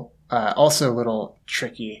little also a little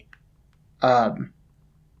tricky. Definitely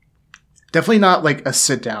not like a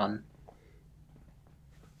sit down.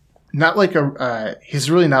 Not like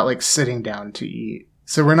he's really not like sitting down to eat.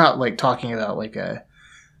 So we're not like talking about like a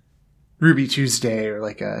Ruby Tuesday or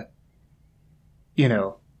like a, you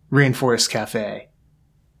know, Rainforest Cafe.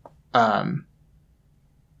 I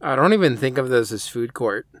don't even think of those as food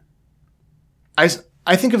court. I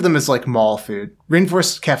think of them as like mall food.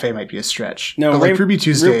 Rainforest Cafe might be a stretch. No, but like Ruby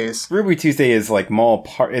Tuesdays. Ruby Tuesday is like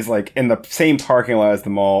is like in the same parking lot as the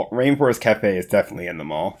mall. Rainforest Cafe is definitely in the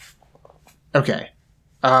mall. Okay.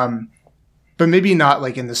 But maybe not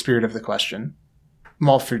like in the spirit of the question.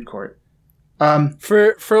 Mall food court.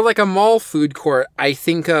 For like a mall food court, I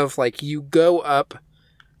think of like you go up,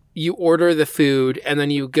 you order the food, and then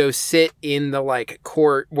you go sit in the like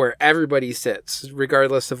court where everybody sits,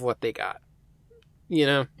 regardless of what they got. You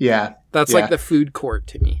know? Yeah. That's Yeah. like the food court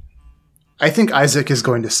to me. I think Isaac is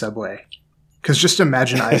going to Subway. Because just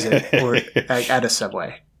imagine Isaac or at a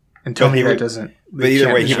Subway. And tell But me he that would- doesn't. But we either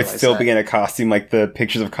can't way, he would visualize still that. be in a costume like the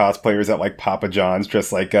pictures of cosplayers at like Papa John's,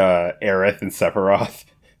 dressed like Aerith and Sephiroth.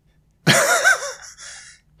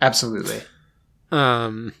 Absolutely.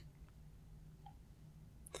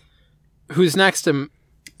 Who's next? Is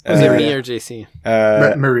it me or JC?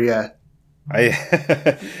 Maria. I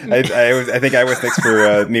think I was next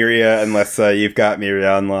for Miria, unless you've got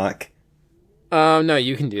Miria on lock. No,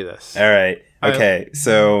 you can do this. All right. Okay.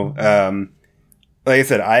 So, like I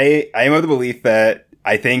said, I am of the belief that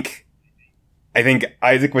I think I think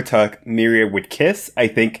Isaac would tuck, Miria would kiss. I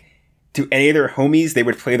think to any of their homies, they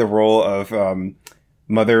would play the role of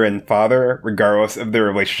mother and father, regardless of their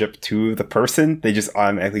relationship to the person. They just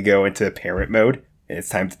automatically go into parent mode, and it's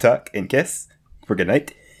time to tuck and kiss for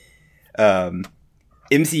goodnight.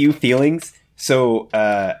 MCU feelings. So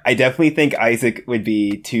I definitely think Isaac would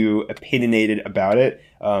be too opinionated about it.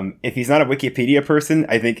 If he's not a Wikipedia person,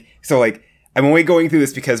 I think... So, like, I'm only going through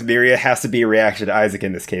this because Miria has to be a reaction to Isaac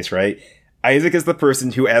in this case, right? Isaac is the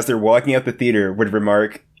person who, as they're walking out the theater, would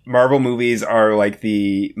remark, Marvel movies are like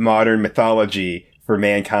the modern mythology for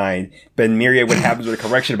mankind. But Miria would have a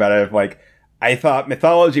correction about it of like, I thought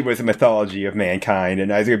mythology was a mythology of mankind.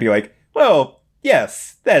 And Isaac would be like, well,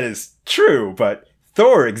 yes, that is true, but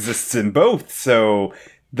Thor exists in both, so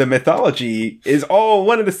the mythology is all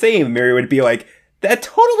one and the same. Miria would be like, that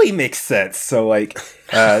totally makes sense. So, like,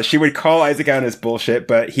 she would call Isaac out on his bullshit,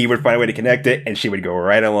 but he would find a way to connect it, and she would go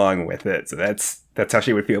right along with it. So that's how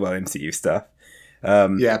she would feel about MCU stuff.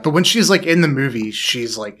 Yeah, but when she's, like, in the movie,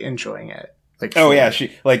 she's, like, enjoying it. Like, oh, yeah,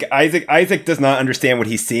 Isaac does not understand what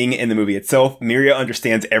he's seeing in the movie itself. Miria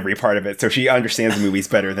understands every part of it, so she understands the movies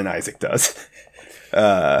better than Isaac does.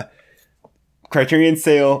 Criterion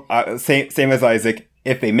sale, same as Isaac.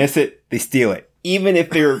 If they miss it, they steal it. Even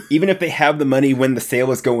if they have the money when the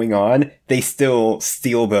sale is going on, they still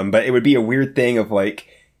steal them. But it would be a weird thing of like,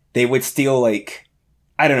 they would steal like,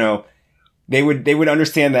 I don't know. They would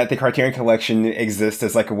understand that the Criterion Collection exists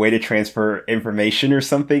as like a way to transfer information or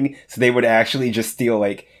something. So they would actually just steal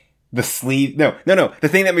like the sleeve. No. The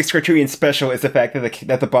thing that makes Criterion special is the fact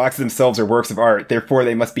that the boxes themselves are works of art. Therefore,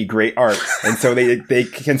 they must be great art. And so they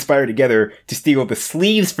conspire together to steal the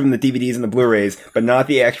sleeves from the DVDs and the Blu-rays, but not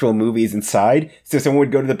the actual movies inside. So someone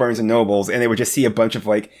would go to the Barnes and Nobles and they would just see a bunch of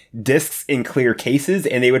like discs in clear cases,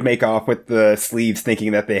 and they would make off with the sleeves,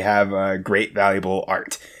 thinking that they have great, valuable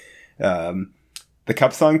art. The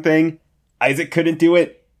cup song thing, Isaac couldn't do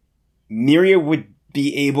it. Miria would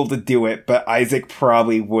be able to do it, but Isaac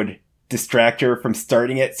probably would distract her from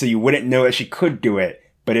starting it, so you wouldn't know that she could do it.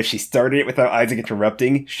 But if she started it without Isaac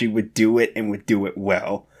interrupting, she would do it and would do it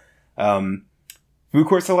well. Food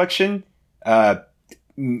court selection,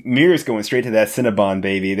 Mira's going straight to that Cinnabon,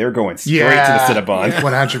 baby. They're going straight to the Cinnabon.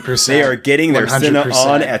 100%. They are getting their 100%. Cinna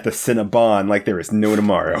on at the Cinnabon like there is no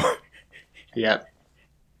tomorrow. Yep.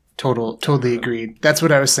 Totally agreed. That's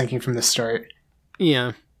what I was thinking from the start.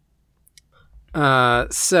 Yeah.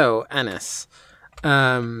 So, Ennis.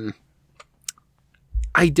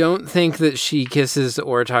 I don't think that she kisses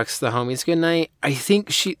or tucks the homies goodnight. I think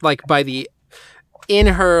she, like, in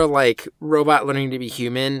her, like, robot learning to be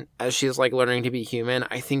human, as she's, like, learning to be human,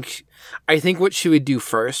 I think what she would do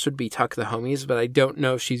first would be tuck the homies, but I don't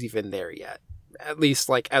know if she's even there yet. At least,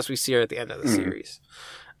 like, as we see her at the end of the series.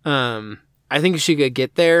 I think she could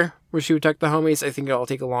get there where she would tuck the homies. I think it'll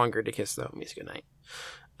take longer to kiss the homies goodnight.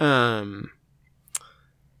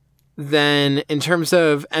 Then, in terms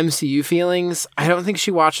of MCU feelings, I don't think she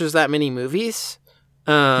watches that many movies.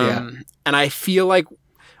 And I feel like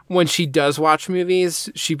when she does watch movies,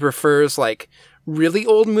 she prefers, like, really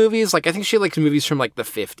old movies. Like, I think she likes movies from, like, the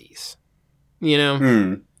 50s. You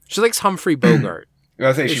know? She likes Humphrey Bogart. I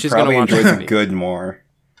was saying she probably enjoys the good more.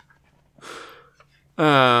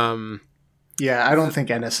 Yeah, I don't think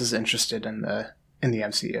Ennis is interested in the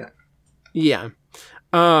MCU. Yeah.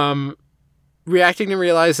 Reacting to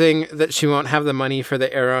realizing that she won't have the money for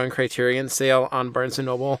the Arrow and Criterion sale on Barnes &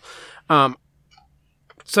 Noble.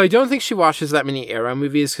 So I don't think she watches that many Arrow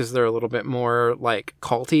movies because they're a little bit more, like,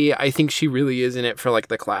 culty. I think she really is in it for, like,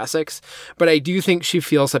 the classics. But I do think she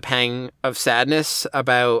feels a pang of sadness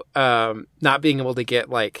about not being able to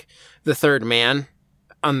get, like, The Third Man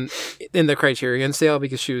in the Criterion sale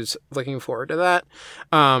because she was looking forward to that.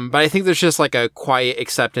 But I think there's just like a quiet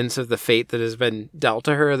acceptance of the fate that has been dealt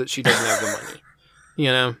to her that she doesn't have the money.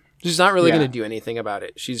 You know? She's not really going to do anything about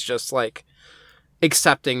it. She's just like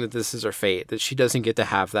accepting that this is her fate, that she doesn't get to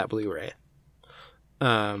have that Blu-ray.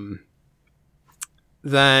 Then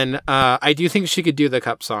I do think she could do the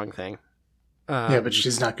cup song thing. But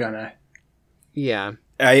she's not gonna. Yeah.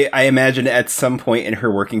 I imagine at some point in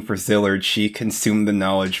her working for Zillard, she consumed the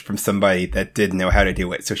knowledge from somebody that did know how to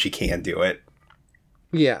do it, so she can do it.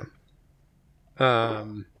 Yeah.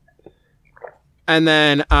 And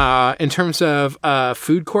then in terms of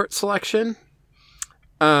food court selection,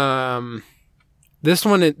 this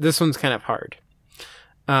one's kind of hard.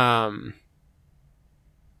 I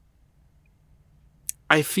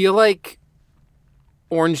feel like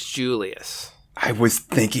Orange Julius. I was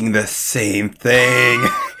thinking the same thing.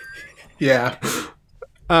 Yeah.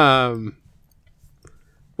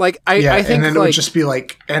 Like I think and then it like would just be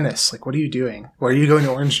like, Ennis, like, what are you doing? Why are you going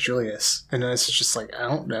to Orange Julius? And Ennis is just like, I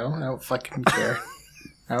don't know. I don't fucking care.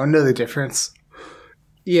 I don't know the difference.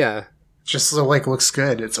 yeah. Just like looks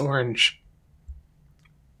good. It's orange.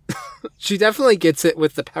 She definitely gets it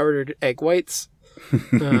with the powdered egg whites. You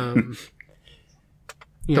The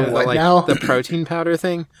know, what like now? the protein powder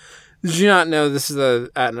thing. Did you not know this is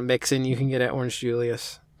a mix-in you can get at Orange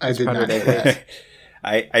Julius? I did powdered not know egg that.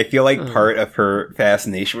 I feel like part of her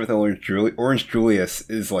fascination with Orange Julius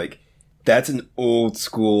is like that's an old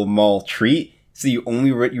school mall treat. So you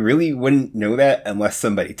you really wouldn't know that unless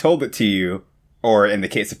somebody told it to you, or in the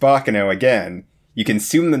case of Bakano again, you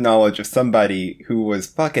consume the knowledge of somebody who was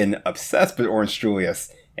fucking obsessed with Orange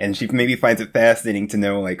Julius, and she maybe finds it fascinating to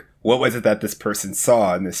know like what was it that this person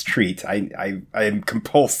saw in this treat. I am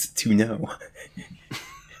compulsed to know.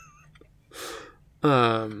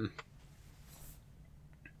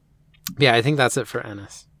 Yeah, I think that's it for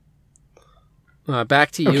Ennis.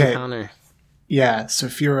 Back to you, Okay. Connor. Yeah, so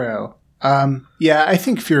Furo. Yeah, I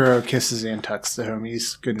think Furo kisses and tucks the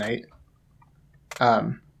homies goodnight.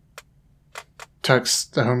 Tucks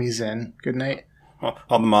the homies in goodnight. All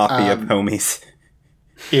the mafia homies.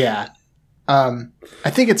 Yeah. I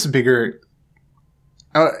think it's a bigger.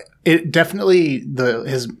 It definitely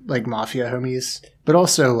his like mafia homies, but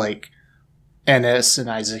also like Ennis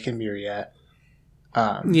and Isaac and Miria.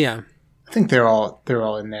 Yeah. I think they're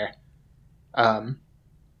all in there.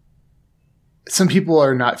 Some people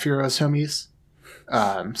are not Furo's homies,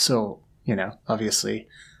 so you know, obviously,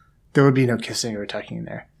 there would be no kissing or tucking in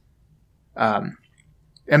there.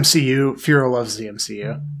 MCU, Furo loves the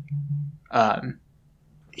MCU.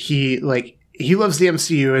 He loves the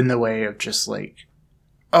MCU in the way of just like,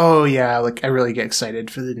 oh yeah, like I really get excited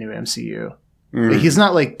for the new MCU. Mm. He's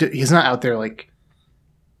not out there like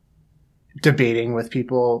debating with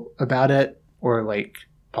people about it or like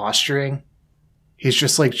posturing. He's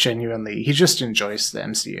just like genuinely, he just enjoys the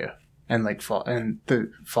MCU and like following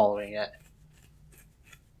it.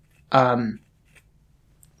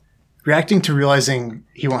 Reacting to realizing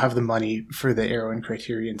he won't have the money for the Arrow and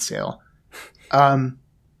Criterion sale.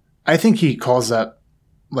 I think he calls up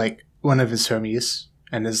like one of his homies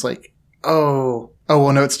and is like, oh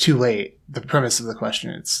well, no, it's too late. The premise of the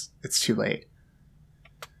question, it's too late.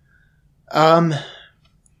 I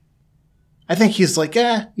think he's like,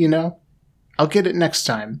 you know, I'll get it next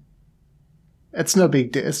time. It's no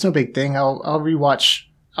big thing. I'll rewatch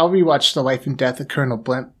The Life and Death of Colonel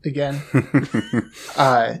Blimp again.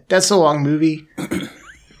 That's a long movie.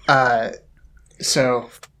 I still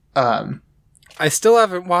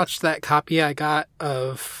haven't watched that copy I got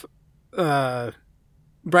of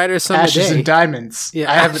Brighter Summer Ashes Day. and Diamonds.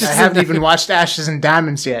 Yeah, I Ashes and haven't even watched Ashes and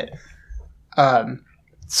Diamonds yet.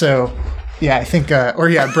 So yeah, I think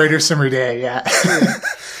Brighter Summer Day, yeah.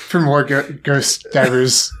 For more Ghost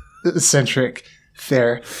Divers centric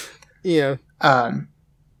fare. Yeah.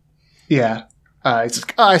 Yeah. It's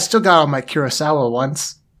like, I still got all my Kurosawa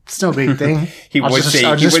ones. It's no big thing. He would say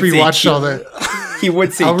I'll just rewatch all the. He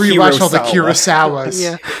would say I'll rewatch all the Kurosawa.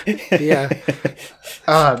 Kurosawas. Yeah.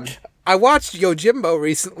 I watched Yojimbo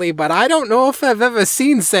recently, but I don't know if I've ever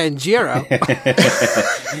seen Sanjiro.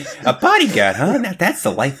 A bodyguard, huh? Now that's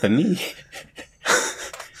the life of me.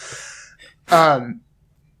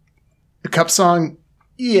 The cup song,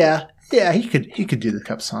 yeah, he could do the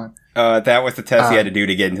cup song. That was the test he had to do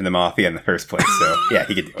to get into the mafia in the first place. So yeah,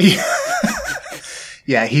 he could do it.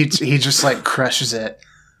 Yeah, he just like crushes it.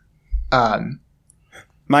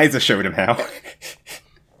 Miza showed him how.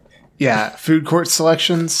 Yeah, food court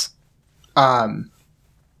selections.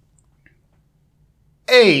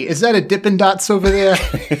 Hey, is that a Dippin' Dots over there?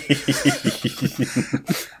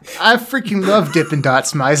 I freaking love Dippin'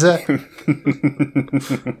 Dots, Miza.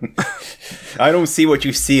 I don't see what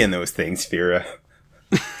you see in those things, Fira.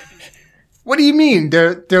 What do you mean?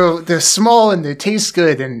 They're small and they taste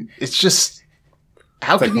good, and it's just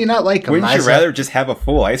how can you not like them? Wouldn't you Miza? rather just have a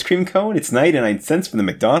full ice cream cone? It's 99 cents from the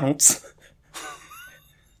McDonald's.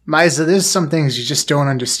 Miza, there's some things you just don't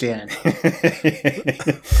understand.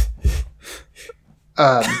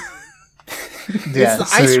 Yeah, It's the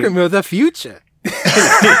ice cream of the future.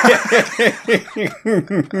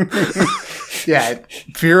 Yeah,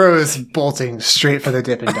 Firo is bolting straight for the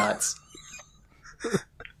Dippin' Dots.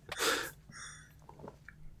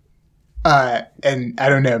 And I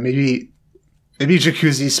don't know, maybe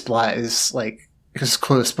Jacuzzi Splat is like just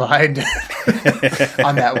close behind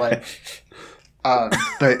on that one.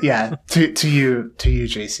 But yeah, to you,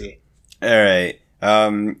 JC. All right.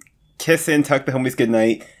 Kiss and tuck the homies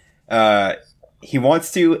goodnight. he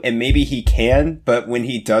wants to, and maybe he can, but when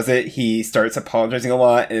he does it, he starts apologizing a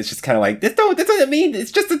lot, and it's just kind of like, this doesn't mean,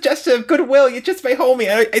 it's just a gesture of goodwill, you're just my homie,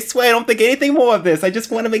 I swear I don't think anything more of this, I just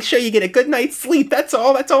want to make sure you get a good night's sleep, that's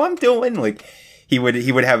all I'm doing. Like, he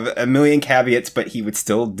would have a million caveats, but he would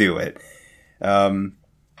still do it.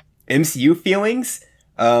 MCU feelings,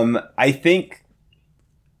 I think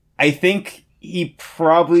he's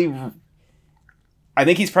probably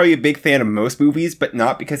a big fan of most movies, but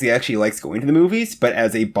not because he actually likes going to the movies, but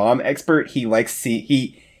as a bomb expert, he likes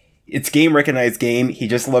it's game recognized game. He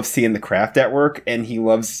just loves seeing the craft at work, and he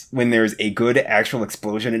loves when there's a good actual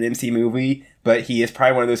explosion in an MC movie, but he is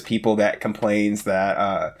probably one of those people that complains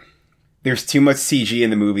that, there's too much CG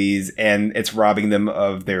in the movies, and it's robbing them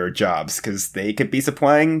of their jobs, because they could be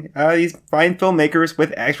supplying these fine filmmakers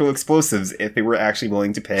with actual explosives if they were actually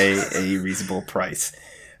willing to pay a reasonable price.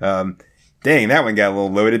 Dang, that one got a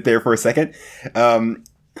little loaded there for a second. No,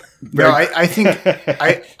 I think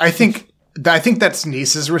that's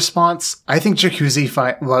Nice's response. I think Jacuzzi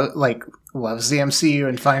loves the MCU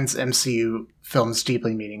and finds MCU films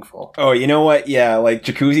deeply meaningful. Oh, you know what? Yeah, like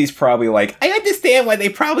Jacuzzi's probably like, I understand why they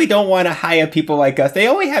probably don't want to hire people like us. They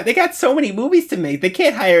got so many movies to make. They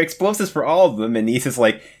can't hire explosives for all of them. And Nice is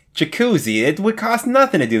like, Jacuzzi, it would cost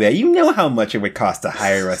nothing to do that. You know how much it would cost to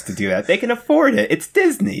hire us to do that. They can afford it. It's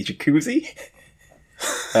Disney, Jacuzzi.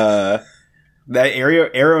 That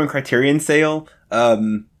Arrow and Criterion sale,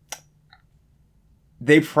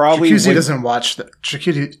 they probably Jacuzzi doesn't watch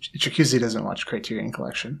Jacuzzi doesn't watch Criterion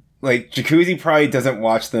Collection. Like, Jacuzzi probably doesn't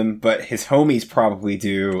watch them, but his homies probably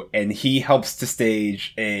do, and he helps to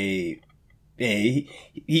stage they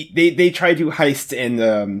try to do heist,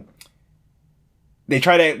 and they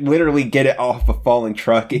try to literally get it off a falling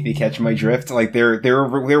truck, if you catch my drift. Like,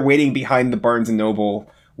 they're waiting behind the Barnes & Noble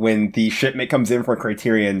when the shipment comes in from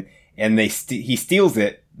Criterion, and he steals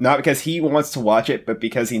it, not because he wants to watch it, but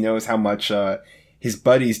because he knows how much his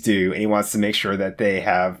buddies do, and he wants to make sure that they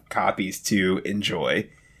have copies to enjoy.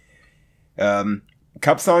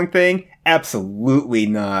 Cup song thing? Absolutely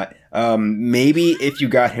not. Maybe if you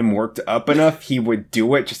got him worked up enough, he would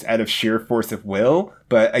do it just out of sheer force of will.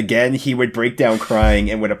 But again, he would break down crying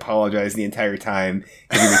and would apologize the entire time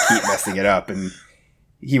because he would keep messing it up. And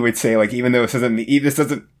he would say, like, even though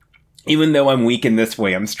I'm weak in this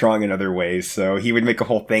way, I'm strong in other ways. So he would make a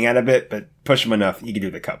whole thing out of it, but push him enough, he could do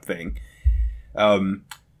the cup thing.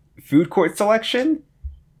 Food court selection?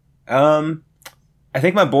 I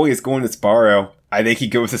think my boy is going to Sparrow. I think he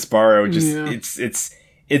goes to Sparrow.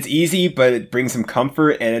 It's easy, but it brings him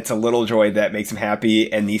comfort, and it's a little joy that makes him happy.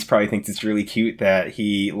 And Nice probably thinks it's really cute that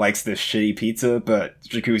he likes this shitty pizza, but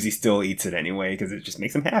Jacuzzi still eats it anyway because it just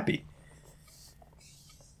makes him happy.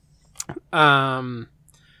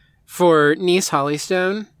 For Nice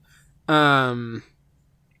Hollystone, I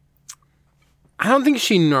don't think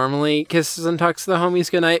she normally kisses and tucks the homies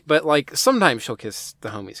goodnight, but like sometimes she'll kiss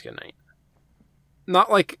the homies goodnight.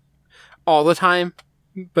 Not like all the time,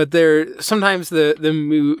 but sometimes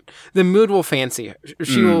the mood will fancy her.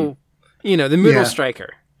 She will, the mood will strike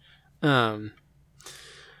her.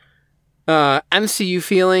 MCU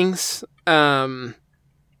feelings. I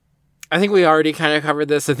think we already kind of covered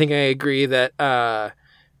this. I think I agree that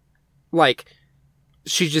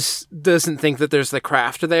she just doesn't think that there's the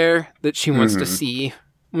craft there that she wants to see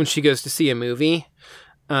when she goes to see a movie.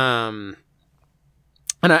 And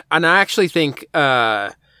I actually think,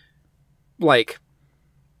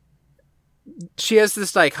 she has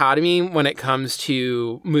this dichotomy when it comes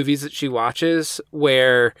to movies that she watches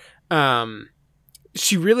where,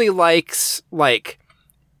 she really likes,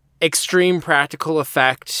 extreme practical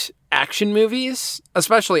effect action movies,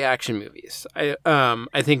 especially action movies. I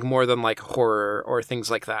think more than, horror or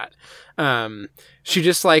things like that. She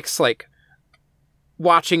just likes,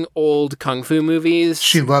 watching old kung fu movies.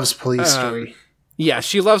 She loves Police Story. Yeah,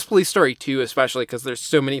 she loves Police Story 2, especially because there's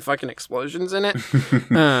so many fucking explosions in it.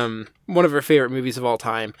 One of her favorite movies of all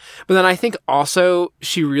time. But then I think also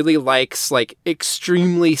she really likes,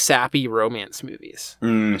 extremely sappy romance movies.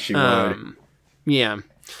 She would. Yeah.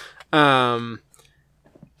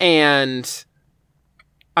 And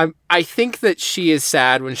I think that she is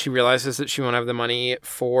sad when she realizes that she won't have the money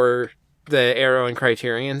for the Arrow and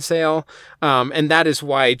Criterion sale. And that is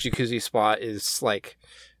why Jacuzzi Spot is,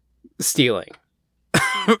 stealing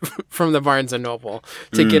from the Barnes & Noble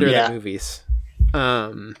to get her the movies.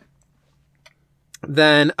 Then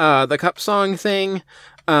the cup song thing,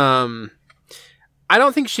 I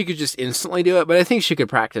don't think she could just instantly do it, but I think she could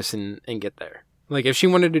practice and get there. If she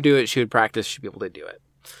wanted to do it, she would practice, she'd be able to do it.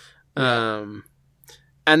 And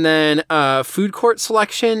then food court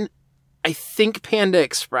selection, I think Panda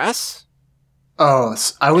Express. Oh,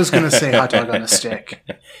 I was gonna say hot dog on a stick.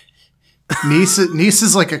 Niece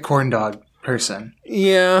is like a corn dog person,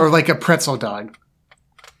 Yeah. or like a pretzel dog.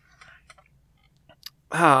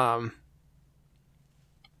 I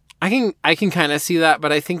can kind of see that,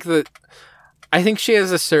 but I think she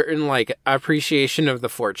has a certain like appreciation of the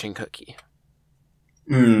fortune cookie.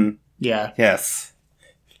 Yeah. Yes.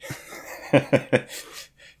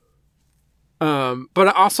 But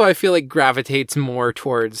also I feel like gravitates more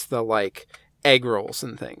towards the like egg rolls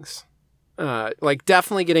and things. Like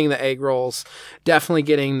definitely getting the egg rolls, definitely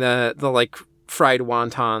getting the like fried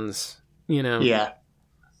wontons, you know. Yeah.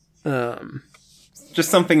 Just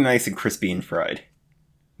something nice and crispy and fried.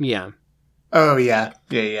 Yeah. Oh yeah.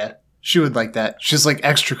 Yeah. She would like that. She's like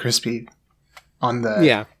extra crispy on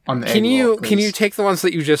the on the Can egg roll, can you please. take the ones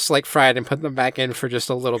that you just like fried and put them back in for just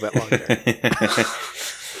a little bit longer?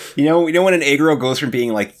 You know when an egg roll goes from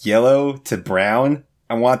being like yellow to brown?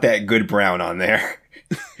 I want that good brown on there.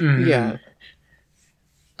 Mhm. Yeah.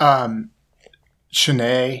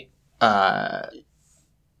 Shanae,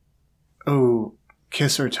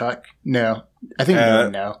 kiss or tuck? No. I think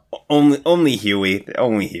no. Only Huey.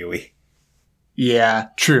 Only Huey. Yeah,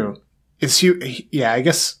 true. Yeah, I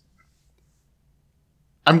guess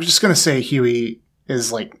I'm just gonna say Huey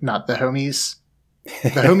is like not the homies. The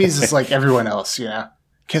homies is like everyone else, you know?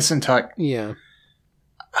 Kiss and tuck. Yeah.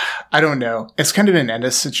 I don't know. It's kind of an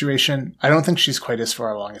Ennis situation. I don't think she's quite as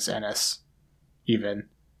far along as Ennis, even.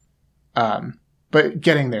 But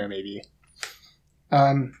getting there maybe.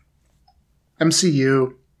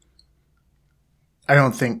 MCU. I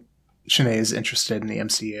don't think Shanae is interested in the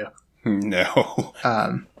MCU. No.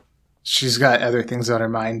 She's got other things on her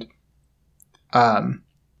mind. I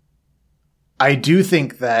do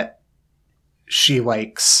think that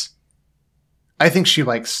I think she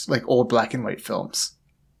likes like old black and white films.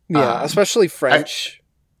 Yeah, especially French.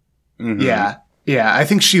 Mhm. Yeah. I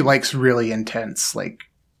think she likes really intense like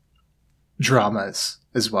dramas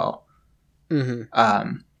as well.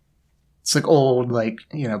 Mm-hmm. It's like old, like,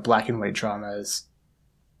 you know, black and white dramas.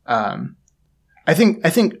 I think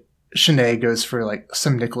Shanae goes for like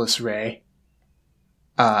some Nicholas Ray.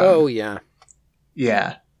 Oh yeah.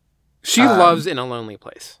 Yeah. She loves In a Lonely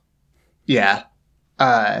Place. Yeah.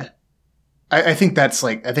 I think that's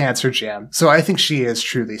her jam. So I think she is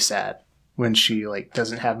truly sad when she like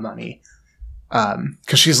doesn't have money.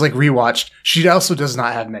 Cause she's like rewatched. She also does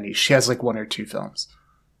not have many. She has like 1 or 2 films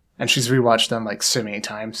and she's rewatched them like so many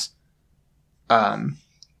times.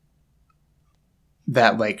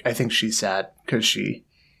 That like, I think she's sad cause she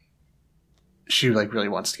like really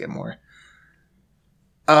wants to get more.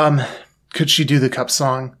 Could she do the Cup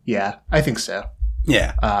song? Yeah, I think so.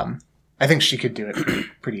 Yeah. I think she could do it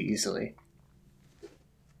pretty easily.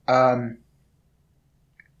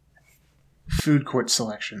 Food court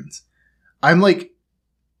selections. I'm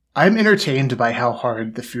entertained by how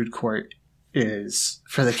hard the food court is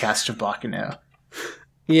for the cast of Baccano.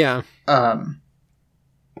 Yeah.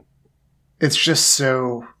 It's just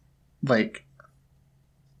so like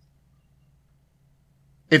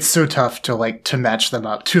it's so tough to match them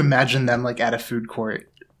up, to imagine them like at a food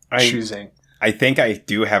court choosing. I think I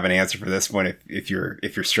do have an answer for this one if you're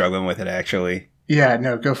struggling with it actually. Yeah,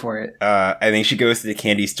 no, go for it. I think she goes to the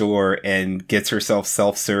candy store and gets herself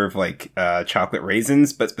self-serve like chocolate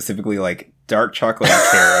raisins, but specifically like dark chocolate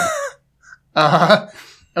and carob.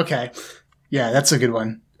 Okay. Yeah, that's a good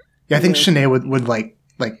one. Yeah, I think Shanae would like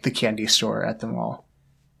the candy store at the mall.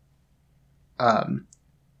 That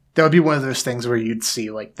would be one of those things where you'd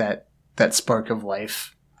see like that spark of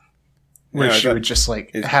life. Where she would just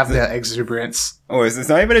like have that exuberance. Oh, it's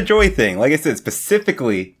not even a joy thing. Like I said,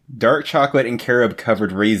 specifically dark chocolate and carob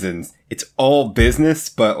covered raisins. It's all business,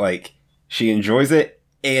 but like she enjoys it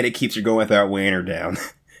and it keeps her going without weighing her down.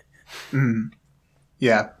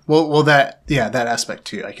 Yeah. Well, that aspect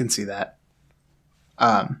too. I can see that.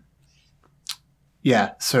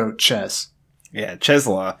 Yeah. So Ches. Yeah,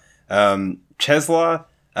 Cheslaw. Cheslaw.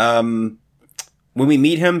 When we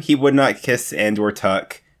meet him, he would not kiss and or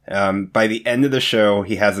tuck. By the end of the show,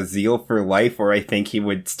 he has a zeal for life, or I think he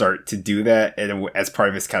would start to do that as part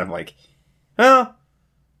of his kind of like, well,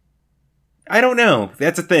 I don't know.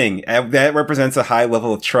 That's a thing. That represents a high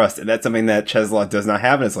level of trust, and that's something that Cheslaw does not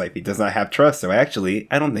have in his life. He does not have trust, so actually,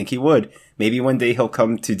 I don't think he would. Maybe one day he'll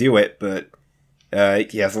come to do it, but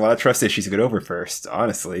he has a lot of trust issues to get over first,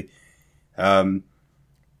 honestly.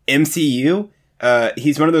 MCU...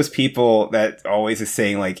 he's one of those people that always is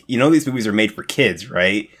saying, like, you know, these movies are made for kids,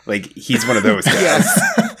 right? Like, he's one of those guys.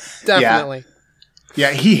 Yes, definitely. Yeah,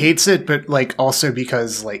 he hates it, but, like, also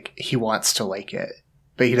because, like, he wants to like it,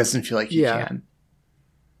 but he doesn't feel like he can.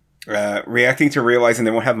 reacting to realizing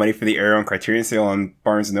they won't have money for the Arrow and Criterion sale on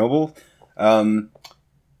Barnes & Noble.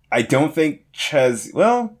 I don't think Ches...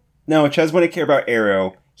 Well, no, Ches wouldn't care about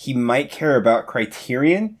Arrow. He might care about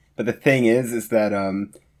Criterion, but the thing is that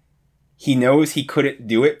he knows he couldn't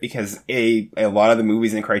do it because a lot of the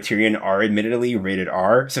movies in Criterion are admittedly rated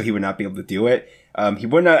R, so he would not be able to do it. He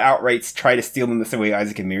would not outright try to steal them the same way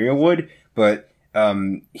Isaac and Muriel would, but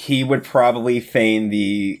he would probably feign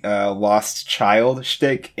the lost child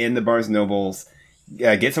shtick in the Barnes Nobles,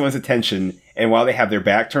 get someone's attention, and while they have their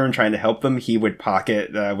back turned trying to help them, he would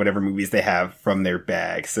pocket whatever movies they have from their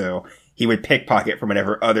bag. So he would pickpocket from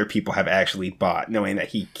whatever other people have actually bought, knowing that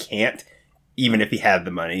he can't, even if he had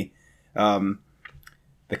the money. The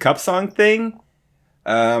cup song thing,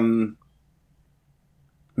 I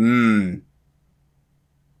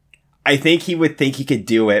think he would think he could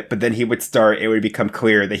do it, but then it would become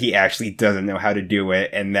clear that he actually doesn't know how to do it,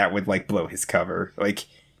 and that would, like, blow his cover. Like,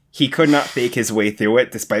 he could not fake his way through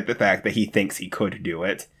it, despite the fact that he thinks he could do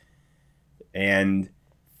it. And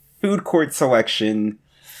food court selection...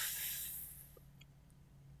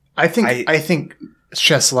 I think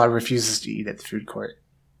Cheslaw refuses to eat at the food court.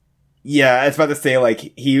 Yeah, I was about to say,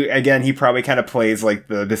 like, he probably kind of plays, like,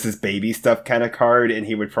 the this is baby stuff kind of card, and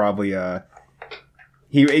he would probably,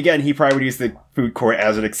 he probably would use the food court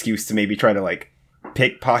as an excuse to maybe try to, like,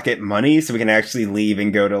 pickpocket money so we can actually leave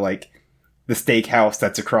and go to, like, the steakhouse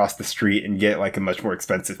that's across the street and get, like, a much more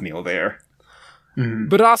expensive meal there. Mm-hmm.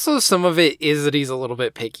 But also some of it is that he's a little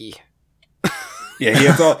bit picky. Yeah,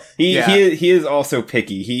 he is also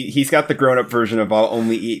picky. He's got the grown up version of I'll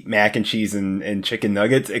only eat mac and cheese and chicken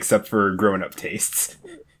nuggets, except for grown up tastes.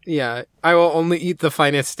 Yeah, I will only eat the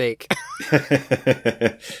finest steak. But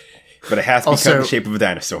it has to be cut in the shape of a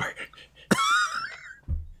dinosaur.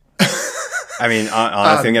 I mean,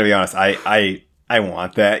 honestly, I'm gonna be honest. I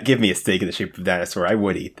want that. Give me a steak in the shape of a dinosaur. I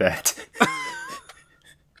would eat that.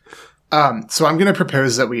 So I'm gonna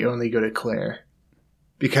propose that we only go to Claire.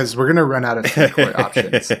 Because we're going to run out of food court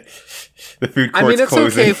options. The food court's I mean, it's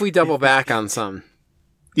closing. okay if we double back on some.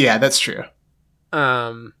 Yeah, that's true.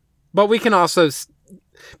 But we can also...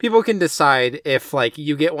 People can decide if, like,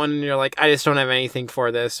 you get one and you're like, I just don't have anything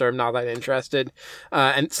for this, or I'm not that interested.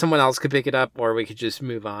 And someone else could pick it up, or we could just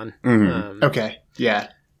move on. Mm-hmm. Okay, yeah.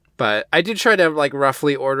 But I did try to, like,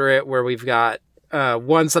 roughly order it where we've got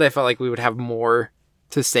ones that I felt like we would have more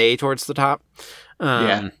to say towards the top.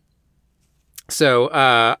 Yeah. So,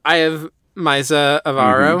 I have Misa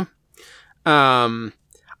Avaro. Mm-hmm.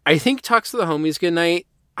 I think Talks to the Homies Goodnight.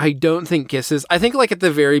 I don't think kisses. I think, like, at the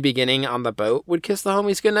very beginning on the boat would kiss the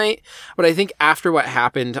homies goodnight. But I think after what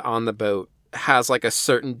happened on the boat has, like, a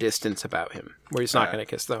certain distance about him where he's not going to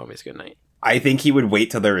kiss the homies goodnight. I think he would wait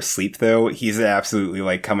till they're asleep, though. He's absolutely,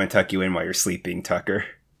 like, come and tuck you in while you're sleeping, Tucker.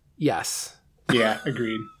 Yes. Yeah,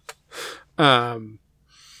 agreed. Then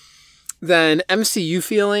MCU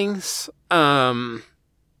feelings. I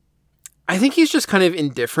think he's just kind of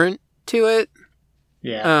indifferent to it.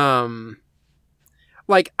 Yeah.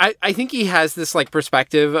 Like, I think he has this, like,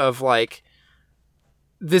 perspective of, like,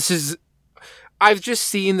 I've just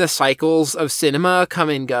seen the cycles of cinema come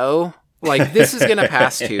and go. Like, this is gonna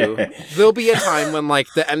pass too. There'll be a time when, like,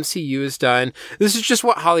 the MCU is done. This is just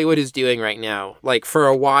what Hollywood is doing right now. Like, for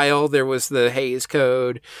a while, there was the Hays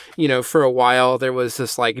Code. You know, for a while, there was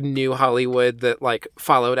this, like, new Hollywood that, like,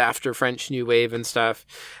 followed after French New Wave and stuff.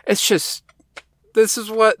 It's just, that's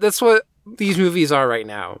what these movies are right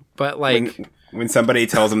now. But, like... When somebody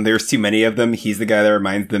tells him there's too many of them, he's the guy that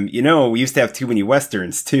reminds them, you know, we used to have too many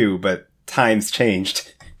Westerns, too, but times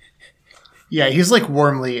changed. Yeah, he's, like,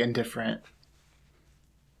 warmly indifferent.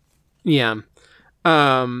 Yeah.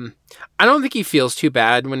 I don't think he feels too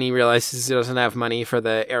bad when he realizes he doesn't have money for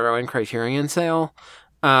the Arrow and Criterion sale.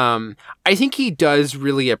 I think he does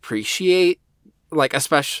really appreciate, like,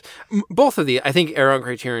 especially both of I think Arrow and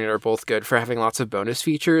Criterion are both good for having lots of bonus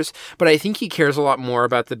features, but I think he cares a lot more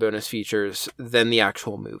about the bonus features than the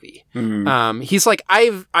actual movie. Mm-hmm. He's like,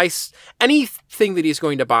 anything that he's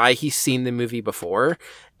going to buy, he's seen the movie before.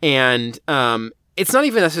 And, it's not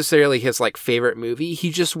even necessarily his, like, favorite movie.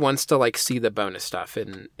 He just wants to, like, see the bonus stuff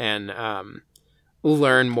and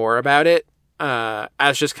learn more about it,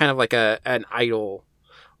 as just kind of like an idle,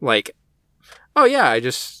 like, oh yeah,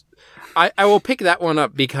 I will pick that one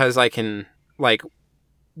up because I can, like,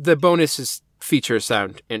 the bonuses features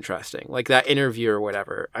sound interesting. Like that interview or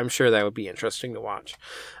whatever. I'm sure that would be interesting to watch.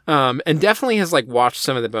 And definitely has, like, watched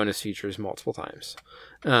some of the bonus features multiple times.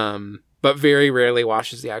 But very rarely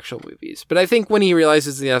watches the actual movies. But I think when he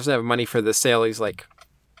realizes he doesn't have money for the sale, he's like,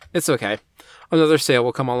 it's okay. Another sale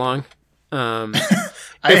will come along. If am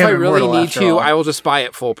I really immortal need after to, all. I will just buy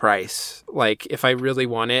it full price. Like if I really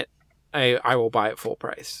want it, I will buy it full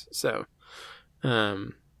price. So,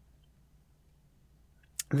 then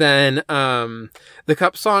the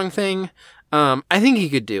cup song thing, I think he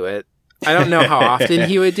could do it. I don't know how often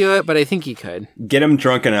he would do it, but I think he could. Get him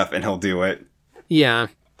drunk enough and he'll do it. Yeah.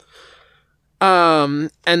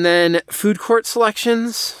 And then food court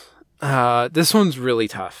selections. This one's really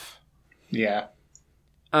tough. Yeah.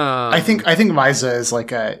 I think Liza is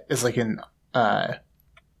like an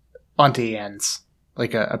Auntie Anne's,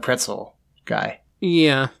 like a pretzel guy.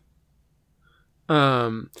 Yeah.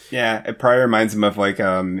 Yeah, it probably reminds him of like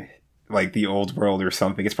the old world or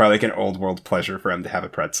something. It's probably like an old world pleasure for him to have a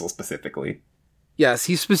pretzel specifically. Yes,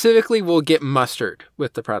 he specifically will get mustard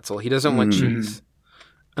with the pretzel. He doesn't want cheese.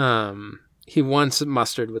 He wants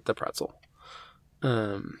mustard with the pretzel.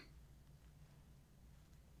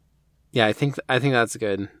 Yeah, I think that's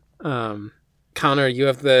good. Connor, you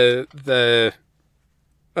have the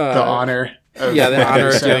honor. Of the honor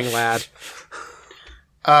of so, doing Lad.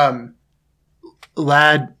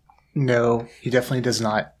 Lad, no, he definitely does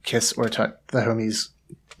not kiss or tuck the homies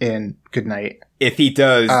in goodnight. If he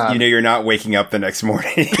does, you're not waking up the next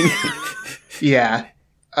morning. Yeah.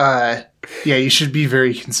 Yeah, you should be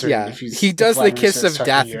very concerned. Yeah, if he does the kiss of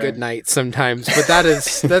death goodnight sometimes, but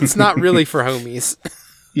that's not really for homies.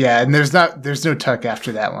 Yeah, and there's no tuck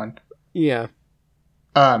after that one. Yeah.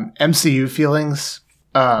 MCU feelings.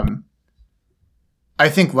 I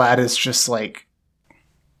think Lad is just like,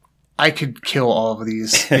 I could kill all of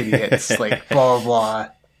these idiots, like blah blah blah.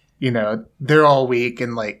 You know, they're all weak,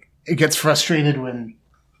 and like it gets frustrated when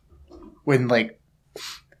like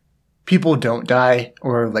people don't die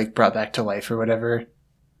or like brought back to life or whatever.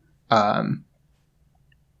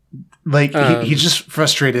 He's just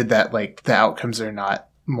frustrated that like the outcomes are not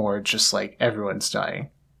more just like everyone's dying.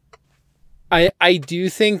 I do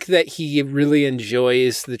think that he really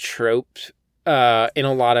enjoys the trope in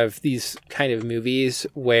a lot of these kind of movies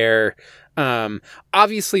where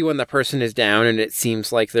obviously when the person is down and it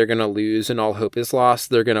seems like they're going to lose and all hope is lost,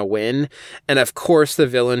 they're going to win. And of course the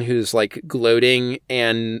villain who's like gloating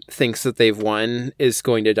and thinks that they've won is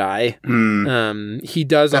going to die. He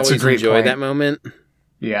does always enjoy that moment.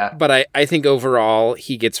 Yeah. But I think overall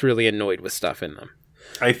he gets really annoyed with stuff in them.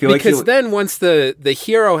 I feel because then once the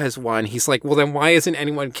hero has won, he's like, well, then why isn't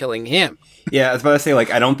anyone killing him? Yeah, I was about to say,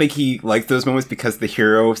 like, I don't think he likes those moments because the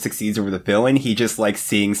hero succeeds over the villain. He just likes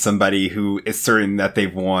seeing somebody who is certain that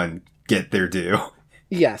they've won get their due.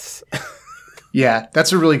 Yes. Yeah,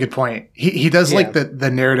 that's a really good point. He does like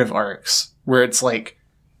the narrative arcs where it's like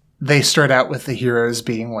they start out with the heroes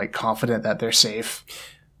being like confident that they're safe,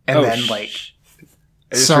 and then like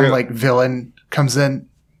some like villain comes in.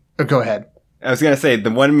 Oh, go ahead. I was going to say,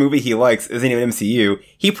 the one movie he likes isn't even MCU.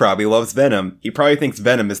 He probably loves Venom. He probably thinks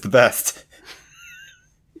Venom is the best.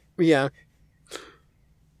 Yeah.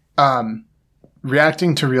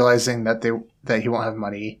 Reacting to realizing that he won't have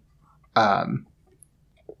money. I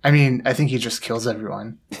mean, I think he just kills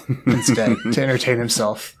everyone instead to entertain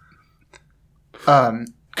himself.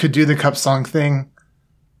 Could do the cup song thing.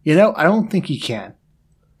 You know, I don't think he can,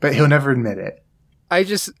 but he'll never admit it. I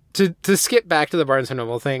just, to skip back to the Barnes &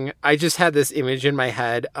 Noble thing, I just had this image in my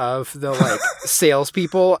head of the, like,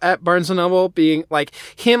 salespeople at Barnes & Noble being, like,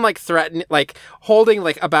 him, like, threatening, like, holding,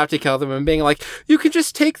 like, about to kill them and being like, you can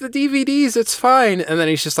just take the DVDs, it's fine. And then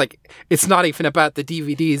he's just like, it's not even about the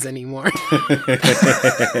DVDs anymore.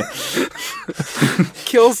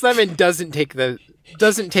 Kills them and doesn't take the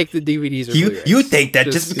DVDs or Blu-rays. You think that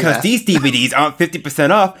just because these DVDs aren't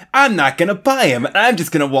 50% off, I'm not gonna buy them, and I'm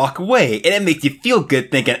just gonna walk away, and it makes you feel good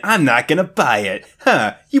thinking I'm not gonna buy it.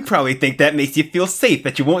 Huh, you probably think that makes you feel safe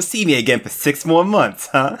that you won't see me again for 6 more months,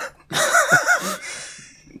 huh?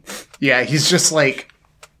 Yeah, he's just like,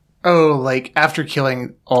 oh, like, after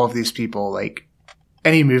killing all of these people, like,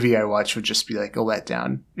 any movie I watch would just be like a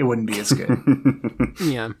letdown. It wouldn't be as good.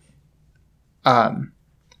 Yeah.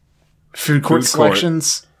 Food court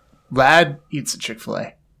selections. Lad eats at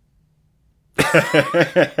Chick-fil-A.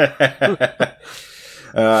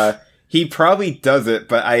 He probably does it,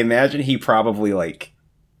 but I imagine he probably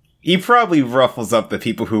ruffles up the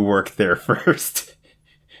people who work there first.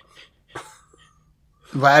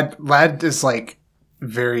 Lad is like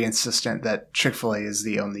very insistent that Chick-fil-A is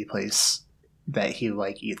the only place that he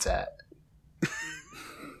like eats at.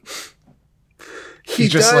 He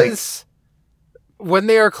just does. When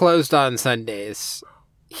they are closed on Sundays,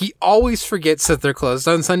 he always forgets that they're closed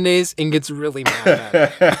on Sundays and gets really mad at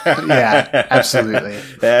it. Yeah, absolutely.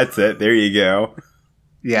 That's it. There you go.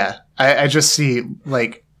 Yeah. I just see,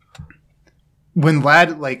 like, when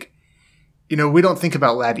Lad, like, you know, we don't think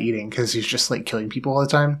about Lad eating because he's just like killing people all the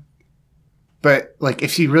time. But like,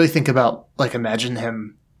 if you really think about, like, imagine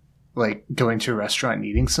him like going to a restaurant and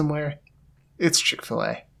eating somewhere, it's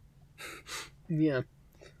Chick-fil-A. Yeah.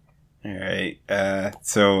 All right.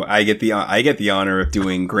 So I get the honor of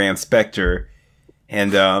doing Graham Spector,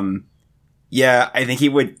 and yeah, I think he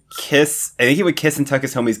would kiss. I think he would kiss and tuck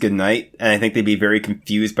his homies goodnight, and I think they'd be very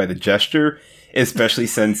confused by the gesture, especially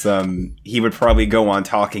since he would probably go on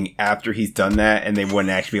talking after he's done that, and they wouldn't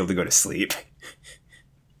actually be able to go to sleep.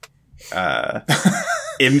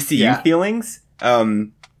 MCU feelings.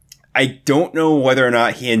 I don't know whether or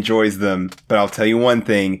not he enjoys them, but I'll tell you one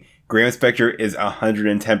thing. Graham Spector is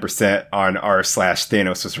 110% on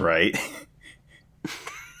r/Thanos was right.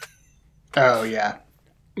 Oh, yeah.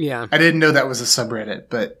 Yeah. I didn't know that was a subreddit,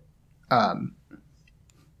 but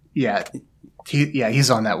yeah. He's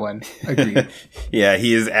on that one. Agreed. Yeah,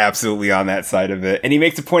 he is absolutely on that side of it. And he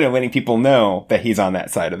makes a point of letting people know that he's on that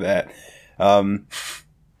side of that.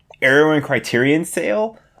 Arrow and Criterion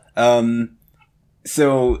sale.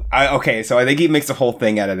 So I think he makes a whole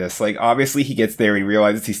thing out of this. Like, obviously he gets there and he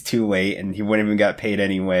realizes he's too late and he wouldn't even got paid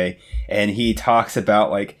anyway. And he talks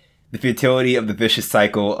about, like, the futility of the vicious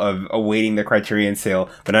cycle of awaiting the Criterion sale,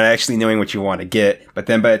 but not actually knowing what you want to get. But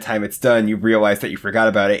then by the time it's done, you realize that you forgot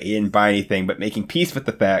about it, you didn't buy anything, but making peace with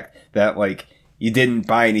the fact that, like, you didn't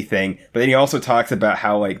buy anything. But then he also talks about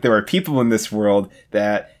how, like, there are people in this world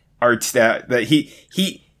that are, that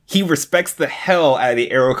he respects the hell out of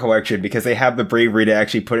the Arrow collection because they have the bravery to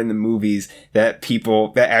actually put in the movies that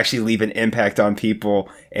actually leave an impact on people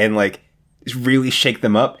and, like, really shake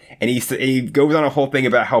them up. And he goes on a whole thing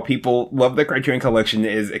about how people love the Criterion collection,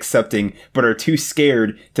 is accepting, but are too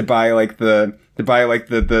scared to buy the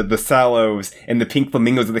Sallows and the Pink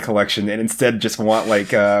Flamingos of the collection, and instead just want,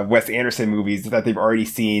 like, Wes Anderson movies that they've already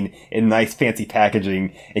seen in nice fancy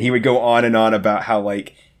packaging. And he would go on and on about how,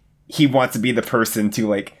 like, he wants to be the person to,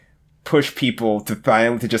 like, push people to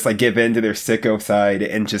finally to just, like, give in to their sicko side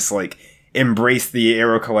and just, like, embrace the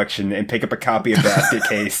Arrow collection and pick up a copy of Basket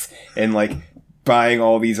Case and, like, buying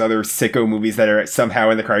all these other sicko movies that are somehow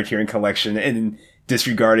in the Criterion collection and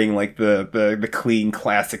disregarding, like, the clean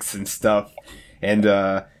classics and stuff. And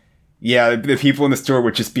yeah, the people in the store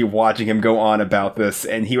would just be watching him go on about this,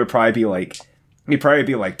 and he would probably be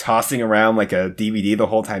like tossing around like a DVD the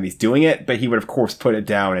whole time he's doing it, but he would of course put it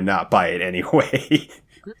down and not buy it anyway.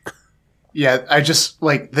 Yeah, I just,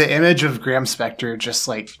 like, the image of Graham Spector just,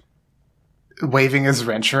 like, waving his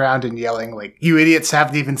wrench around and yelling, like, "You idiots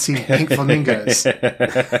haven't even seen Pink Flamingos."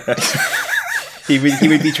 He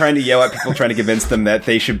would be trying to yell at people, trying to convince them that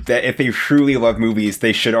if they truly love movies,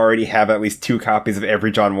 they should already have at least 2 copies of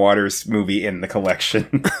every John Waters movie in the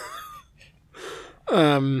collection.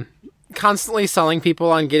 Constantly selling people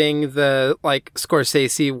on getting the, like,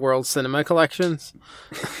 Scorsese World Cinema collections.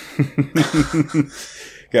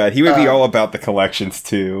 God, he would be all about the collections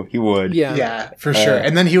too. He would. Yeah, for sure.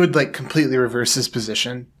 And then he would, like, completely reverse his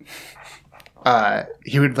position.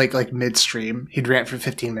 He would, like midstream, he'd rant for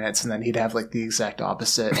 15 minutes and then he'd have, like, the exact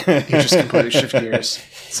opposite. He'd just completely shift gears.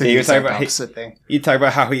 So the exact opposite thing. He'd talk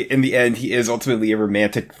about how in the end, he is ultimately a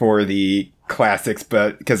romantic for the classics,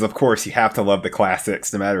 but because of course you have to love the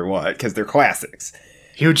classics no matter what, because they're classics.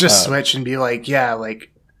 He would just switch and be like, yeah,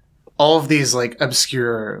 like, all of these, like,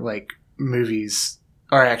 obscure, like, movies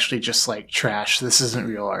are actually just, like, trash. This isn't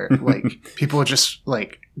real art. Like, people just,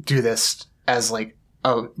 like, do this as, like,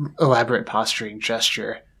 a elaborate posturing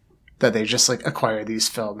gesture that they just, like, acquire these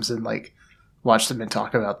films and, like, watch them and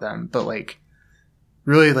talk about them. But, like,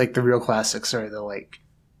 really, like, the real classics are the, like,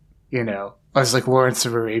 you know, as, like, Lawrence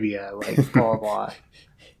of Arabia, like, blah, blah, blah.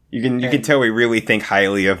 You can tell we really think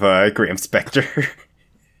highly of Graham Spector.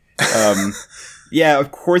 Yeah,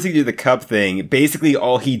 of course he can do the cup thing. Basically,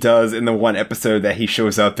 all he does in the one episode that he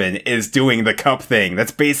shows up in is doing the cup thing.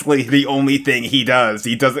 That's basically the only thing he does.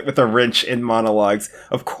 He does it with a wrench in monologues.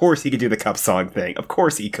 Of course he could do the cup song thing. Of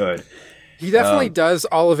course he could. He definitely does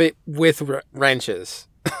all of it with wrenches.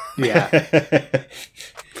 Yeah.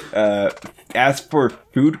 As for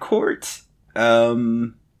food court, he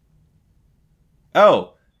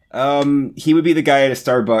would be the guy at a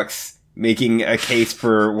Starbucks making a case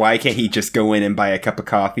for why can't he just go in and buy a cup of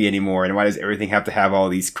coffee anymore, and why does everything have to have all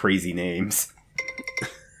these crazy names?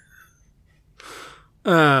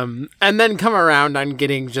 And then come around on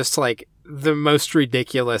getting just, like, the most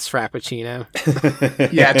ridiculous Frappuccino.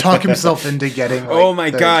 Yeah, talk himself into getting, like, oh my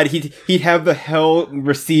god, he'd have the hell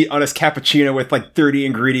receipt on his cappuccino with, like, 30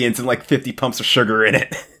 ingredients and, like, 50 pumps of sugar in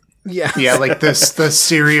it. Yeah. Yeah, like the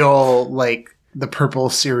cereal, like, the purple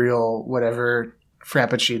cereal, whatever,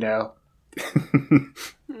 Frappuccino.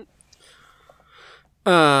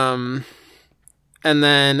 And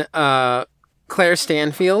then Claire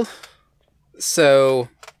Stanfield. So,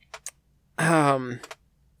 I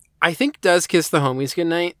think does kiss the homies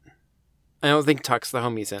goodnight. I don't think tucks the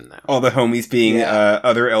homies in, though. All the homies being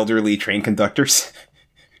other elderly train conductors.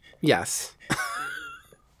 Yes.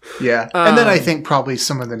 Yeah. And then I think probably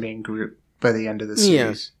some of the main group by the end of the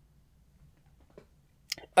series.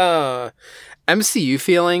 MCU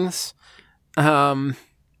feelings. I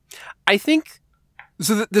think...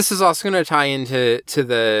 So this is also going to tie into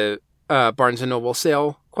the Barnes & Noble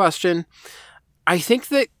sale question. I think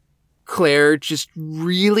that Claire just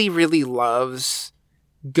really, really loves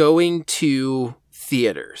going to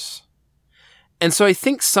theaters. And so I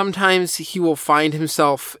think sometimes he will find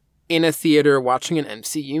himself in a theater watching an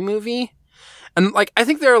MCU movie. And like, I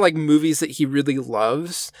think there are like movies that he really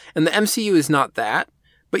loves, and the MCU is not that,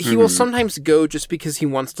 but he will sometimes go just because he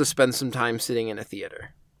wants to spend some time sitting in a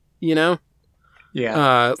theater. You know?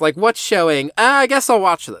 Yeah. Like, what's showing? I guess I'll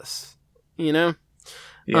watch this. You know?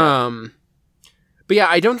 Yeah. But yeah,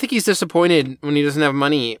 I don't think he's disappointed when he doesn't have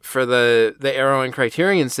money for the Arrow and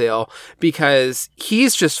Criterion sale, because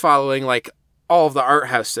he's just following like all of the art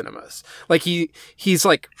house cinemas. Like he's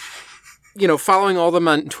like, you know, following all of them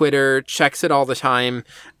on Twitter, checks it all the time,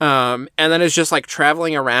 and then is just like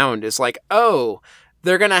traveling around. Is like, oh,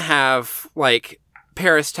 they're gonna have like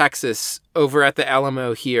Paris, Texas over at the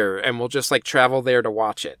Alamo here, and we'll just like travel there to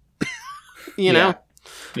watch it. You know?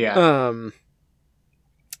 Yeah.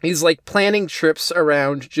 He's like planning trips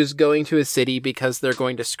around just going to a city because they're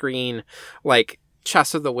going to screen like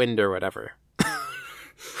Chess of the Wind or whatever.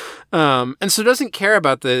 And so doesn't care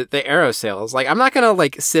about the Arrow sales. Like, I'm not going to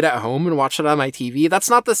like sit at home and watch it on my TV. That's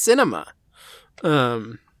not the cinema.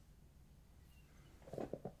 Yeah,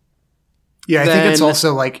 I think it's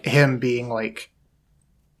also like him being like,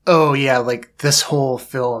 oh yeah, like this whole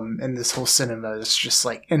film and this whole cinema is just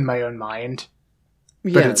like in my own mind.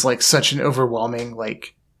 But it's like such an overwhelming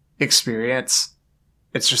like experience.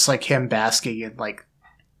 It's just like him basking in like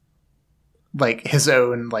his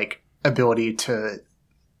own like ability to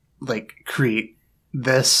like create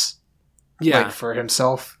this like for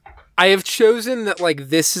himself. I have chosen that like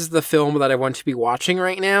this is the film that I want to be watching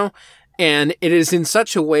right now, and it is in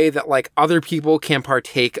such a way that like other people can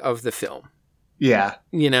partake of the film. Yeah.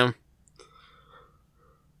 You know?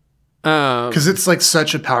 Because it's like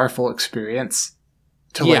such a powerful experience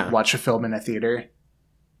to like watch a film in a theater.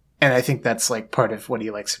 And I think that's like part of what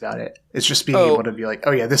he likes about it. It's just being able to be like,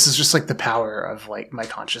 oh yeah, this is just like the power of like my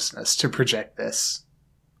consciousness to project this.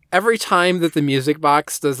 Every time that the Music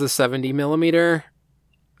Box does the 70 millimeter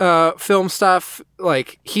film stuff,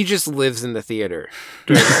 like he just lives in the theater.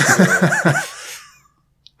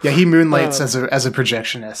 Yeah, he moonlights as a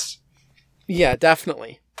projectionist. Yeah,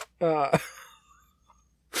 definitely.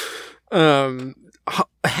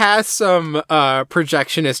 Has some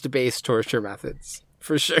projectionist based torture methods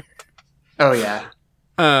for sure. Oh yeah.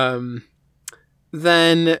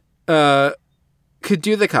 Then could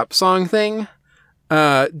do the cup song thing.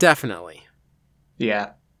 Definitely.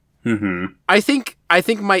 Yeah. Mm-hmm. I think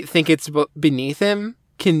might think it's beneath him.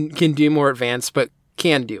 Can do more advanced, but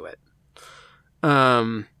can do it.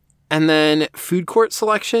 And then food court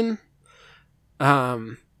selection.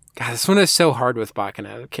 God, this one is so hard with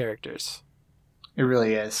Baccano characters. It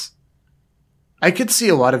really is. I could see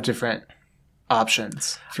a lot of different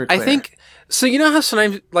options for Claire. I think so. You know how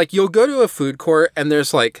sometimes like you'll go to a food court and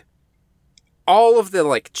there's like all of the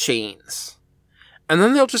like chains, and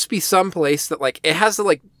then there'll just be some place that like it has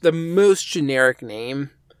the most generic name,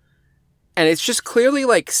 and it's just clearly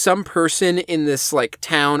like some person in this like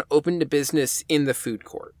town opened a business in the food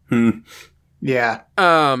court. Yeah.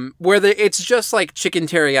 Where it's just like chicken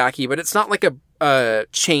teriyaki, but it's not like a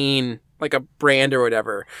chain, like a brand or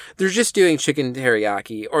whatever. They're just doing chicken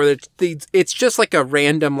teriyaki, or it's just like a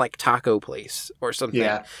random like taco place or something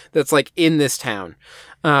that's like in this town.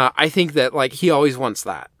 I think that like he always wants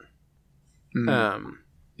that.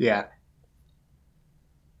 Yeah.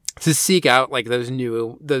 To seek out like those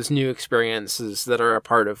new experiences that are a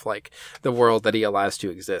part of like the world that he allows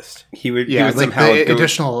to exist. He would like somehow the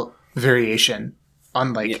additional variation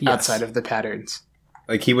on like outside of the patterns.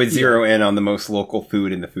 Like he would zero in on the most local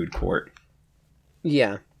food in the food court.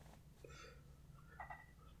 Yeah.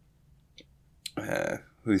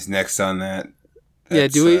 Who's next on that?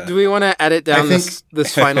 Do we want to edit down this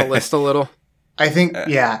final list a little? I think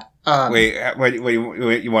wait, what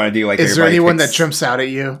you want to do? Like, is there anyone that jumps out at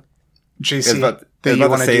you, JC? that you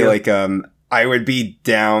want to say? Like, I would be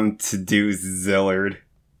down to do Zillard.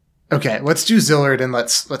 Okay, let's do Zillard and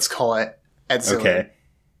let's call it Ed Zillard.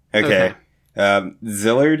 Okay.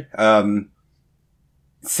 Zillard.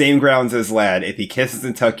 same grounds as Lad. If he kisses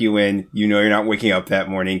and tuck you in, you know you're not waking up that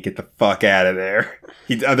morning. Get the fuck out of there.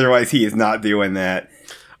 Otherwise, he is not doing that.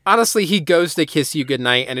 Honestly, he goes to kiss you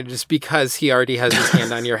goodnight, and it is because he already has his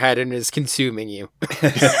hand on your head and is consuming you.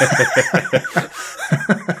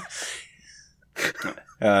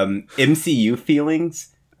 MCU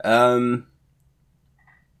feelings?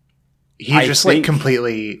 He just like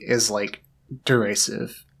completely is like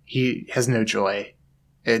derisive. He has no joy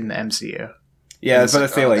in the MCU. Yeah, I was about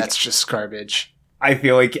to say, like, that's just garbage. I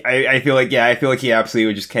feel like he absolutely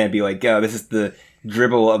would just kind of be like, oh, this is the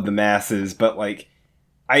dribble of the masses. But like,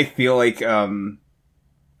 I feel like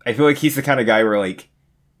he's the kind of guy where like,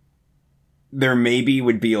 there maybe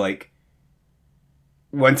would be like,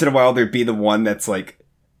 once in a while there'd be the one that's like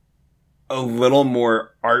a little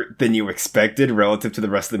more art than you expected relative to the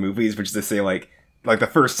rest of the movies, which is to say like the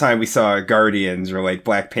first time we saw Guardians or like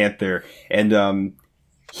Black Panther, and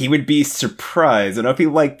he would be surprised. I don't know if he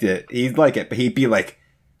liked it. He'd like it, but he'd be like,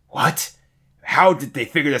 what? How did they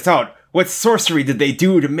figure this out? What sorcery did they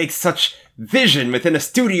do to make such vision within a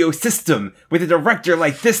studio system with a director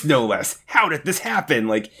like this, no less? How did this happen?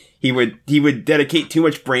 Like, he would dedicate too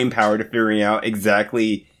much brain power to figuring out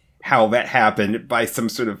exactly how that happened by some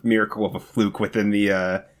sort of miracle of a fluke within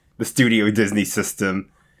the studio Disney system.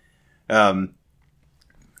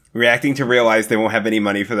 Reacting to realize they won't have any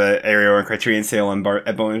money for the Arrow and Criterion sale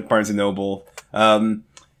at Barnes & Noble. Let me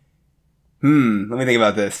think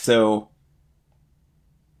about this. So,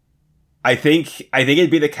 I think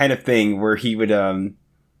it'd be the kind of thing where he would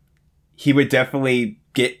definitely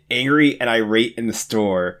get angry and irate in the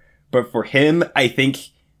store. But for him, I think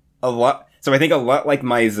a lot like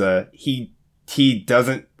Miza, he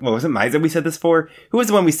doesn't, what was it, Miza we said this for? Who was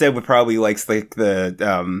the one we said would probably likes like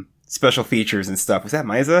the special features and stuff? Was that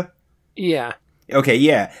Miza? Yeah. Okay,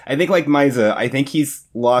 yeah. I think like Miza, I think he's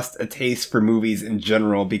lost a taste for movies in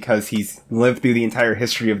general because he's lived through the entire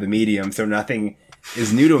history of the medium, so nothing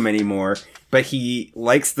is new to him anymore. But he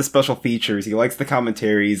likes the special features, he likes the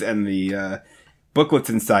commentaries and the booklets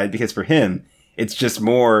inside, because for him, it's just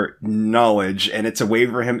more knowledge, and it's a way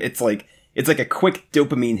for him. It's like a quick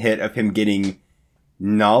dopamine hit of him getting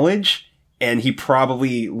knowledge, and he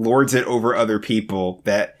probably lords it over other people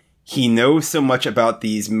that he knows so much about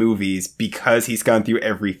these movies because he's gone through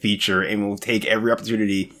every feature and will take every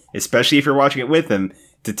opportunity, especially if you're watching it with him,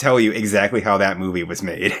 to tell you exactly how that movie was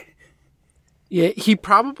made. Yeah, he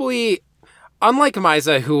probably, unlike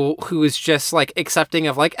Miza, who is just like accepting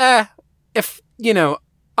of like, if, you know,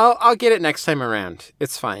 I'll get it next time around.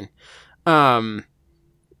 It's fine. Zillard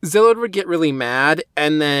would get really mad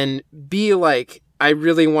and then be like, I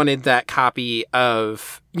really wanted that copy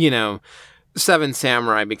of, you know, Seven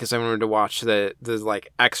Samurai because I wanted to watch the like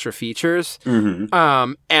extra features.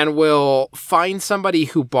 Mm-hmm. And will find somebody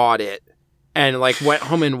who bought it and like went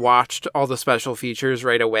home and watched all the special features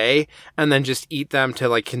right away and then just eat them to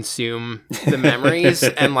like consume the memories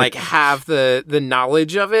and like have the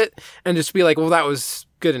knowledge of it and just be like, well, that was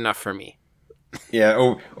good enough for me.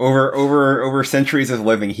 Yeah, over centuries of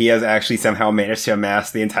living, he has actually somehow managed to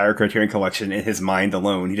amass the entire Criterion collection in his mind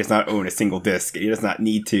alone. He does not own a single disc. He does not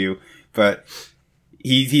need to, but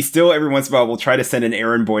he still every once in a while will try to send an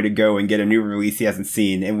errand boy to go and get a new release he hasn't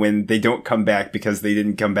seen, and when they don't come back because they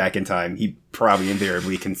didn't come back in time, he probably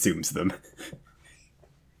invariably consumes them.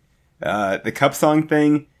 The cup song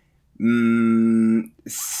thing,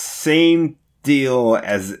 same deal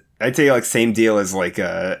as... I'd say like same deal as like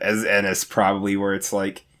as Ennis probably, where it's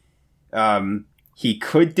like he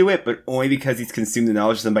could do it, but only because he's consumed the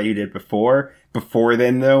knowledge of somebody who did before. Before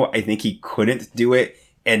then, though, I think he couldn't do it,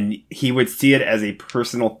 and he would see it as a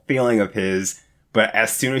personal failing of his. But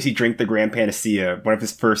as soon as he drank the Grand Panacea, one of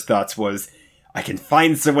his first thoughts was, "I can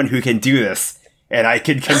find someone who can do this, and I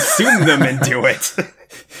can consume them and do it."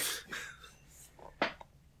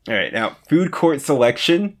 All right, now food court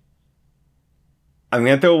selection. I'm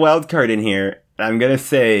going to throw a wild card in here. I'm going to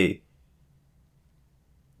say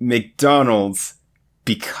McDonald's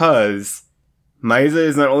because Miza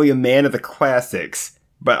is not only a man of the classics,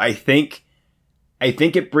 but I think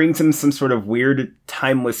it brings him some sort of weird,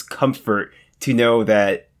 timeless comfort to know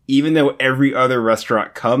that even though every other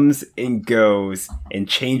restaurant comes and goes and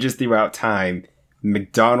changes throughout time,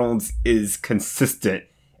 McDonald's is consistent.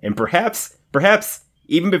 And perhaps,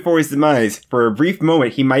 even before his demise, for a brief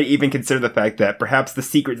moment, he might even consider the fact that perhaps the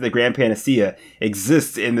secret to the Grand Panacea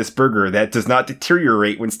exists in this burger that does not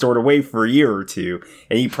deteriorate when stored away for a year or two.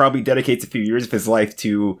 And he probably dedicates a few years of his life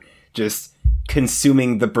to just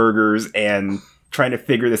consuming the burgers and trying to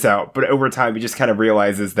figure this out. But over time, he just kind of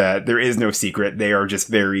realizes that there is no secret. They are just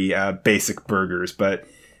very basic burgers. But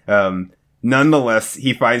Nonetheless,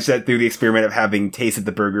 he finds that through the experiment of having tasted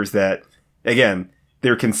the burgers that, again,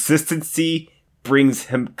 their consistency brings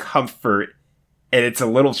him comfort, and it's a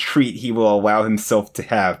little treat he will allow himself to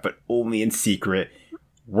have, but only in secret.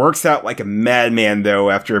 Works out like a madman, though,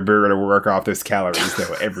 after a burger to work off those calories,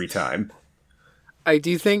 though, every time. I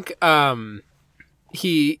do think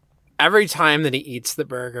every time that he eats the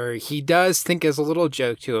burger, he does think as a little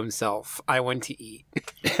joke to himself, I want to eat.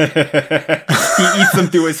 He eats them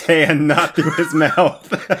through his hand, not through his mouth.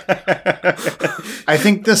 I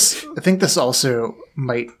think this also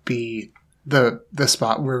might be the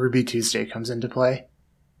spot where Ruby Tuesday comes into play.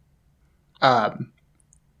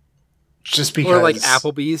 Just because, or like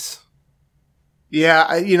Applebee's. Yeah,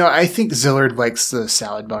 I think Zillard likes the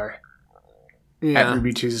salad bar Yeah. at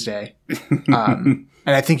Ruby Tuesday, and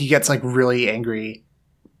I think he gets like really angry,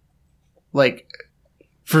 like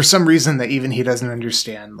for some reason that even he doesn't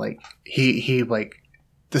understand. Like he like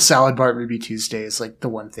the salad bar at Ruby Tuesday is like the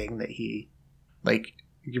one thing that he like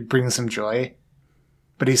brings him joy,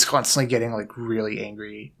 but he's constantly getting like really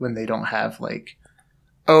angry when they don't have like,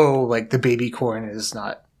 oh, like the baby corn is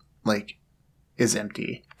not like is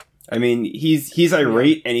empty. I mean, he's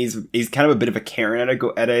irate, and he's kind of a bit of a Karen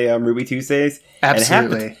at a Ruby Tuesdays.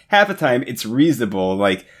 Absolutely. And half the time, it's reasonable.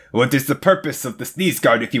 Like, what is the purpose of the sneeze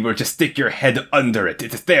guard if you were to stick your head under it?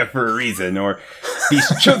 It is there for a reason. Or these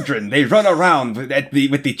children, they run around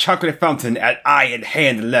with the chocolate fountain at eye and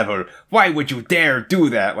hand level. Why would you dare do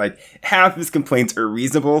that? Like, half his complaints are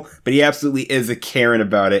reasonable, but he absolutely is a Karen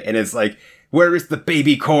about it. And it's like, where is the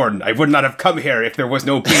baby corn? I would not have come here if there was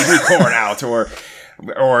no baby corn out. Or,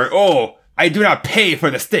 oh, I do not pay for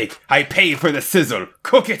the steak. I pay for the sizzle.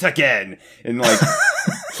 Cook it again. And like,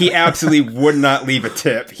 he absolutely would not leave a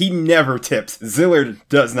tip. He never tips. Zillard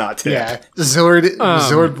does not tip. Yeah,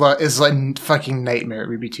 Zillard is like fucking nightmare at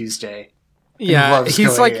Ruby Tuesday. Yeah,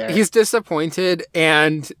 he's disappointed,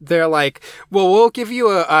 and they're like, well, we'll give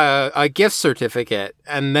you a gift certificate,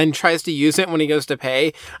 and then tries to use it when he goes to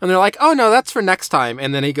pay, and they're like, oh no, that's for next time,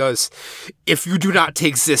 and then he goes, if you do not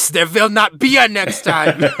take this, there will not be a next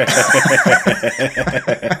time.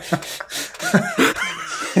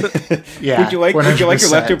 Yeah. Would you like your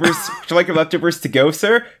leftovers? Would you like your leftovers to go,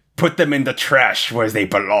 sir? Put them in the trash where they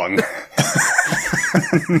belong.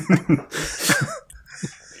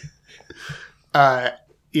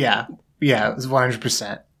 Yeah, it was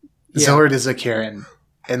 100%. Zillard is a Karen,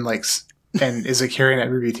 and is a Karen at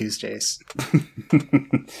Ruby Tuesdays.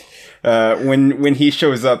 When he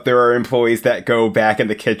shows up, there are employees that go back in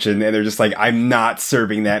the kitchen, and they're just like, I'm not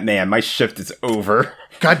serving that man. My shift is over.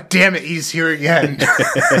 God damn it, he's here again.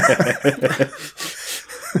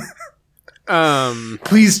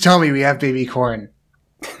 Please tell me we have baby corn.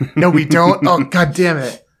 No, we don't. Oh, god damn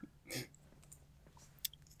it.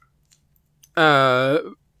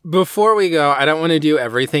 Before we go, I don't want to do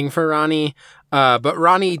everything for Ronnie, but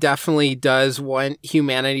Ronnie definitely does want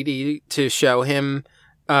humanity to show him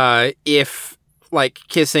if, like,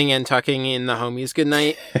 kissing and tucking in the homies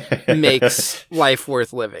goodnight makes life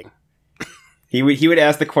worth living. He would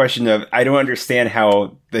ask the question of, I don't understand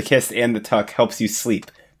how the kiss and the tuck helps you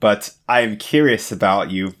sleep, but I'm curious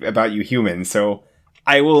about you humans, so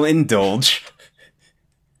I will indulge.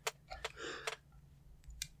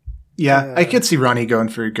 Yeah, I could see Ronnie going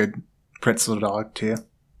for a good pretzel dog too.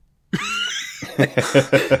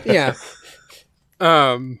 Yeah.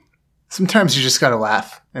 Sometimes you just gotta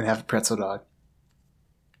laugh and have a pretzel dog.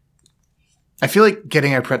 I feel like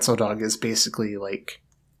getting a pretzel dog is basically like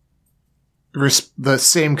the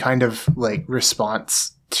same kind of like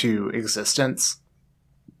response to existence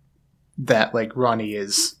that like Ronnie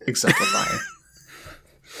is exemplifying.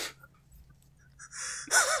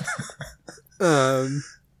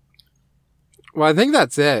 Well, I think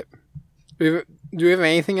that's it. Do we have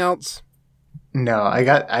anything else? No, I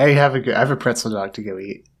have a pretzel dog to go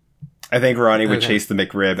eat. I think Ronnie would chase the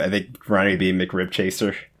McRib. I think Ronnie would be a McRib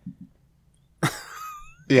chaser.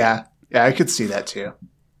 Yeah, I could see that too.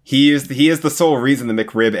 He is the sole reason the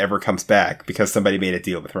McRib ever comes back, because somebody made a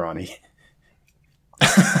deal with Ronnie.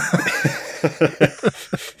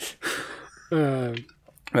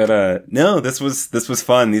 But no, this was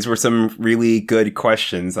fun. These were some really good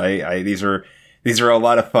questions. These are a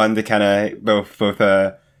lot of fun to kind of both they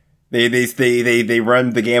run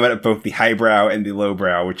the gamut of both the highbrow and the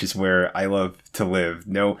lowbrow, which is where I love to live.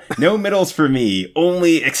 No middles for me,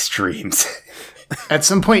 only extremes. At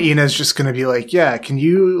some point, Ina's just going to be like, yeah, can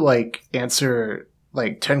you like answer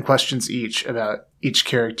like 10 questions each about each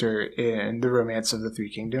character in the Romance of the Three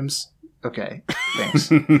Kingdoms? Okay, thanks.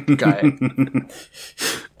 Got it.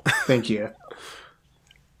 Thank you.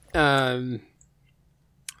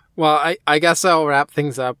 Well, I guess I'll wrap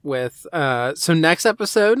things up with, so next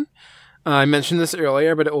episode, I mentioned this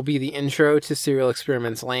earlier, but it will be the intro to Serial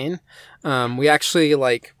Experiments Lain. We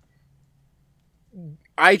actually,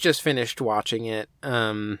 I just finished watching it.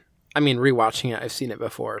 Rewatching it, I've seen it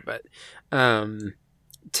before, but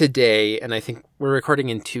today, and I think we're recording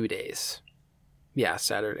in 2 days. Yeah,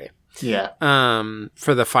 Saturday. Yeah.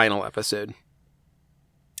 For the final episode.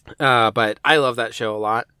 But I love that show a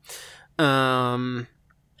lot.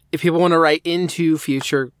 If people want to write into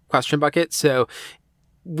future Question Buckets, so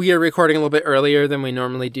we are recording a little bit earlier than we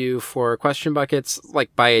normally do for Question Buckets,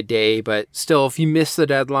 like by a day, but still, if you miss the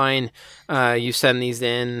deadline, you send these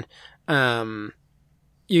in.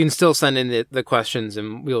 You can still send in the questions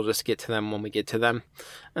and we'll just get to them when we get to them,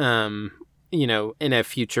 in a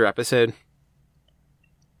future episode.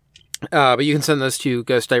 But you can send those to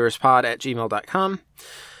ghostdiverspod@gmail.com.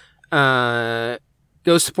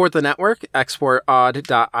 Go support the network,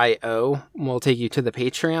 exportodd.io. We'll take you to the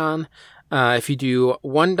Patreon. If you do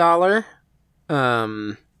 $1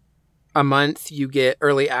 a month, you get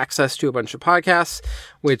early access to a bunch of podcasts,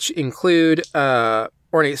 which include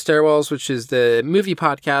Ornate Stairwells, which is the movie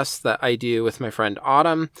podcast that I do with my friend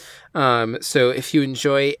Autumn. So if you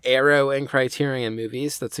enjoy Arrow and Criterion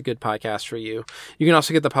movies, that's a good podcast for you. You can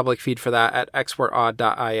also get the public feed for that at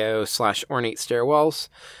exportodd.io/Ornate Stairwells.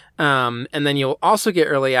 And then you'll also get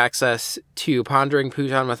early access to Pondering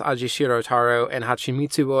Putan with Ajishiro Taro and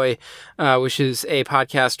Hachimitsu Boy, which is a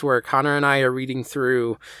podcast where Connor and I are reading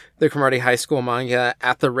through the Cromartie High School manga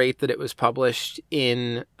at the rate that it was published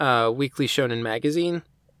in Weekly Shonen Magazine.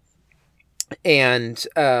 And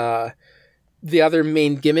the other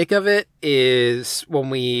main gimmick of it is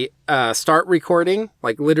when we start recording,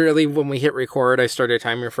 like literally when we hit record, I start a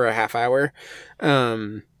timer for a half hour.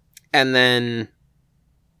 And then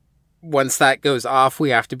once that goes off, we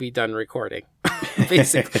have to be done recording,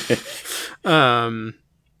 basically.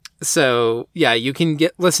 So yeah, you can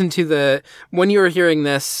listen to when you're hearing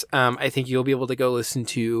this, I think you'll be able to go listen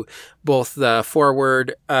to both the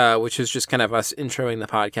foreword, which is just kind of us introing the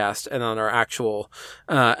podcast, and on our actual,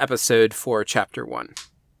 episode for chapter 1.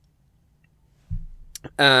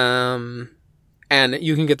 And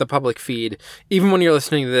you can get the public feed. Even when you're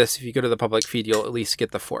listening to this, if you go to the public feed, you'll at least get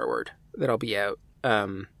the foreword that'll be out.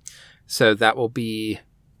 So that will be...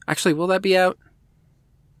 Actually, will that be out?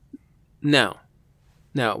 No,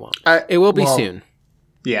 it won't. It will be soon.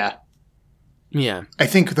 Yeah. Yeah. I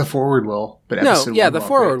think the forward will, but the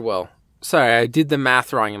forward will. Sorry, I did the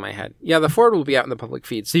math wrong in my head. Yeah, the forward will be out in the public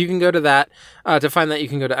feed. So you can go to that. To find that, you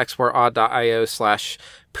can go to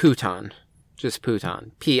exportodd.io/Putan. Just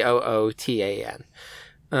Putan. Pootan.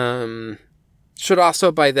 Should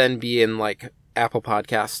also by then be in Apple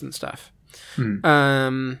Podcasts and stuff.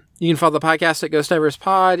 You can follow the podcast at Ghost Divers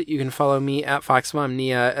Pod. You can follow me at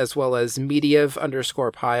FoxMomNia, as well as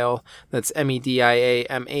Mediav_Pile. That's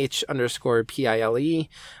MEDIAMH_PILE.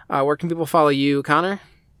 Where can people follow you, Connor?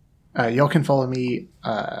 Y'all can follow me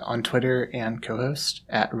on Twitter and co-host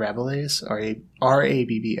at Rabelais,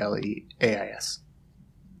 RABBLEAIS.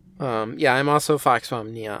 Yeah, I'm also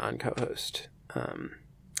FoxMomNia on co-host.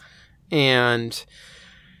 And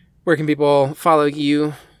where can people follow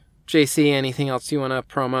you? JC, anything else you want to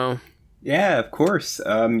promo? Yeah, of course.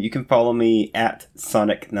 You can follow me at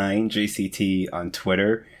Sonic9JCT on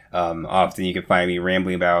Twitter. Often you can find me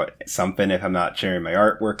rambling about something if I'm not sharing my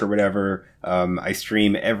artwork or whatever. I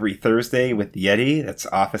stream every Thursday with the Yeti. That's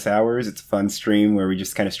office hours. It's a fun stream where we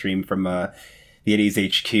just kind of stream from the Yeti's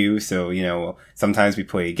HQ. So, sometimes we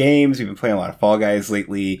play games. We've been playing a lot of Fall Guys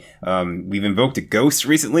lately. We've invoked a ghost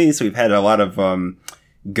recently, so we've had a lot of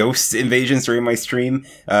ghost invasions during my stream.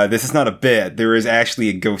 This is not a bit. There is actually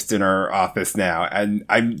a ghost in our office now, and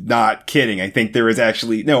I'm not kidding. I think there is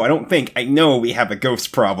actually... No, I don't think. I know we have a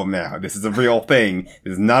ghost problem now. This is a real thing.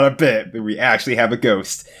 This is not a bit, but we actually have a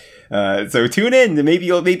ghost. So tune in, and maybe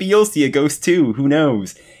you'll see a ghost too. Who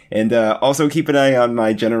knows? And also keep an eye on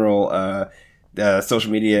my general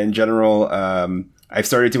social media in general. I've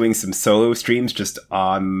started doing some solo streams just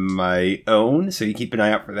on my own, so you keep an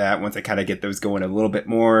eye out for that once I kind of get those going a little bit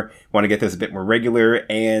more. Want to get those a bit more regular,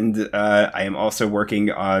 and I am also working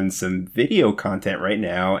on some video content right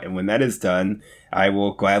now, and when that is done, I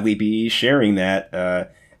will gladly be sharing that. I've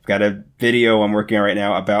got a video I'm working on right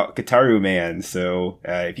now about Gitaru Man, so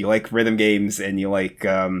if you like rhythm games and you like...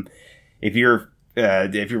 if you're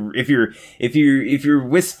if you're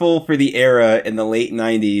wistful for the era in the late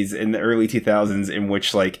 90s and the early 2000s in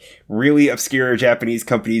which like really obscure Japanese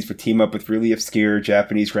companies would team up with really obscure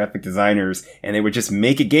Japanese graphic designers and they would just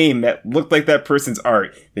make a game that looked like that person's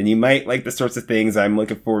art, then you might like the sorts of things I'm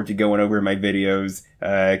looking forward to going over in my videos.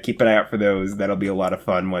 Keep an eye out for those. That'll be a lot of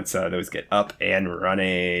fun once those get up and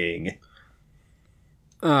running.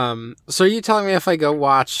 So are you telling me if I go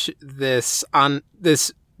watch this on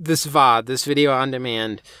this VOD, this video on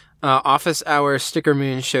demand, office hour sticker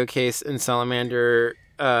moon showcase in Salamander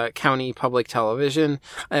County Public Television,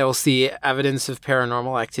 I will see evidence of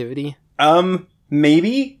paranormal activity?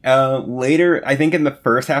 Maybe. Later, I think in the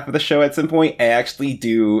first half of the show at some point, I actually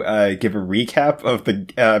do give a recap of the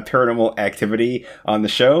paranormal activity on the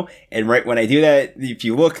show. And right when I do that, if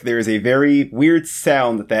you look, there's a very weird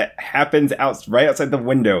sound that happens right outside the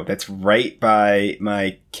window that's right by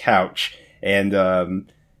my couch. And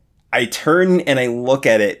I turn and I look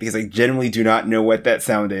at it because I generally do not know what that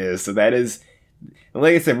sound is. So that is,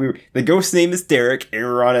 like I said, the ghost's name is Derek, and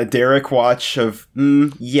we're on a Derek watch of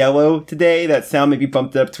yellow today. That sound maybe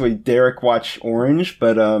bumped up to a Derek watch orange,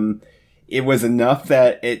 but it was enough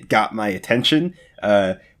that it got my attention.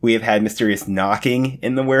 We have had mysterious knocking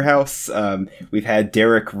in the warehouse. We've had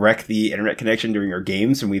Derek wreck the internet connection during our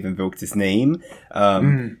games when we've invoked his name.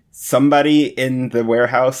 Somebody in the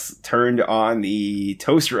warehouse turned on the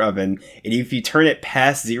toaster oven, and if you turn it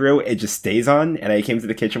past 0, it just stays on. And I came to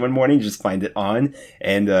the kitchen one morning to just find it on,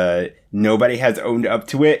 and nobody has owned up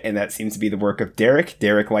to it, and that seems to be the work of Derek.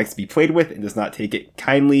 Derek likes to be played with and does not take it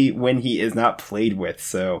kindly when he is not played with.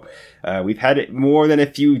 So we've had it more than a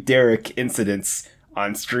few Derek incidents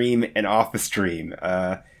on stream and off the stream.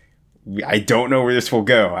 I don't know where this will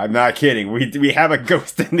go. I'm not kidding. We have a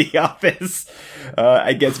ghost in the office.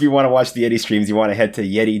 I guess if you want to watch the Yeti streams, you want to head to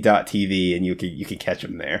yeti.tv and you can catch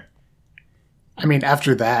them there. I mean,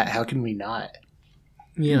 after that, how can we not?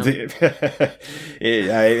 Yeah. I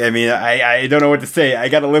mean, I don't know what to say. I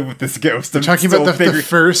got to live with this ghost. I'm talking about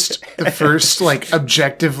the first like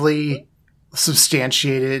objectively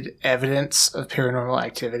substantiated evidence of paranormal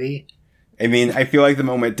activity. I mean, I feel like the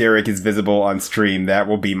moment Derek is visible on stream, that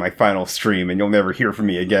will be my final stream, and you'll never hear from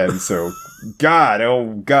me again. So,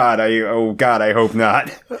 oh God, I hope not.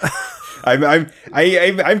 I'm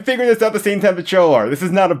figuring this out the same time that y'all are. This is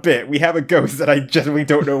not a bit. We have a ghost that I generally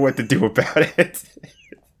don't know what to do about it.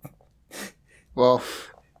 Well,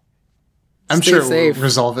 I'm sure it will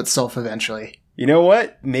resolve itself eventually. You know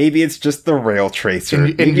what? Maybe it's just the rail tracer.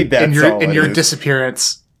 Maybe that's all it is. Your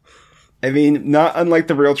disappearance. I mean, not unlike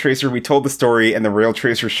the rail tracer, we told the story and the rail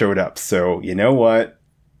tracer showed up. So, you know what?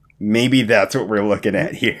 Maybe that's what we're looking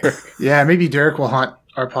at here. Yeah, maybe Derek will haunt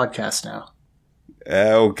our podcast now.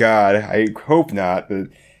 Oh, God. I hope not. But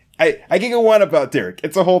I can go on about Derek.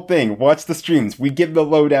 It's a whole thing. Watch the streams. We give the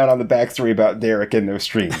lowdown on the backstory about Derek in those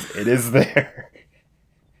streams. It is there.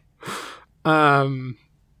 Well,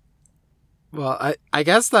 I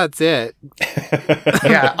guess that's it.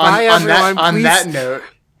 Yeah, on that note.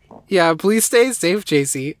 Yeah, please stay safe,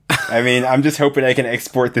 JC. I mean, I'm just hoping I can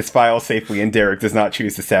export this file safely and Derek does not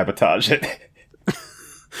choose to sabotage it.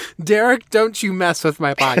 Derek, don't you mess with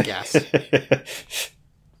my podcast.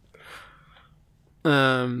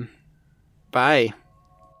 Bye.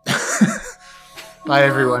 Bye,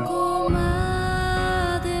 everyone.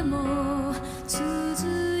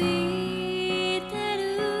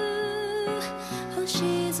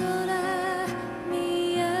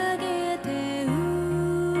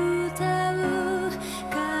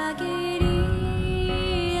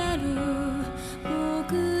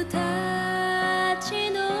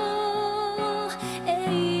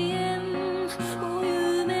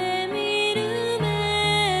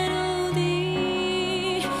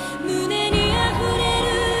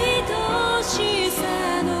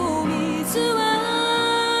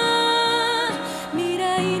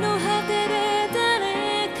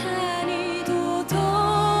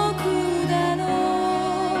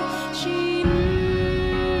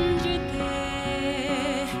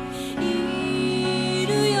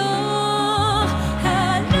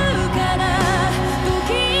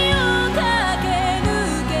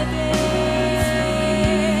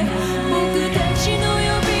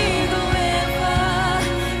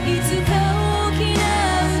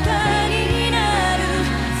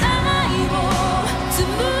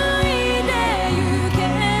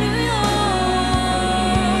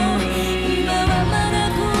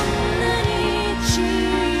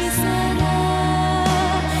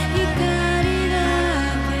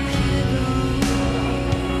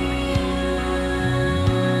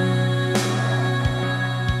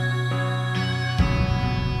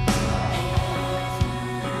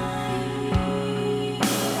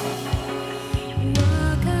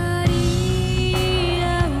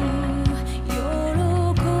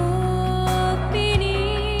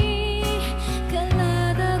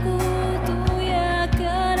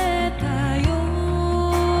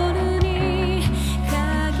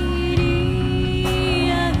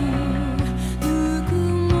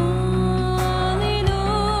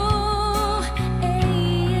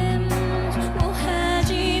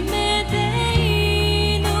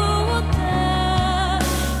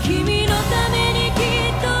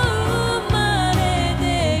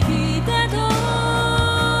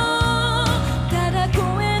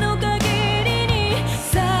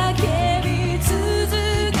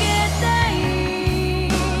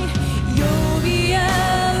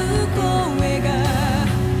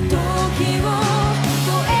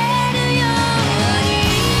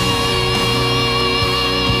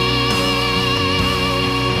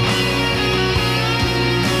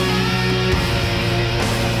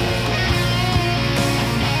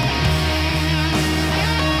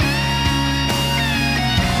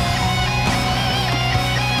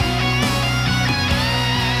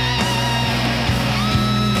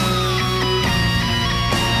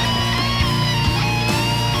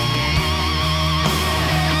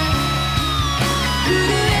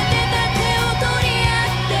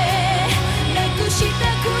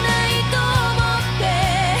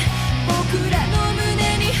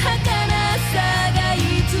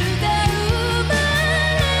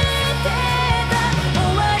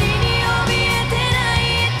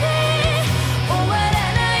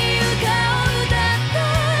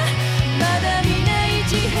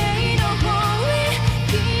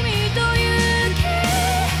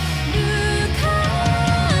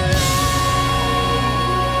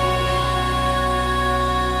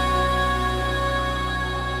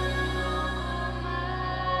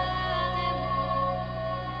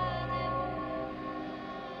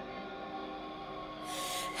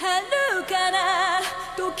 かな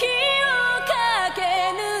時を駆け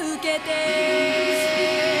抜けて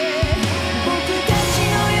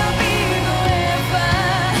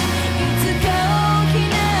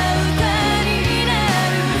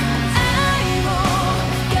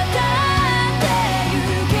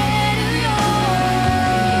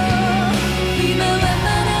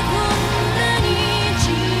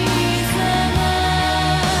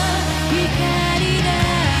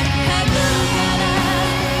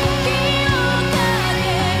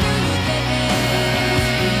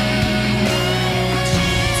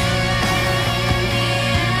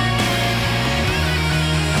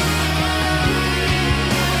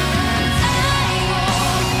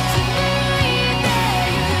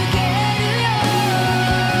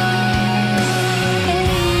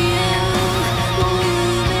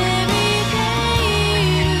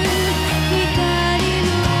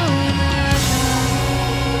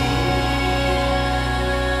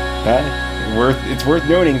It's worth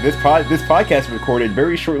noting this podcast was recorded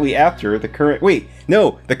very shortly after the current. Wait,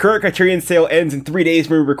 no, the current Criterion sale ends in 3 days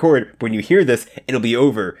when we record. When you hear this, it'll be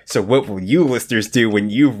over. So what will you listeners do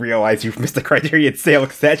when you realize you've missed the Criterion sale?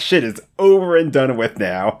 Because that shit is over and done with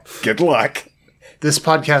now. Good luck. This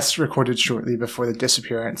podcast recorded shortly before the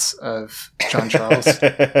disappearance of John Charles.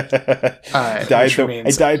 I died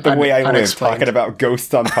the way I live, talking about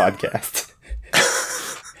ghosts on podcast.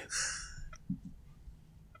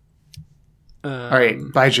 All right,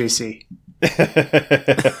 bye, JC.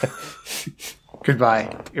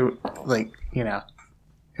 Goodbye. It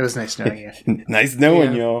was nice knowing you. Nice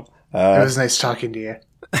knowing you. It was nice talking to you.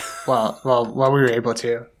 While we were able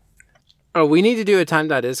to. Oh, we need to do a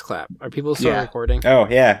time.is clap. Are people still recording? Oh,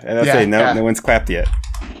 yeah. No one's clapped yet.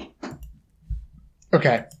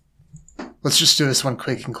 Okay. Let's just do this one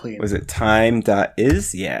quick and clean. Was it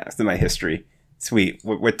time.is? Yeah, it's in my history. Sweet.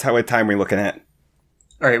 What time are we looking at?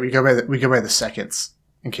 All right, we go by the seconds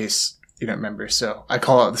in case you don't remember. So I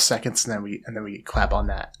call out the seconds and then we clap on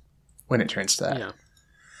that when it turns to that. Yeah.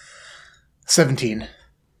 17.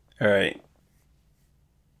 All right.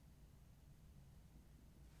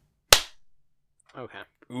 Okay.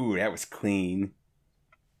 Ooh, that was clean.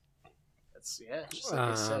 That's just like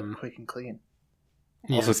I said, quick and clean.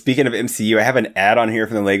 Yeah. Also, speaking of MCU, I have an ad on here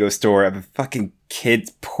from the Lego store of a fucking kid's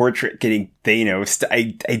portrait getting Thanos.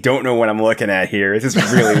 I don't know what I'm looking at here. This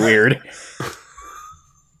is really weird.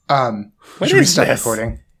 Should we stop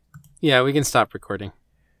recording? Yeah, we can stop recording.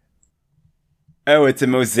 Oh, it's a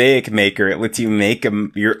mosaic maker. It lets you make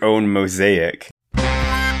your own mosaic.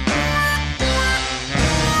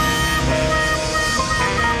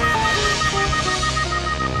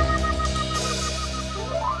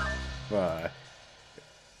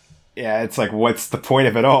 Yeah, it's like, what's the point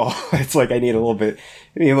of it all? It's like I need a little bit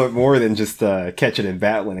more than just catching and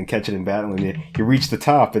battling. You reach the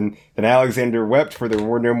top, and then Alexander wept, for there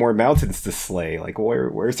were no more mountains to slay. Like,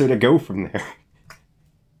 where's there to go from there?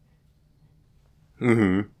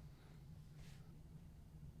 Mm-hmm.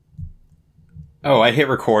 Oh, I hit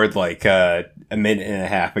record like a minute and a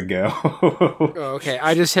half ago. Oh, okay,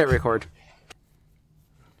 I just hit record.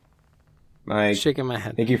 Shaking my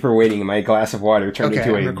head. Thank you for waiting. My glass of water turned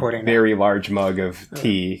into a very large mug of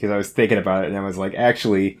tea because I was thinking about it and I was like,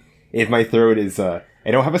 actually, if my throat is, I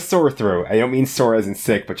don't have a sore throat. I don't mean sore as in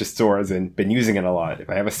sick, but just sore as in been using it a lot. If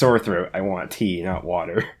I have a sore throat, I want tea, not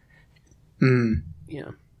water.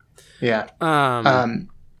 Yeah. Yeah.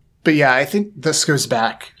 But yeah, I think this goes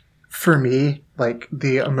back for me, like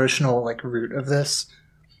the emotional root of this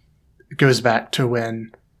goes back to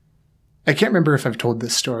when I can't remember if I've told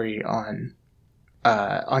this story on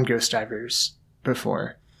Ghost Divers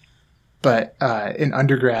before, but in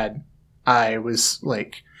undergrad, I was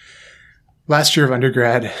last year of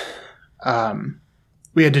undergrad,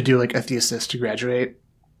 we had to do a thesis to graduate,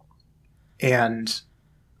 and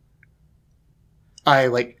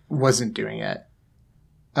I wasn't doing it.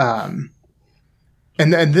 And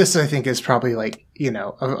this I think is probably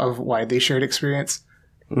of widely shared experience.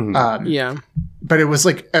 Mm-hmm. Yeah. But it was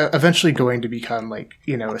eventually going to become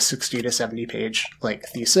a 60 to 70 page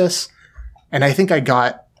thesis. And I think I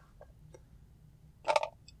got,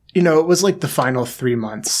 it was the final 3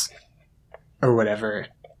 months or whatever.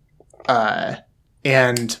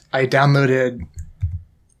 And I downloaded,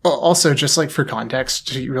 also just for context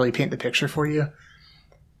to really paint the picture for you.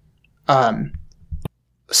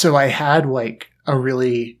 So I had a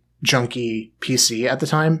really junky PC at the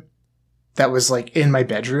time that was in my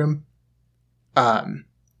bedroom.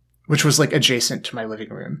 Which was adjacent to my living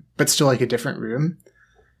room, but still a different room.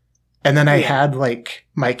 And then I had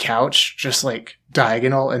my couch just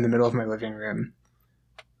diagonal in the middle of my living room,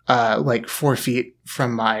 4 feet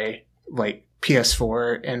from my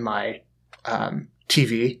PS4 and my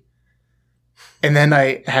TV. And then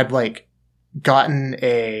I had like gotten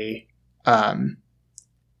a,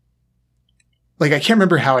 like, I can't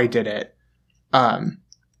remember how I did it.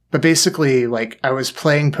 But basically, like, I was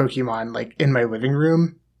playing Pokemon, like, in my living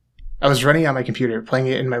room. I was running on my computer, playing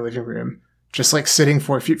it in my living room, just, like, sitting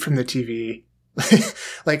 4 feet from the TV,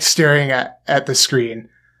 like, staring at the screen.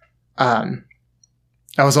 I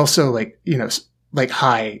was also, like, you know, like,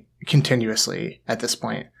 high continuously at this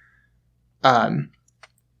point.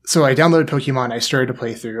 So I downloaded Pokemon, I started to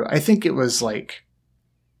play through. I think it was, like,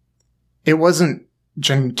 it wasn't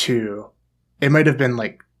Gen 2. It might have been,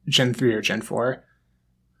 like, Gen 3 or Gen 4.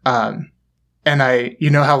 And you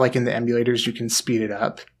know how like in the emulators you can speed it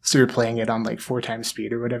up, so you're playing it on like 4 times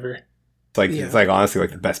speed or whatever. It's like honestly like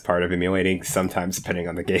the best part of emulating sometimes depending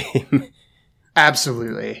on the game.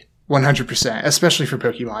 Absolutely. 100%, especially for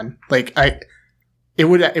Pokemon. Like it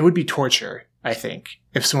would be torture, I think,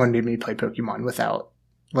 if someone made me play Pokemon without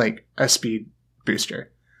like a speed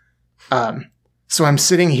booster. So I'm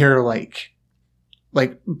sitting here like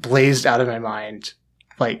blazed out of my mind,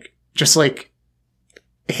 like just like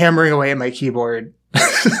hammering away at my keyboard,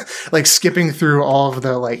 like skipping through all of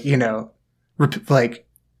the like, you know,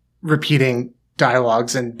 repeating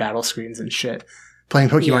dialogues and battle screens and shit, playing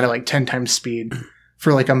Pokemon at like 10 times speed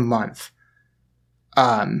for like a month.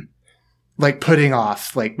 Like putting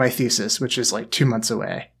off like my thesis, which is like 2 months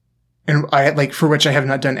away. And I like, for which I have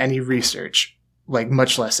not done any research, like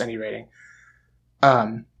much less any writing.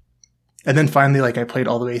 And then finally, like I played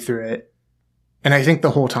all the way through it. And I think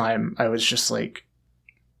the whole time I was just like,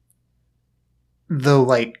 the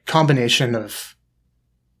like combination of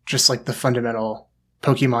just like the fundamental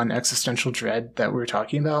Pokemon existential dread that we were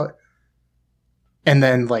talking about, and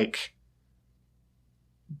then like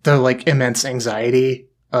the like immense anxiety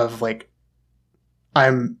of like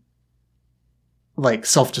I'm like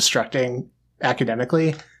self-destructing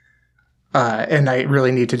academically, and I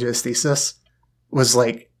really need to do this thesis, was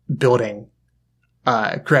like building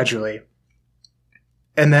gradually.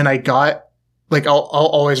 And then I got like I'll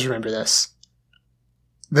always remember this.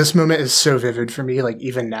 This moment is so vivid for me, like,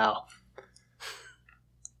 even now.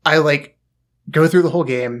 I, like, go through the whole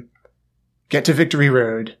game, get to Victory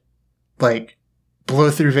Road, like, blow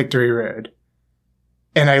through Victory Road,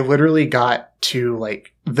 and I literally got to,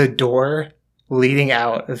 like, the door leading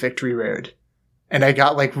out of Victory Road. And I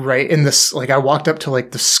got, like, right in this, like, I walked up to,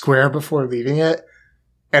 like, the square before leaving it,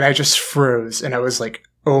 and I just froze, and I was like,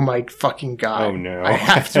 oh my fucking god. Oh no. I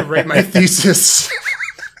have to write my thesis.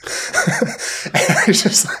 And I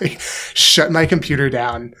just like shut my computer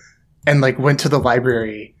down and like went to the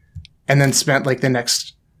library and then spent like the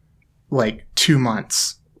next like 2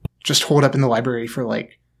 months just holed up in the library for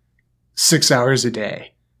like 6 hours a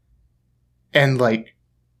day and like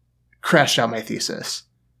crashed out my thesis.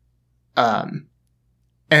 And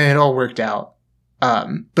it all worked out.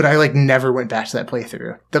 But I like never went back to that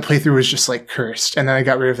playthrough. That playthrough was just like cursed. And then I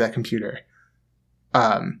got rid of that computer.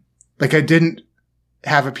 Like I didn't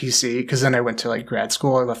have a PC because then I went to like grad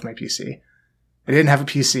school. I left my PC. I didn't have a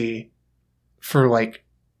PC for like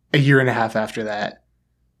a year and a half after that.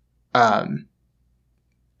 And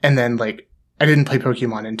then like I didn't play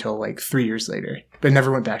Pokemon until like 3 years later, but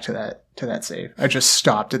never went back to that save. I just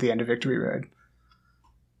stopped at the end of Victory Road.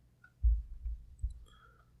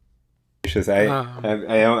 Because I don't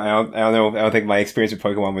know. I don't think my experience with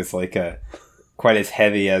Pokemon was like quite as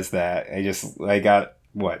heavy as that. I got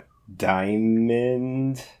what,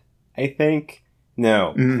 Diamond, I think.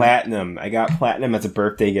 No, Platinum. I got Platinum as a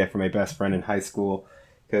birthday gift from my best friend in high school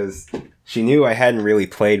because she knew I hadn't really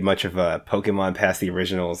played much of Pokemon past the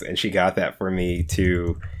originals, and she got that for me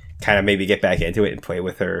to kind of maybe get back into it and play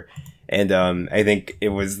with her. And I think it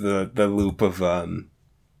was the loop of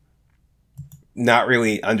not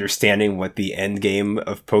really understanding what the end game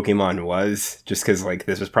of Pokemon was, just because like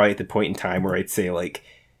this was probably at the point in time where I'd say like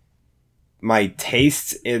my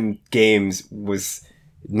taste in games was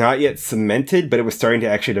not yet cemented, but it was starting to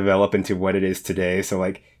actually develop into what it is today. So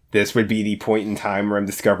like this would be the point in time where I'm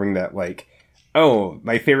discovering that like, oh,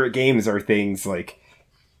 my favorite games are things like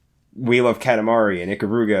Wheel of Katamari and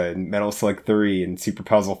Ikaruga and Metal Slug 3 and Super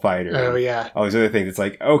Puzzle Fighter. Oh yeah. All those other things. It's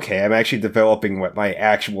like, okay, I'm actually developing what my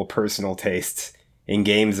actual personal tastes in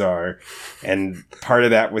games are. And part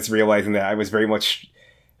of that was realizing that I was very much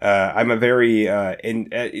I'm a very when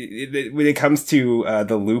it comes to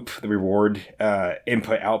the loop, the reward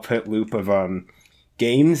input output loop of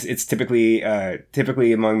games, it's typically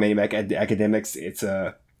among many academics, it's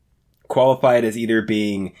qualified as either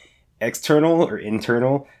being external or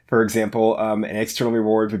internal. For example, an external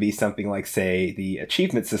reward would be something like, say, the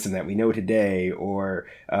achievement system that we know today, or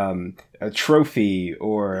a trophy,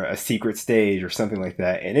 or a secret stage, or something like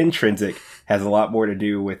that. And intrinsic has a lot more to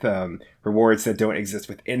do with rewards that don't exist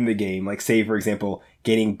within the game. Like, say, for example,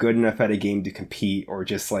 getting good enough at a game to compete, or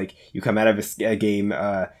just like you come out of a game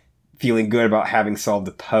feeling good about having solved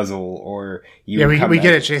a puzzle, or we get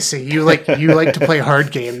it, JC. You like to play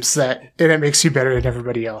hard games and it makes you better than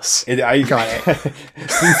everybody else. I got it.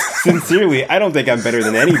 Sincerely, I don't think I'm better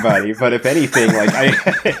than anybody, but if anything, like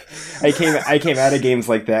I came out of games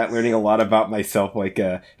like that learning a lot about myself. Like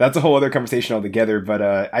that's a whole other conversation altogether. But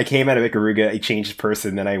I came out of Ikaruga a changed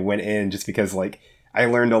person than I went in, just because like I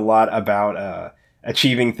learned a lot about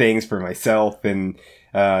achieving things for myself. And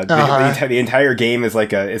the entire game is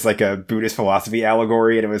like a Buddhist philosophy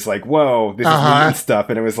allegory, and it was like, whoa, this is neat and stuff.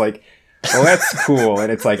 And it was like, well, that's cool.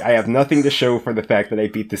 And it's like, I have nothing to show for the fact that I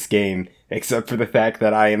beat this game, except for the fact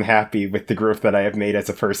that I am happy with the growth that I have made as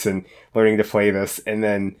a person learning to play this. And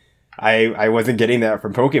then I wasn't getting that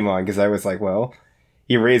from Pokemon, because I was like, well,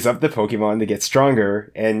 you raise up the Pokemon to get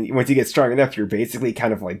stronger, and once you get strong enough, you're basically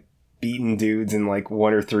kind of like beating dudes in like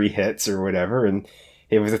 1 or 3 hits or whatever. And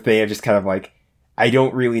it was a thing of just kind of like, I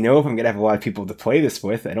don't really know if I'm going to have a lot of people to play this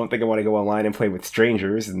with. I don't think I want to go online and play with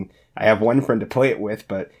strangers. And I have one friend to play it with,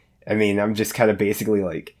 but I mean, I'm just kind of basically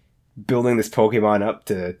like building this Pokemon up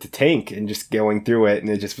to tank and just going through it.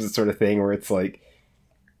 And it just was the sort of thing where it's like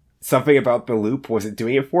something about the loop wasn't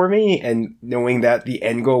doing it for me. And knowing that the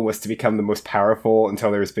end goal was to become the most powerful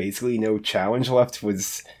until there was basically no challenge left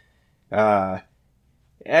was, I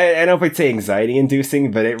don't know if I'd say anxiety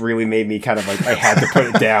inducing, but it really made me kind of like, I had to put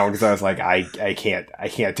it down, because I was like, I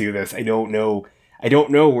can't do this. I don't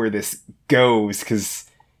know where this goes, because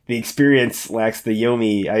the experience lacks the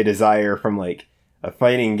Yomi I desire from like a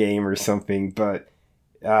fighting game or something. But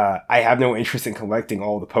I have no interest in collecting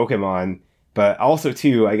all the Pokemon. But also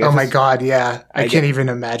too, I guess. Oh my god, yeah. I can't even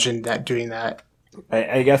imagine doing that.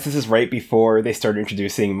 I guess this is right before they started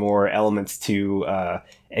introducing more elements to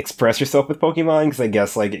express yourself with Pokemon, because I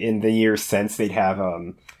guess like in the years since they'd have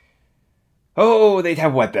they'd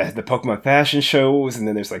have what, the Pokemon fashion shows, and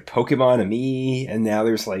then there's like Pokemon Ami, and now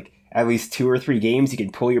there's like at least 2 or 3 games you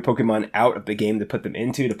can pull your Pokemon out of the game to put them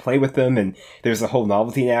into to play with them. And there's a whole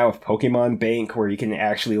novelty now of Pokemon Bank, where you can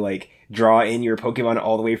actually like draw in your Pokemon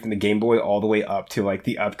all the way from the Game Boy all the way up to like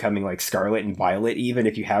the upcoming like Scarlet and Violet, even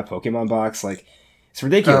if you have Pokemon Box. Like, it's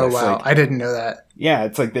ridiculous. Oh wow, like, I didn't know that. Yeah,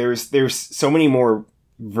 it's like there's so many more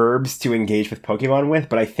verbs to engage with Pokemon with,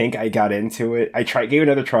 but I think I got into it. Gave it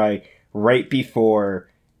another try right before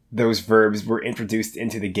those verbs were introduced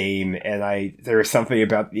into the game, and there was something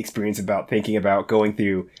about the experience, about thinking about going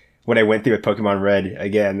through what I went through with Pokemon Red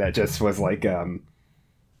again, that just was like,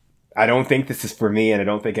 I don't think this is for me, and I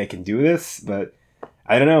don't think I can do this, but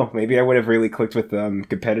I don't know. Maybe I would have really clicked with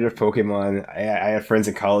competitive Pokemon. I had friends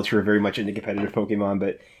in college who were very much into competitive Pokemon,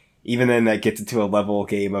 but even then that gets into a level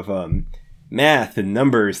game of math and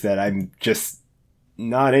numbers that I'm just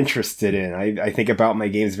not interested in. I think about my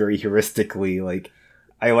games very heuristically. Like,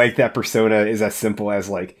 I like that Persona is as simple as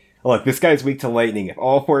like, look, this guy's weak to lightning. If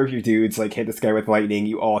all 4 of your dudes like hit this guy with lightning,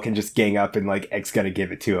 you all can just gang up and like X gotta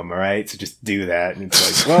give it to him, alright? So just do that. And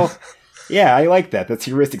it's like, well, yeah, I like that. That's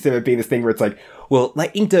heuristic, instead of it being this thing where it's like, well,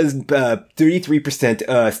 lightning does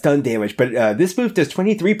 33% stun damage, but this move does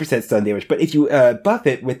 23% stun damage. But if you buff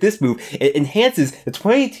it with this move, it enhances the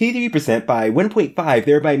 23% by 1.5,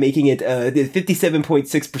 thereby making it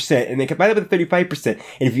 57.6%, and then combine it with 35%. And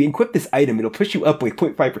if you equip this item, it'll push you up like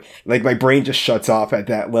 0.5%. Like, my brain just shuts off at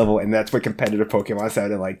that level, and that's what competitive Pokemon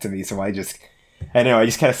sounded like to me. So I just kind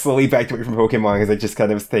of slowly backed away from Pokemon, because I just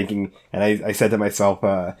kind of was thinking, and I said to myself,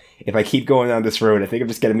 if I keep going down this road, I think I'm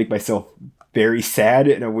just going to make myself very sad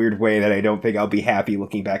in a weird way that I don't think I'll be happy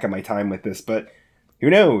looking back on my time with this, but who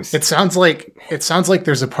knows? It sounds like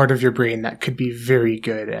there's a part of your brain that could be very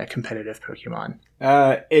good at competitive Pokemon.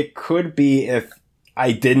 It could be if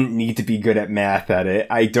I didn't need to be good at math at it.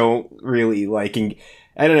 I don't really liking.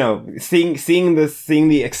 I don't know. Seeing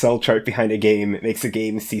the Excel chart behind a game, it makes a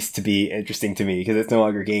game cease to be interesting to me, because it's no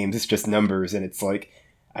longer games, it's just numbers, and it's like,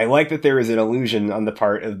 I like that there is an illusion on the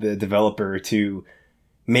part of the developer to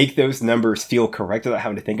make those numbers feel correct without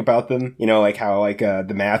having to think about them. You know, like how like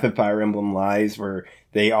the math of Fire Emblem Lies, where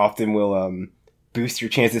they often will boost your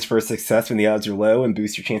chances for success when the odds are low, and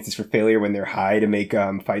boost your chances for failure when they're high, to make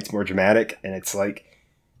fights more dramatic. And it's like,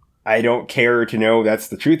 I don't care to know that's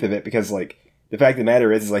the truth of it, because like, the fact of the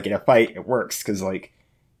matter is like, in a fight, it works, because like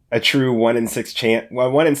a true 1 in 6 chance,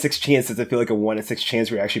 1 in 6 chance doesn't feel like a 1 in 6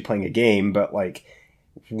 chance we're actually playing a game, but like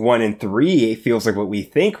 1 and 3 feels like what we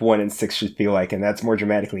think 1 and 6 should feel like, and that's more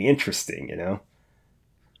dramatically interesting, you know?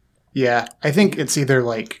 Yeah, I think it's either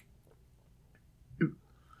like,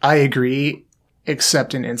 I agree,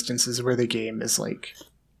 except in instances where the game is like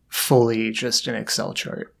fully just an Excel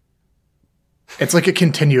chart. It's like a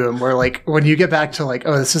continuum where like when you get back to like,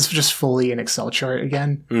 oh, this is just fully an Excel chart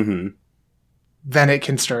again, then it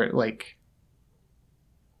can start like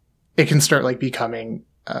becoming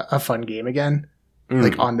a fun game again,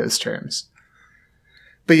 like on those terms.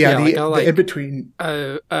 But yeah, the in between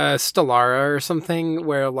Stellara or something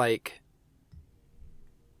where like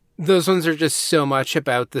those ones are just so much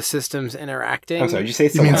about the systems interacting. I'm sorry, did you say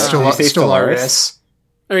you mean Stellaris?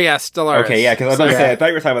 Oh yeah, Stellaris. Okay, yeah, because I was about to say, I thought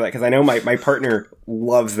you were talking about that, because I know my partner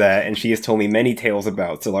loves that, and she has told me many tales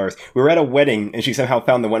about Stellaris. We were at a wedding, and she somehow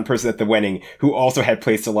found the one person at the wedding who also had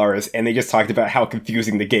played Stellaris, and they just talked about how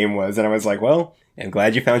confusing the game was, and I was like, well, I'm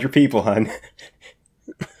glad you found your people, hun.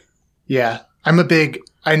 Yeah,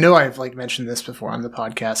 I know I've like mentioned this before on the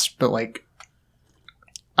podcast, but like,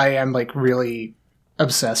 I am like really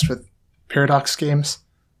obsessed with Paradox games.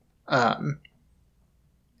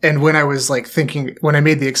 And when I was like when I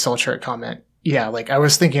made the Excel chart comment, yeah, like I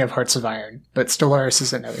was thinking of Hearts of Iron, but Stellaris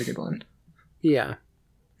is another good one. Yeah.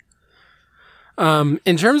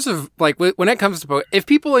 In terms of like when it comes to if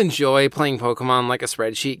people enjoy playing Pokemon like a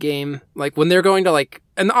spreadsheet game, like when they're going to like,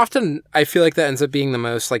 and often I feel like that ends up being the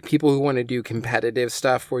most like people who want to do competitive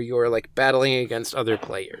stuff where you're like battling against other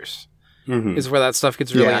players is where that stuff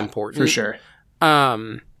gets really important for sure.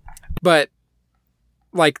 But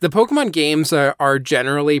like the Pokemon games are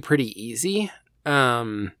generally pretty easy.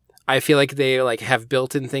 I feel like they like have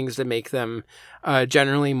built-in things to make them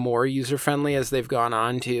generally more user-friendly as they've gone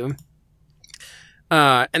on too.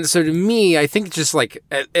 And so to me, I think just like,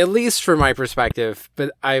 at least from my perspective,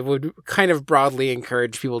 but I would kind of broadly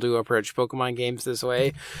encourage people to approach Pokemon games this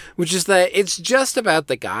way, which is that it's just about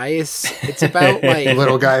the guys. It's about like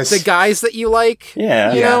little guys, the guys that you like.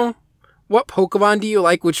 Yeah. You know, what Pokemon do you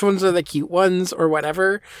like? Which ones are the cute ones or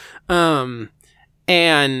whatever?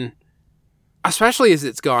 And especially as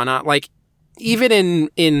it's gone on, like even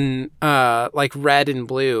in like Red and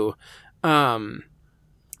Blue,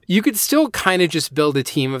 you could still kind of just build a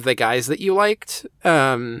team of the guys that you liked.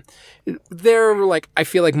 There were like, I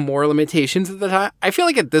feel like more limitations at the time. I feel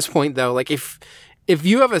like at this point though, like if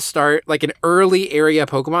you have like an early area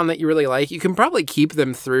Pokemon that you really like, you can probably keep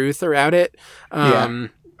them throughout it.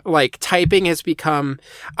 Like typing has become,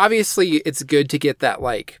 obviously it's good to get that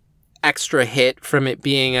like extra hit from it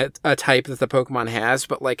being a type that the Pokemon has,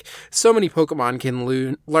 but like so many Pokemon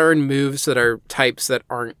can learn moves that are types that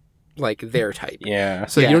aren't like their type. Yeah.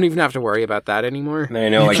 So you don't even have to worry about that anymore. I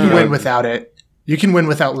know, you can win without it. You can win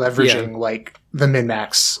without leveraging like the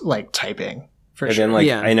min-max like typing. And then like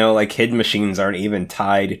I know like hidden machines aren't even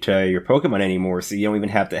tied to your Pokemon anymore, so you don't even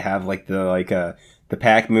have to have like the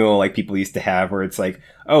pack mule like people used to have, where it's like,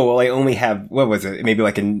 oh well, I only have, what was it, maybe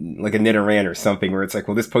like a Nidoran or something, where it's like,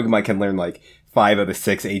 well, this Pokemon can learn like 5 of the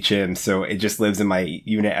 6 HM, so it just lives in my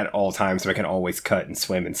unit at all times, so I can always cut and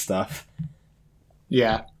swim and stuff.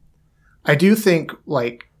 Yeah, I do think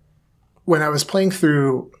like when I was playing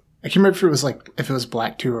through, I can't remember if it was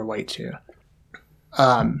Black 2 or White 2.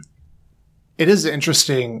 It is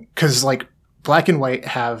interesting because like Black and White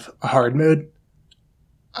have a hard mode.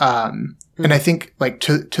 And I think like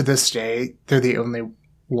to this day, they're the only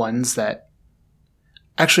ones that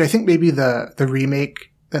actually, I think maybe the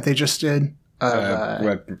remake that they just did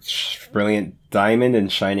of Brilliant Diamond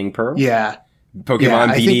and Shining Pearl. Yeah.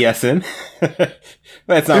 Pokemon BDSM.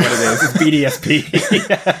 That's not what it is. It's BDSP.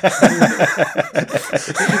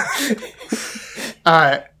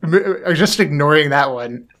 Just ignoring that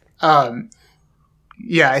one.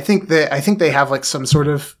 Yeah, I think they have like some sort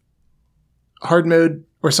of hard mode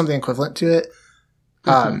or something equivalent to it.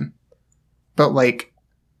 But like,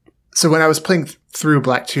 so when I was playing through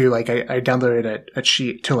Black 2, like I downloaded a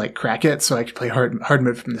cheat to like crack it so I could play hard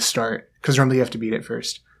mode from the start, because normally you have to beat it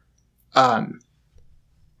first. And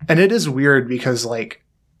it is weird because like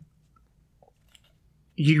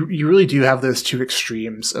you really do have those two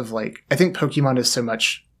extremes of like, I think Pokemon is so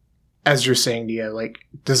much, as you're saying, Nia, like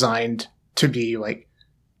designed to be like,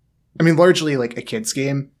 I mean, largely like a kid's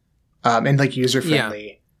game, and like user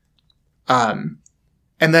friendly. Yeah.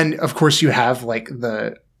 And then of course you have like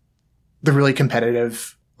the really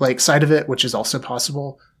competitive like side of it, which is also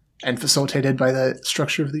possible and facilitated by the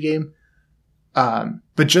structure of the game.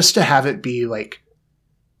 But just to have it be like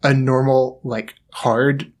a normal, like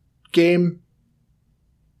hard game,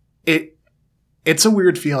 it's a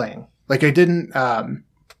weird feeling. Like I didn't,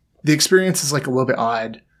 the experience is like a little bit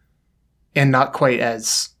odd and not quite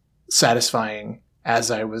as satisfying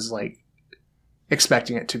as I was like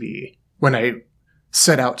expecting it to be when I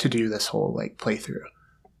set out to do this whole like playthrough.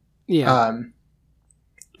 Yeah.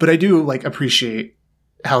 But I do like appreciate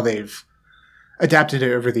how they've adapted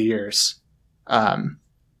it over the years.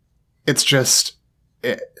 It's just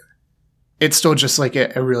it's still just like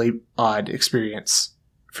a really odd experience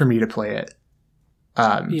for me to play it.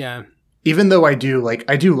 Yeah. Even though I do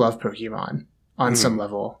love Pokemon on some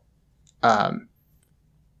level.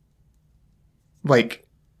 Like,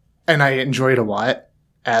 and I enjoy it a lot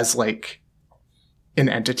as like an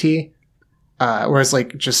entity, whereas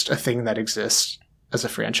like just a thing that exists as a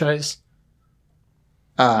franchise.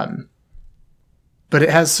 But it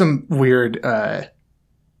has some weird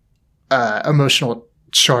emotional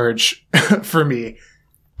charge for me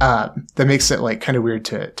that makes it like kind of weird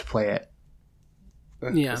to play it.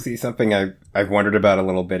 Yeah. See, something I've wondered about a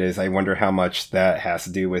little bit is I wonder how much that has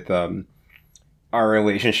to do with our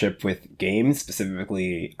relationship with games,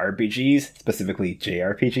 specifically RPGs, specifically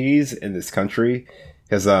JRPGs in this country.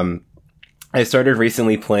 Because I started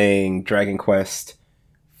recently playing Dragon Quest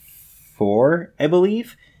IV, I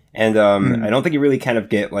believe. And I don't think you really kind of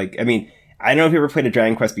get like, I mean, I don't know if you ever played a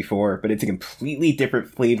Dragon Quest before, but it's a completely different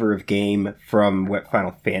flavor of game from what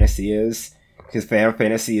Final Fantasy is. Because Final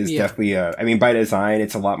Fantasy is definitely, I mean, by design,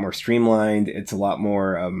 it's a lot more streamlined. It's a lot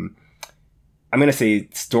more, I'm going to say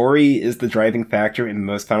story is the driving factor in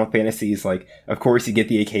most Final Fantasies. Like, of course, you get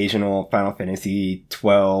the occasional Final Fantasy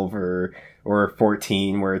 12 or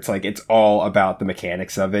 14 where it's like, it's all about the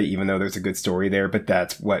mechanics of it, even though there's a good story there. But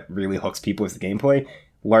that's what really hooks people is the gameplay.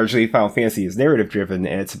 Largely, Final Fantasy is narrative driven,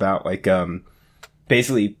 and it's about like,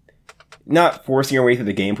 basically not forcing your way through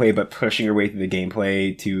the gameplay, but pushing your way through the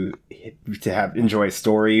gameplay to enjoy a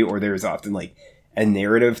story, or there's often like a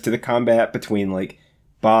narrative to the combat between like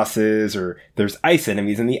bosses, or there's ice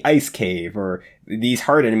enemies in the ice cave, or these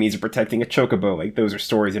hard enemies are protecting a chocobo. Like those are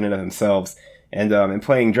stories in and of themselves. And in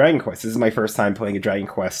playing Dragon Quest, this is my first time playing a Dragon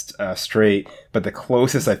Quest straight, but the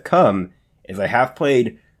closest I've come is I have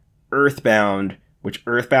played Earthbound, which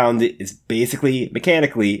Earthbound is basically,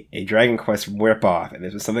 mechanically, a Dragon Quest ripoff. And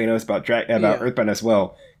this was something I noticed about Earthbound as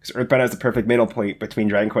well. Because Earthbound has the perfect middle point between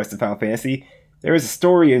Dragon Quest and Final Fantasy. There is a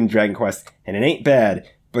story in Dragon Quest, and it ain't bad,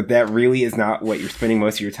 but that really is not what you're spending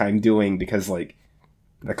most of your time doing, because, like,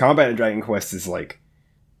 the combat in Dragon Quest is, like,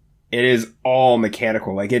 it is all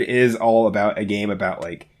mechanical. Like, it is all about a game about,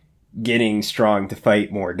 like, getting strong to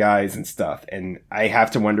fight more guys and stuff. And I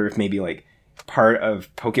have to wonder if maybe, like, part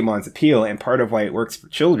of Pokemon's appeal, and part of why it works for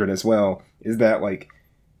children as well, is that, like,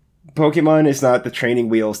 Pokemon is not the training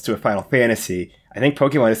wheels to a Final Fantasy. I think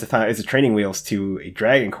Pokemon is the training wheels to a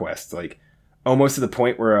Dragon Quest, like, almost to the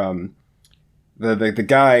point where the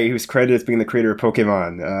guy who's credited as being the creator of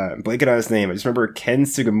Pokemon, I'm blanking on his name. I just remember Ken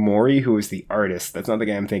Sugimori, who was the artist. That's not the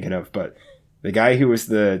guy I'm thinking of, but the guy who was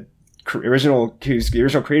the original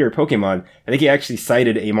creator of Pokemon. I think he actually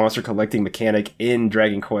cited a monster collecting mechanic in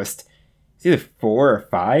Dragon Quest. It's either 4 or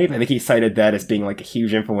 5. I think he cited that as being like a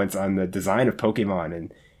huge influence on the design of Pokemon.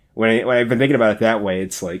 And when I've been thinking about it that way,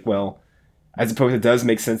 it's like, well, I suppose it does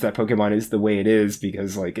make sense that Pokemon is the way it is,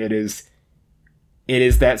 because like it is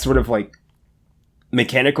that sort of like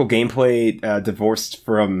mechanical gameplay divorced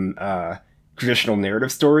from traditional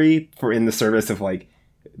narrative story for in the service of like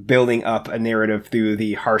building up a narrative through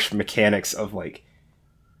the harsh mechanics of like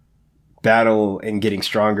battle and getting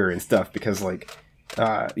stronger and stuff. Because like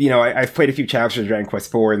I've played a few chapters of Dragon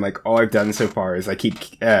Quest IV, and like all I've done so far is I keep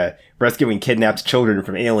rescuing kidnapped children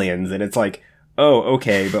from aliens, and it's like, oh,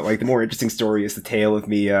 okay, but like the more interesting story is the tale of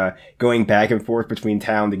me going back and forth between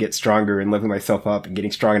town to get stronger and leveling myself up and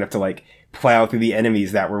getting strong enough to like plow through the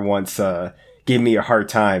enemies that were once giving me a hard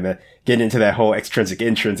time. Get into that whole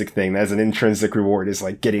intrinsic thing. As an intrinsic reward is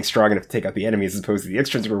like getting strong enough to take out the enemies, as opposed to the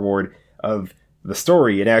extrinsic reward of the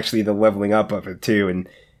story and actually the leveling up of it too. And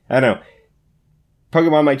I don't know,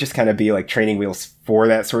 Pokemon might just kind of be like training wheels for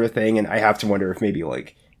that sort of thing, and I have to wonder if maybe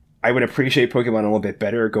like I would appreciate Pokemon a little bit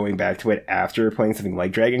better going back to it after playing something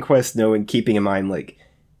like Dragon Quest, keeping in mind like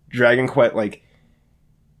Dragon Quest, like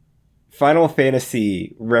Final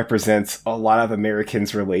Fantasy represents a lot of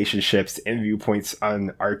Americans' relationships and viewpoints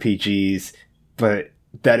on RPGs, but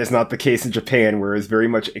that is not the case in Japan, where it's very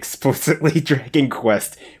much explicitly Dragon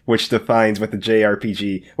Quest, which defines what the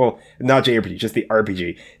JRPG, well, not JRPG, just the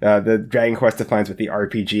RPG. The Dragon Quest defines what the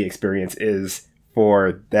RPG experience is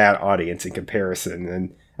for that audience in comparison.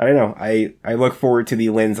 And I don't know, I look forward to the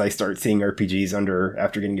lens I start seeing RPGs under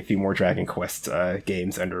after getting a few more Dragon Quest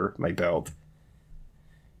games under my belt.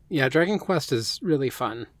 Yeah, Dragon Quest is really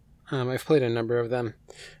fun. I've played a number of them.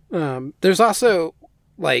 There's also,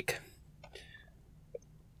 like,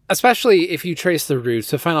 especially if you trace the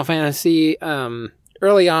roots of Final Fantasy,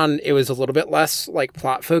 early on it was a little bit less like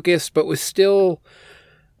plot focused, but was still,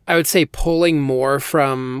 I would say, pulling more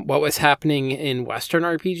from what was happening in Western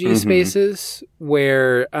RPG spaces,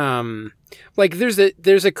 where like there's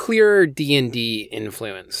a clear D&D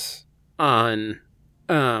influence on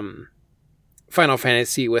Final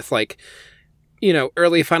Fantasy with like, you know,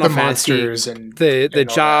 early Final The Fantasy, monsters and the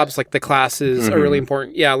all jobs, that. like the classes are really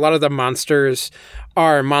important. Yeah, a lot of the monsters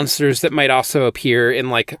are monsters that might also appear in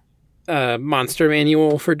like a monster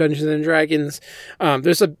manual for Dungeons and Dragons.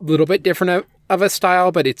 There's a little bit different of a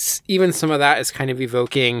style, but it's even some of that is kind of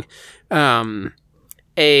evoking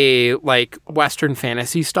a like Western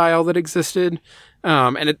fantasy style that existed.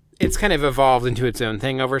 And it's kind of evolved into its own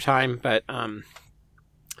thing over time, but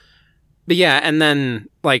yeah, and then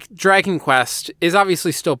like Dragon Quest is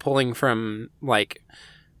obviously still pulling from like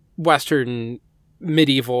Western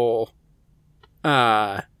medieval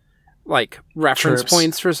like reference Tropes.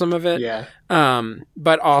 points for some of it. Yeah.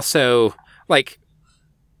 But also like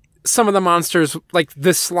some of the monsters, like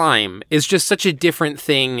the slime is just such a different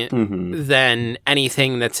thing than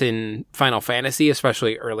anything that's in Final Fantasy,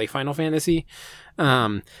 especially early Final Fantasy.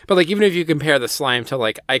 But like even if you compare the slime to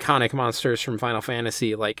like iconic monsters from Final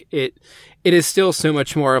Fantasy, like it is still so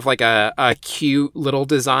much more of like a cute little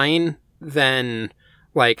design than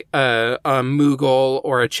like a Moogle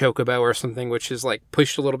or a Chocobo or something, which is like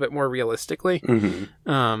pushed a little bit more realistically.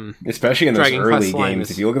 Especially in those Dragon Quest early slime games.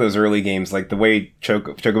 is- If you look at those early games, like the way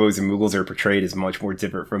Chocobos and Moogles are portrayed is much more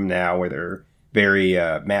different from now, where they're very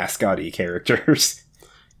mascot-y characters.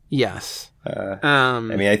 Yes. I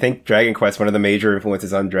mean, I think Dragon Quest, one of the major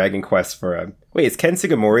influences on Dragon Quest for... wait, is Ken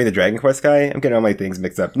Sugimori the Dragon Quest guy? I'm getting all my things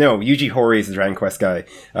mixed up. No, Yuji Horii is the Dragon Quest guy.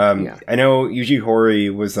 I know Yuji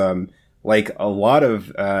Horii was, like a lot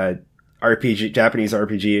of Japanese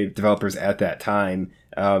RPG developers at that time.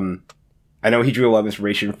 I know he drew a lot of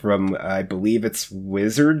inspiration from, I believe it's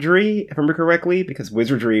Wizardry, if I remember correctly, because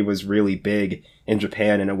Wizardry was really big in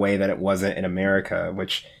Japan in a way that it wasn't in America,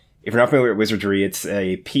 which... If you're not familiar with Wizardry, it's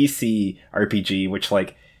a PC RPG, which,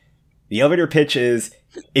 like, the elevator pitch is,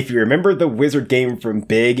 if you remember the Wizard game from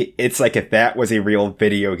Big, it's like if that was a real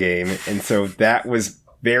video game. And so that was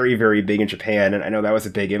very, very big in Japan, and I know that was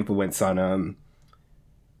a big influence on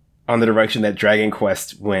the direction that Dragon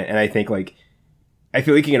Quest went. And I think, like, I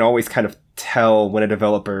feel like you can always kind of tell when a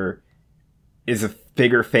developer is a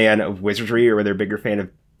bigger fan of Wizardry or whether they're a bigger fan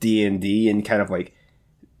of D&D and kind of, like,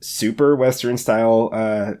 super Western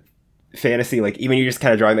style fantasy. Like, even you just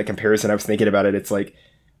kind of drawing that comparison, I was thinking about it, it's like,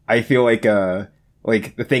 I feel like the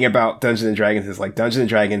thing about Dungeons and Dragons is like Dungeons and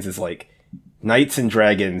Dragons is like knights and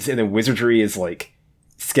dragons, and then Wizardry is like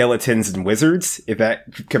skeletons and wizards, if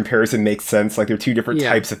that comparison makes sense. Like, they're two different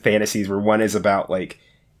types of fantasies, where one is about like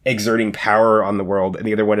exerting power on the world and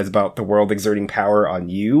the other one is about the world exerting power on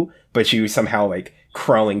you, but you somehow like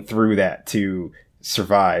crawling through that to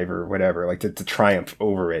survive or whatever, like to triumph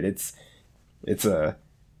over it. It's a,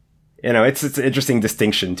 you know, it's an interesting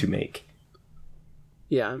distinction to make.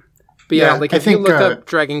 Yeah. But yeah, Yeah, like I if you think, look up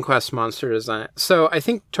Dragon Quest monster design, so I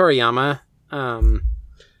think Toriyama,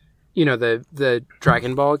 you know, the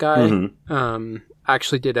Dragon Ball guy,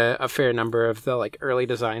 actually did a fair number of the like early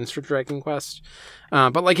designs for Dragon Quest.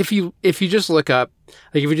 But like if you just look up,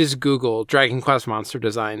 like if you just Google Dragon Quest monster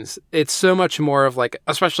designs, it's so much more of like,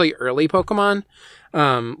 especially early Pokemon.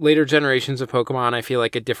 Later generations of Pokemon, I feel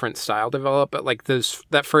like a different style developed, but like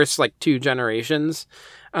that first like 2 generations,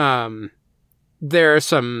 there are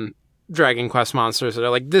some Dragon Quest monsters that are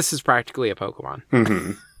like, this is practically a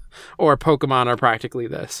Pokemon. Or Pokemon are practically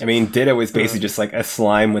this. I mean, Ditto is basically just like a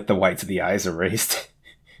slime with the whites of the eyes erased.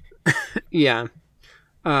 Yeah.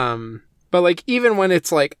 But like, even when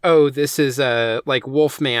it's like, oh, this is a like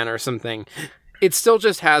Wolfman or something, it still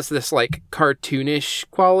just has this like cartoonish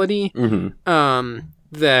quality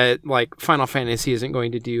that like Final Fantasy isn't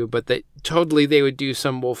going to do, but that totally they would do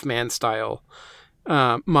some Wolfman style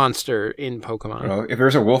monster in Pokemon. Well, if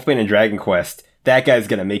there's a Wolfman in Dragon Quest, that guy's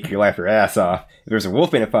gonna make you laugh your ass off. If there's a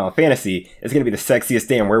Wolfman in Final Fantasy, it's gonna be the sexiest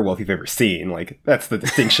damn werewolf you've ever seen. Like, that's the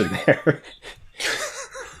distinction there.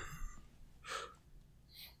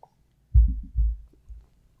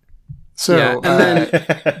 So, yeah, and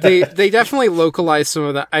then they definitely localized some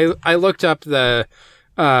of that. I looked up the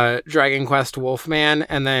Dragon Quest Wolfman,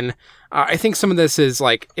 and then I think some of this is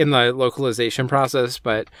like in the localization process,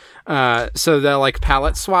 but so the like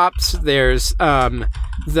palette swaps, there's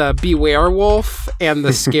the Beware Wolf and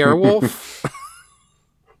the Scare Wolf.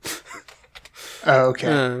 oh,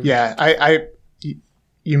 okay. Yeah,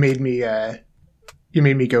 you made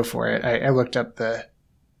me go for it. I looked up the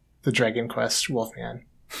Dragon Quest Wolfman.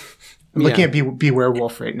 I'm looking at Be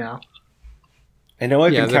Werewolf right now. I know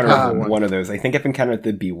I've Yeah, the encountered purple one. one of those. I think I've encountered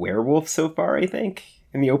the Be Werewolf so far, I think,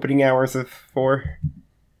 in the opening hours of 4.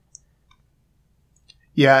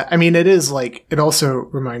 Yeah, I mean, it is like, it also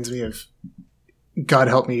reminds me of, God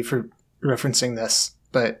help me for referencing this,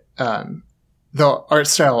 but the art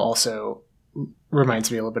style also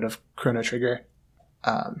reminds me a little bit of Chrono Trigger.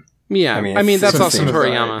 Yeah, I mean it's that's the also same-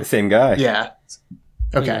 Toriyama. The same guy. Yeah.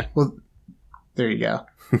 Okay, Yeah. well, there you go.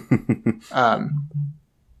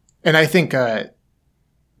 And I think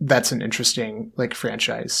that's an interesting like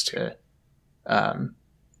franchise to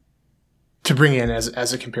bring in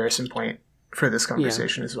as a comparison point for this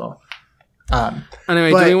conversation as well.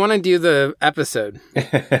 Anyway, But- do we want to do the episode?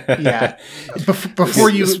 Yeah.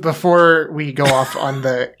 Before we go off on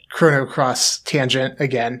the Chrono Cross tangent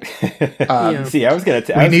again, Yeah. See, I was gonna.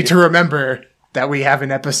 we need to remember that we have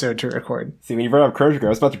an episode to record. See, when you brought up Chrono Trigger, I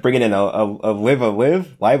was about to bring it in a live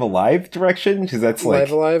alive direction because that's like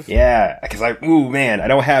Live Alive? Yeah, because I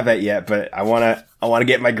don't have that yet, but I wanna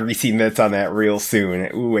get my greasy mitts on that real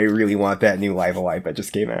soon. Ooh, I really want that new Live Alive that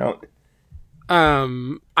just came out.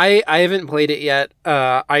 I haven't played it yet.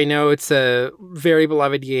 I know it's a very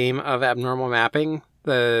beloved game of Abnormal Mapping,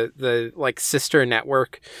 the like sister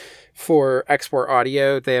network for Export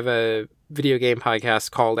Audio. They have a video game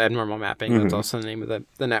podcast called Abnormal Mapping. That's also the name of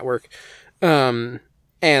the network. And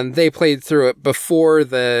they played through it before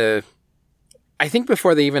they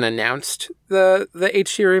even announced the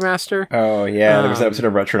HD remaster. Oh yeah, there was an episode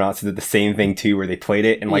of Retronauts that did the same thing too, where they played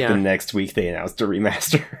it and like Yeah. the next week they announced a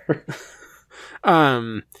remaster.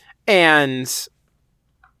 And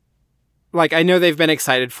like I know they've been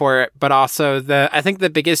excited for it, but also I think the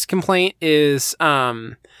biggest complaint is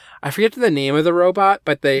I forget the name of the robot,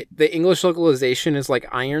 but the English localization is like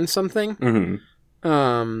iron something.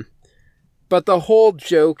 Mm-hmm. But the whole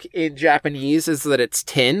joke in Japanese is that it's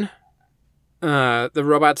tin. The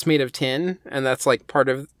robot's made of tin, and that's like part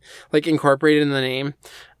of like incorporated in the name.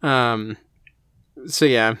 So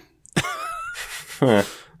yeah. Huh.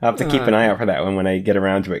 I'll have to keep an eye out for that one when I get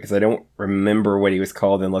around to it, because I don't remember what he was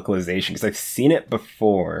called in localization, because I've seen it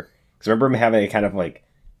before. Because I remember him having a kind of like,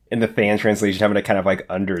 in the fan translation, having a kind of like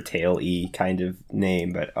Undertale-y kind of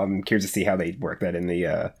name, but I'm curious to see how they work that in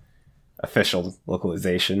the official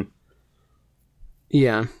localization.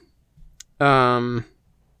 Yeah. But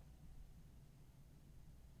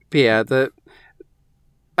yeah,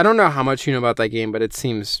 I don't know how much you know about that game, but it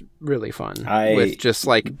seems really fun. With just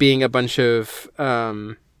like being a bunch of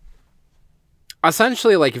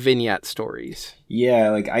essentially like vignette stories. Yeah,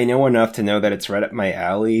 like I know enough to know that it's right up my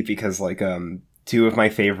alley, because like two of my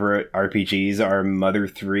favorite RPGs are Mother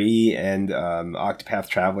 3 and Octopath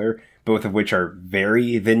Traveler, both of which are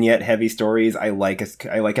very vignette heavy stories. I like an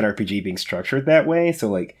RPG being structured that way, so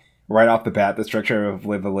like right off the bat, the structure of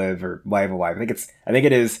Live Alive or Live Alive, I think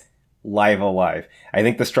it is Live Alive. I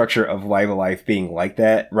think the structure of Live Alive being like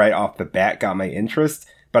that right off the bat got my interest,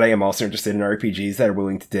 but I am also interested in RPGs that are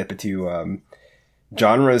willing to dip into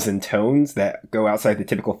genres and tones that go outside the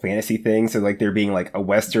typical fantasy thing. So like there being like a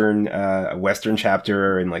western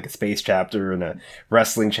chapter and like a space chapter and a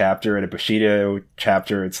wrestling chapter and a Bushido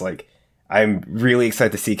chapter. It's like I'm really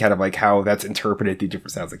excited to see kind of like how that's interpreted through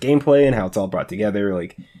different styles of gameplay and how it's all brought together.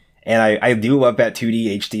 Like, and I do love that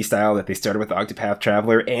 2D HD style that they started with Octopath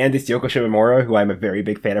Traveler, and it's Yoko Shimomura, who I'm a very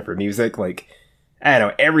big fan of her music. Like, I don't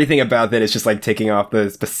know, everything about that is just like ticking off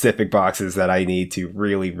the specific boxes that I need to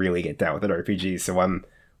really, really get down with an RPG. So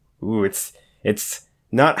it's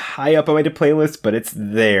not high up on my playlist, but it's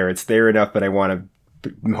there. It's there enough that I want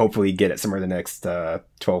to hopefully get it somewhere in the next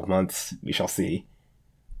 12 months. We shall see.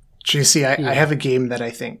 JC, I have a game that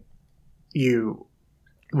I think you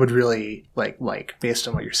would really like based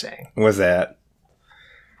on what you're saying. What's that?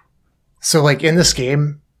 So like in this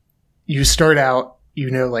game, you start out, you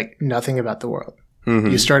know, like nothing about the world.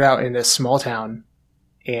 Mm-hmm. You start out in a small town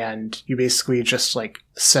and you basically just like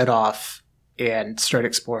set off and start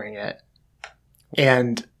exploring it.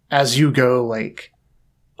 And as you go like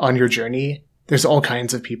on your journey, there's all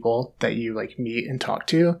kinds of people that you like meet and talk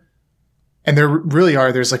to. And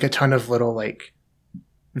there's like a ton of little like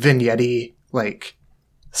vignette like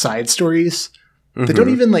side stories that don't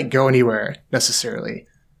even like go anywhere necessarily.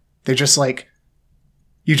 They just like,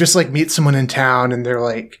 you just like meet someone in town and they're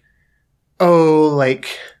like, oh, like,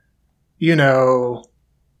 you know,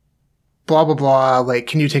 blah, blah, blah. Like,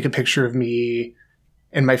 can you take a picture of me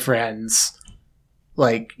and my friends,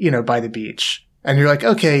 like, you know, by the beach? And you're like,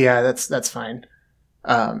 okay, yeah, that's fine.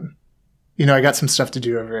 You know, I got some stuff to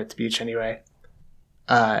do over at the beach anyway.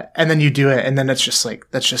 And then you do it. And then it's just like,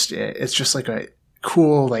 that's just it. It's just like a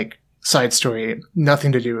cool, like side story,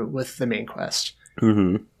 nothing to do with the main quest.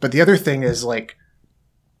 Mm-hmm. But the other thing is, like,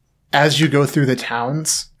 as you go through the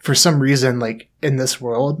towns, for some reason, like, in this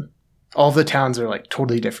world, all the towns are, like,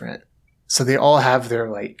 totally different. So they all have their,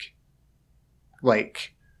 like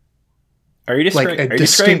Are you a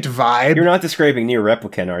distinct vibe. You're not describing Nier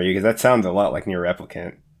Replicant, are you? Because that sounds a lot like Nier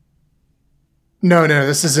Replicant. No,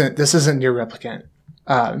 this isn't Nier Replicant.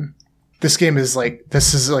 This game is like,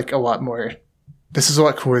 this is a lot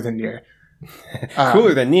cooler than Nier.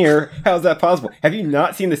 Cooler than Nier? How's that possible? Have you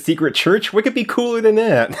not seen The Secret Church? What could be cooler than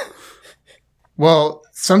that? Well,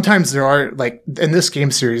 sometimes there are, like, in this game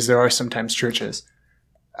series, there are sometimes churches.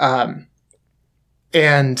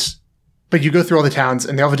 But you go through all the towns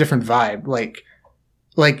and they all have a different vibe. Like,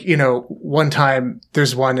 you know, one time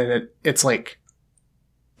there's one and it's like,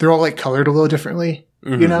 they're all like colored a little differently,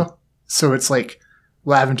 you know? So it's like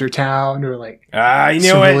Lavender Town or like I knew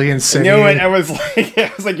Cerulean it. City. I knew it. I was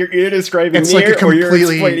like, you're either describing it's Nier like a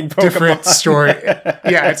completely or you're different story.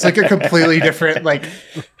 Yeah, it's like a completely different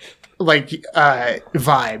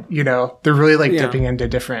vibe, you know? They're really like dipping into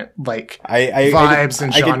different vibes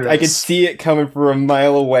and genres. I could see it coming from a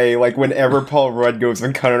mile away. Like whenever Paul Rudd goes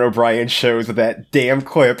on Conan O'Brien shows with that damn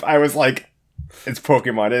clip, I was like, it's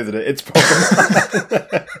Pokemon, isn't it? It's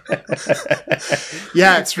Pokemon.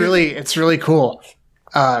 Yeah, it's really cool.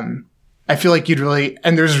 I feel like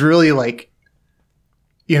and there's really like,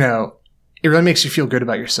 you know, it really makes you feel good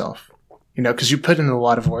about yourself, you know, because you put in a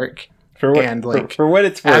lot of work. For what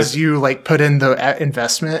it's worth. As you like put in the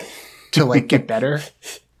investment to like get better,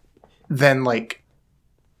 then like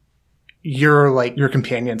your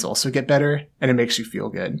companions also get better and it makes you feel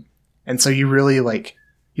good. And so you really like,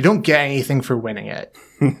 you don't get anything for winning it,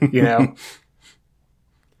 you know,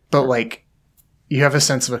 but like you have a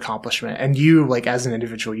sense of accomplishment and you like as an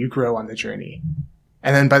individual, you grow on the journey.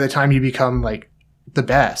 And then by the time you become like the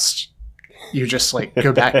best, you just like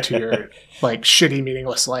go back to your like shitty,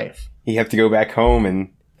 meaningless life. You have to go back home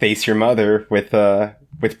and face your mother with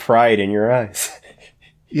pride in your eyes.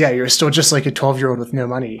 Yeah, you're still just like a 12-year-old with no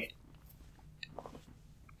money.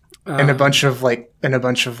 And a bunch of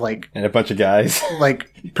guys.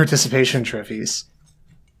 Like participation trophies.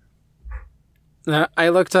 I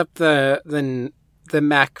looked up the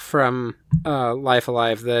mech from Life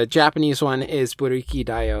Alive. The Japanese one is Buriki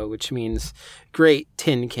Daio, which means Great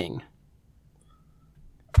Tin King.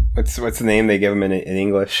 What's the name they give him in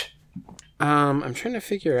English? I'm trying to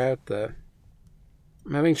figure out I'm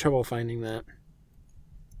having trouble finding that.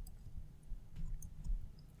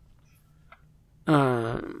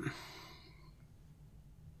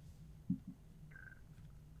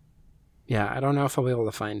 Yeah, I don't know if I'll be able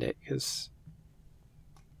to find it because,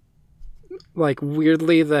 like,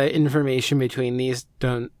 weirdly, the information between these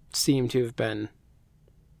don't seem to have been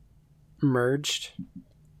merged.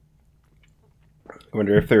 I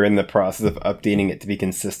wonder if they're in the process of updating it to be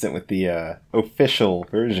consistent with the official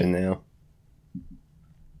version now.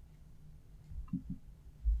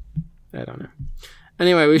 I don't know.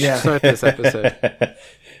 Anyway, we should start this episode.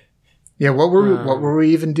 Yeah, what were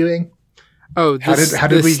we even doing? Oh, how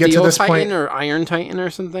did we get to this Titan point? Or Iron Titan or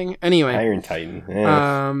something? Anyway, Iron Titan.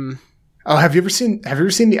 Yeah. Have you ever seen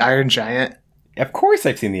the Iron Giant? Of course,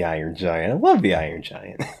 I've seen the Iron Giant. I love the Iron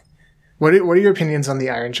Giant. What are your opinions on the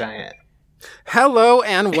Iron Giant? Hello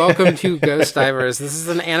and welcome to Ghost Divers. This is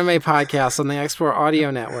an anime podcast on the X4 Audio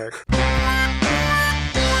Network.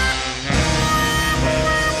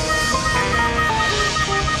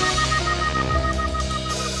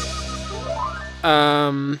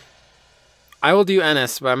 I will do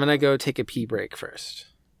Ennis, but I'm gonna go take a pee break first.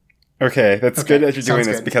 Okay, that's good that you're doing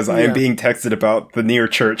this because I am being texted about the Nier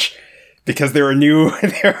Church because there are new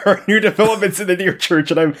developments in the Nier Church,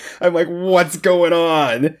 and I'm like, what's going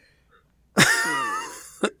on?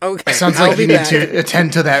 Okay, sounds like you need to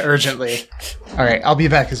attend to that urgently. All right, I'll be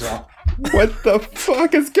back as well. What the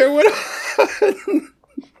fuck is going on?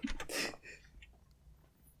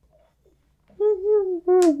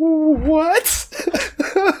 What?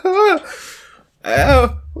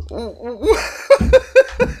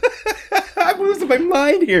 I'm losing my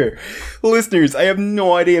mind here. Listeners, I have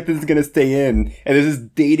no idea if this is going to stay in, and this is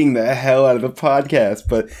dating the hell out of the podcast,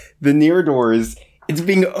 but the Nier doors, it's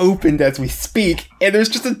being opened as we speak, and there's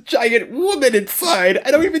just a giant woman inside.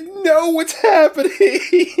 I don't even know what's happening.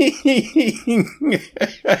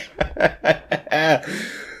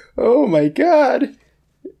 Oh my god.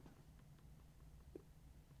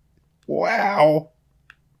 Wow.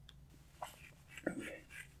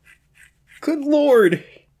 Good lord.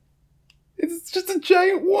 It's just a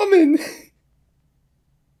giant woman.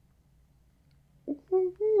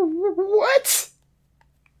 What?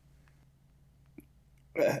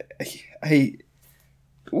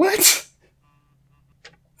 What?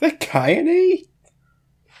 The Kayane?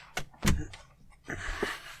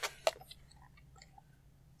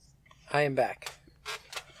 I am back.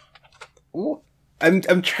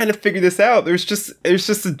 I'm trying to figure this out. There's just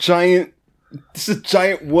a giant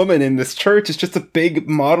woman in this church. It's just a big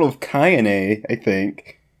model of Kayane, I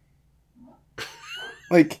think.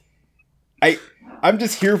 Like, I'm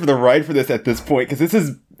just here for the ride for this at this point, because this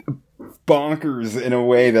is bonkers in a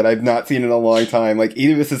way that I've not seen in a long time. Like,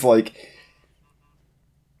 either this is like,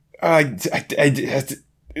 I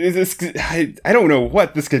don't know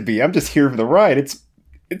what this could be. I'm just here for the ride. It's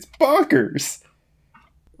bonkers.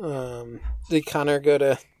 Did Connor go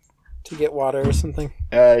to get water or something?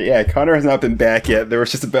 Yeah, Connor has not been back yet. There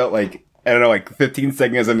was just about, like, I don't know, like 15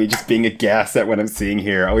 seconds of me just being aghast at what I'm seeing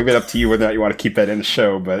here. I'll leave it up to you whether or not you want to keep that in the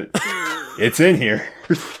show, but it's in here.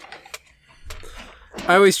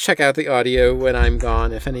 I always check out the audio when I'm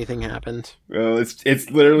gone if anything happened. Well, it's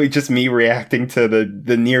literally just me reacting to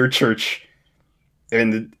the Nier church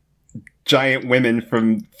and the giant women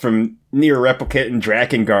from Nier Replicant and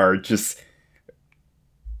Drakengard. Just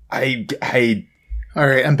all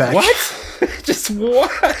right, I'm back. What? Just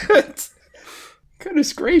what?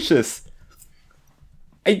 Goodness gracious.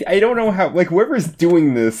 I don't know how, like, whoever's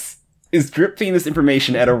doing this is drip feeding this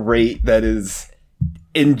information at a rate that is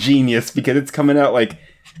ingenious, because it's coming out like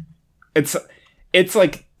it's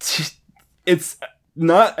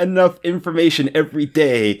not enough information every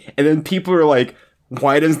day, and then people are like,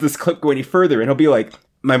 why doesn't this clip go any further? And he'll be like,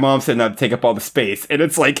 my mom said not to take up all the space, and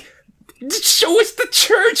it's like, show us the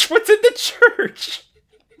church. What's in the church?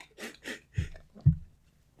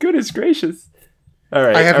 Goodness gracious. All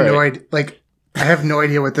right. I have no idea. Like, I have no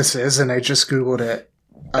idea what this is, and I just Googled it.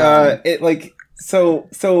 It like so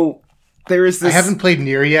there is this. I haven't played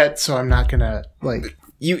Nier yet, so I'm not gonna like.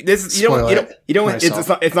 It's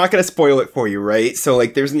not going to spoil it for you, right? So,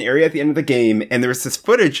 like, there's an area at the end of the game, and there's this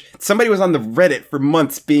footage. Somebody was on the Reddit for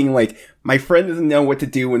months being like, my friend doesn't know what to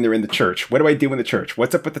do when they're in the church. What do I do in the church?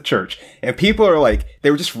 What's up with the church? And people are like,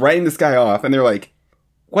 they were just writing this guy off, and they're like,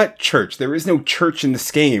 what church? There is no church in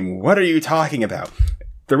this game. What are you talking about?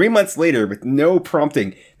 3 months later, with no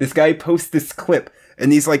prompting, this guy posts this clip,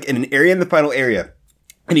 and he's like in an area in the final area.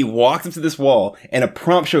 And he walks up to this wall, and a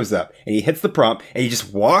prompt shows up, and he hits the prompt, and he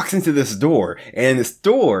just walks into this door, and this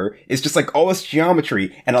door is just like all this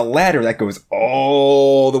geometry, and a ladder that goes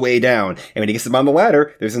all the way down. And when he gets up on the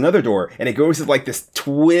ladder, there's another door, and it goes to like this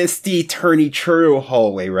twisty, turny, churro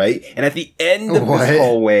hallway, right? And at the end of this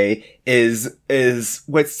hallway is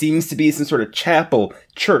what seems to be some sort of chapel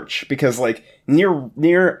church, because like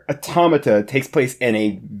Nier Automata takes place in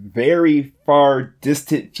a very far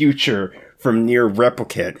distant future from Nier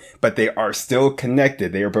Replicant, but they are still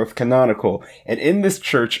connected. They are both canonical. And in this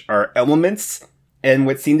church are elements and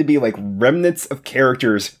what seem to be like remnants of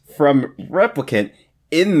characters from Replicant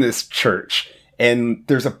in this church. And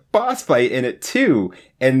there's a boss fight in it too.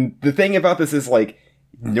 And the thing about this is like,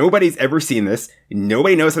 nobody's ever seen this.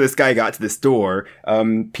 Nobody knows how this guy got to this door.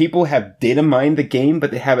 People have data mined the game, but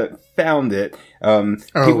they haven't found it.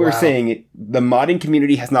 People are saying the modding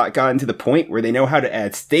community has not gotten to the point where they know how to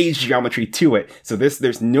add stage geometry to it. So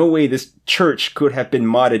there's no way this church could have been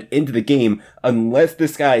modded into the game unless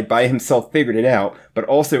this guy by himself figured it out. But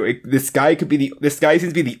also, this guy seems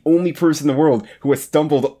to be the only person in the world who has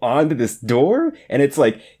stumbled onto this door. And it's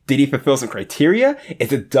like, did he fulfill some criteria?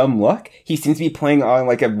 Is it dumb luck? He seems to be playing on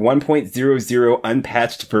like a 1.00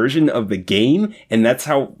 unpatched version of the game, and that's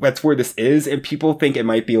where this is. And people think it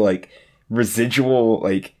might be like residual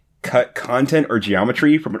like cut content or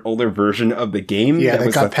geometry from an older version of the game that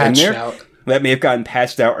was got patched out. That may have gotten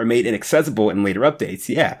patched out or made inaccessible in later updates.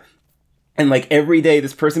 Yeah. And like every day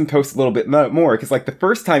this person posts a little bit more, because like the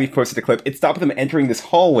first time he posted a clip, it stopped them entering this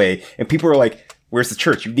hallway, and people were like, where's the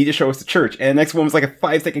church? You need to show us the church. And the next one was like a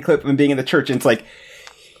 5-second clip of him being in the church, and it's like,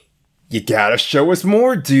 you gotta show us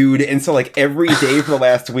more, dude. And so like every day for the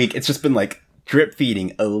last week, it's just been like drip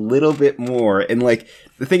feeding a little bit more. And like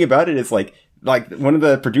the thing about it is like one of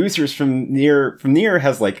the producers from Nier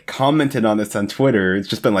has like commented on this on Twitter. It's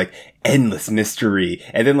just been like endless mystery.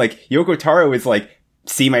 And then like Yoko Taro is like,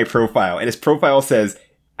 see my profile. And his profile says,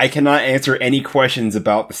 I cannot answer any questions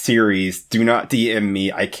about the series. Do not DM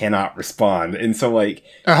me. I cannot respond. And so, like,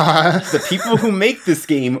 the people who make this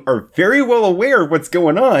game are very well aware of what's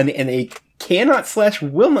going on, and they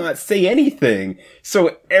cannot/will not say anything.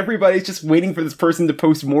 So everybody's just waiting for this person to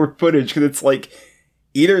post more footage, because it's like,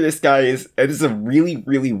 either this is a really,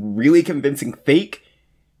 really, really convincing fake.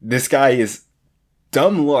 This guy is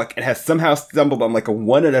dumb luck and has somehow stumbled on like a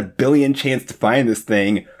 1 in a billion chance to find this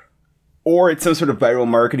thing, or it's some sort of viral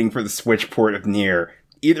marketing for the Switch port of Nier.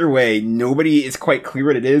 either way, nobody is quite clear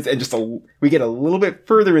what it is, and we get a little bit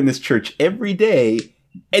further in this church every day,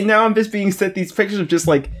 and now I'm just being sent these pictures of just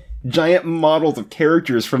like giant models of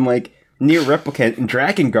characters from like Nier Replicant and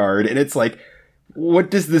Drakengard, and it's like,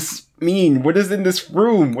 what does this mean? What is in this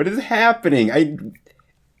room? What is happening? I'm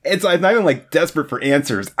not even like desperate for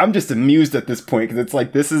answers. I'm just amused at this point because it's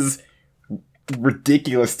like, this is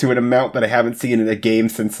ridiculous to an amount that I haven't seen in a game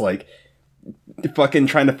since like fucking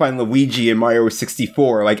trying to find Luigi in Mario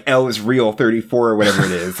 64, like L is real 34 or whatever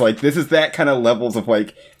it is. Like, this is that kind of levels of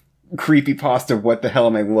like creepypasta. What the hell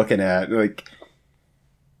am I looking at? Like,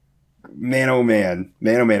 man, oh man,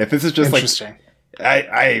 if this is just like, this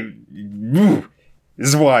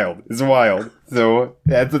is wild. It's wild. So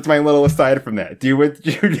that's my little aside from that. Do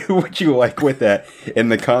what you like with that in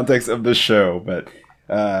the context of the show. But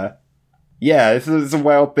yeah, this is a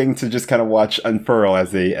wild thing to just kind of watch unfurl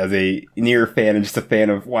as a Nier fan and just a fan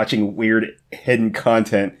of watching weird hidden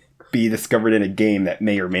content be discovered in a game that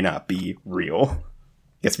may or may not be real.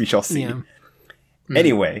 Guess we shall see. Yeah.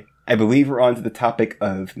 Anyway, I believe we're on to the topic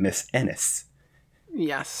of Miss Ennis.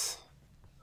 Yes.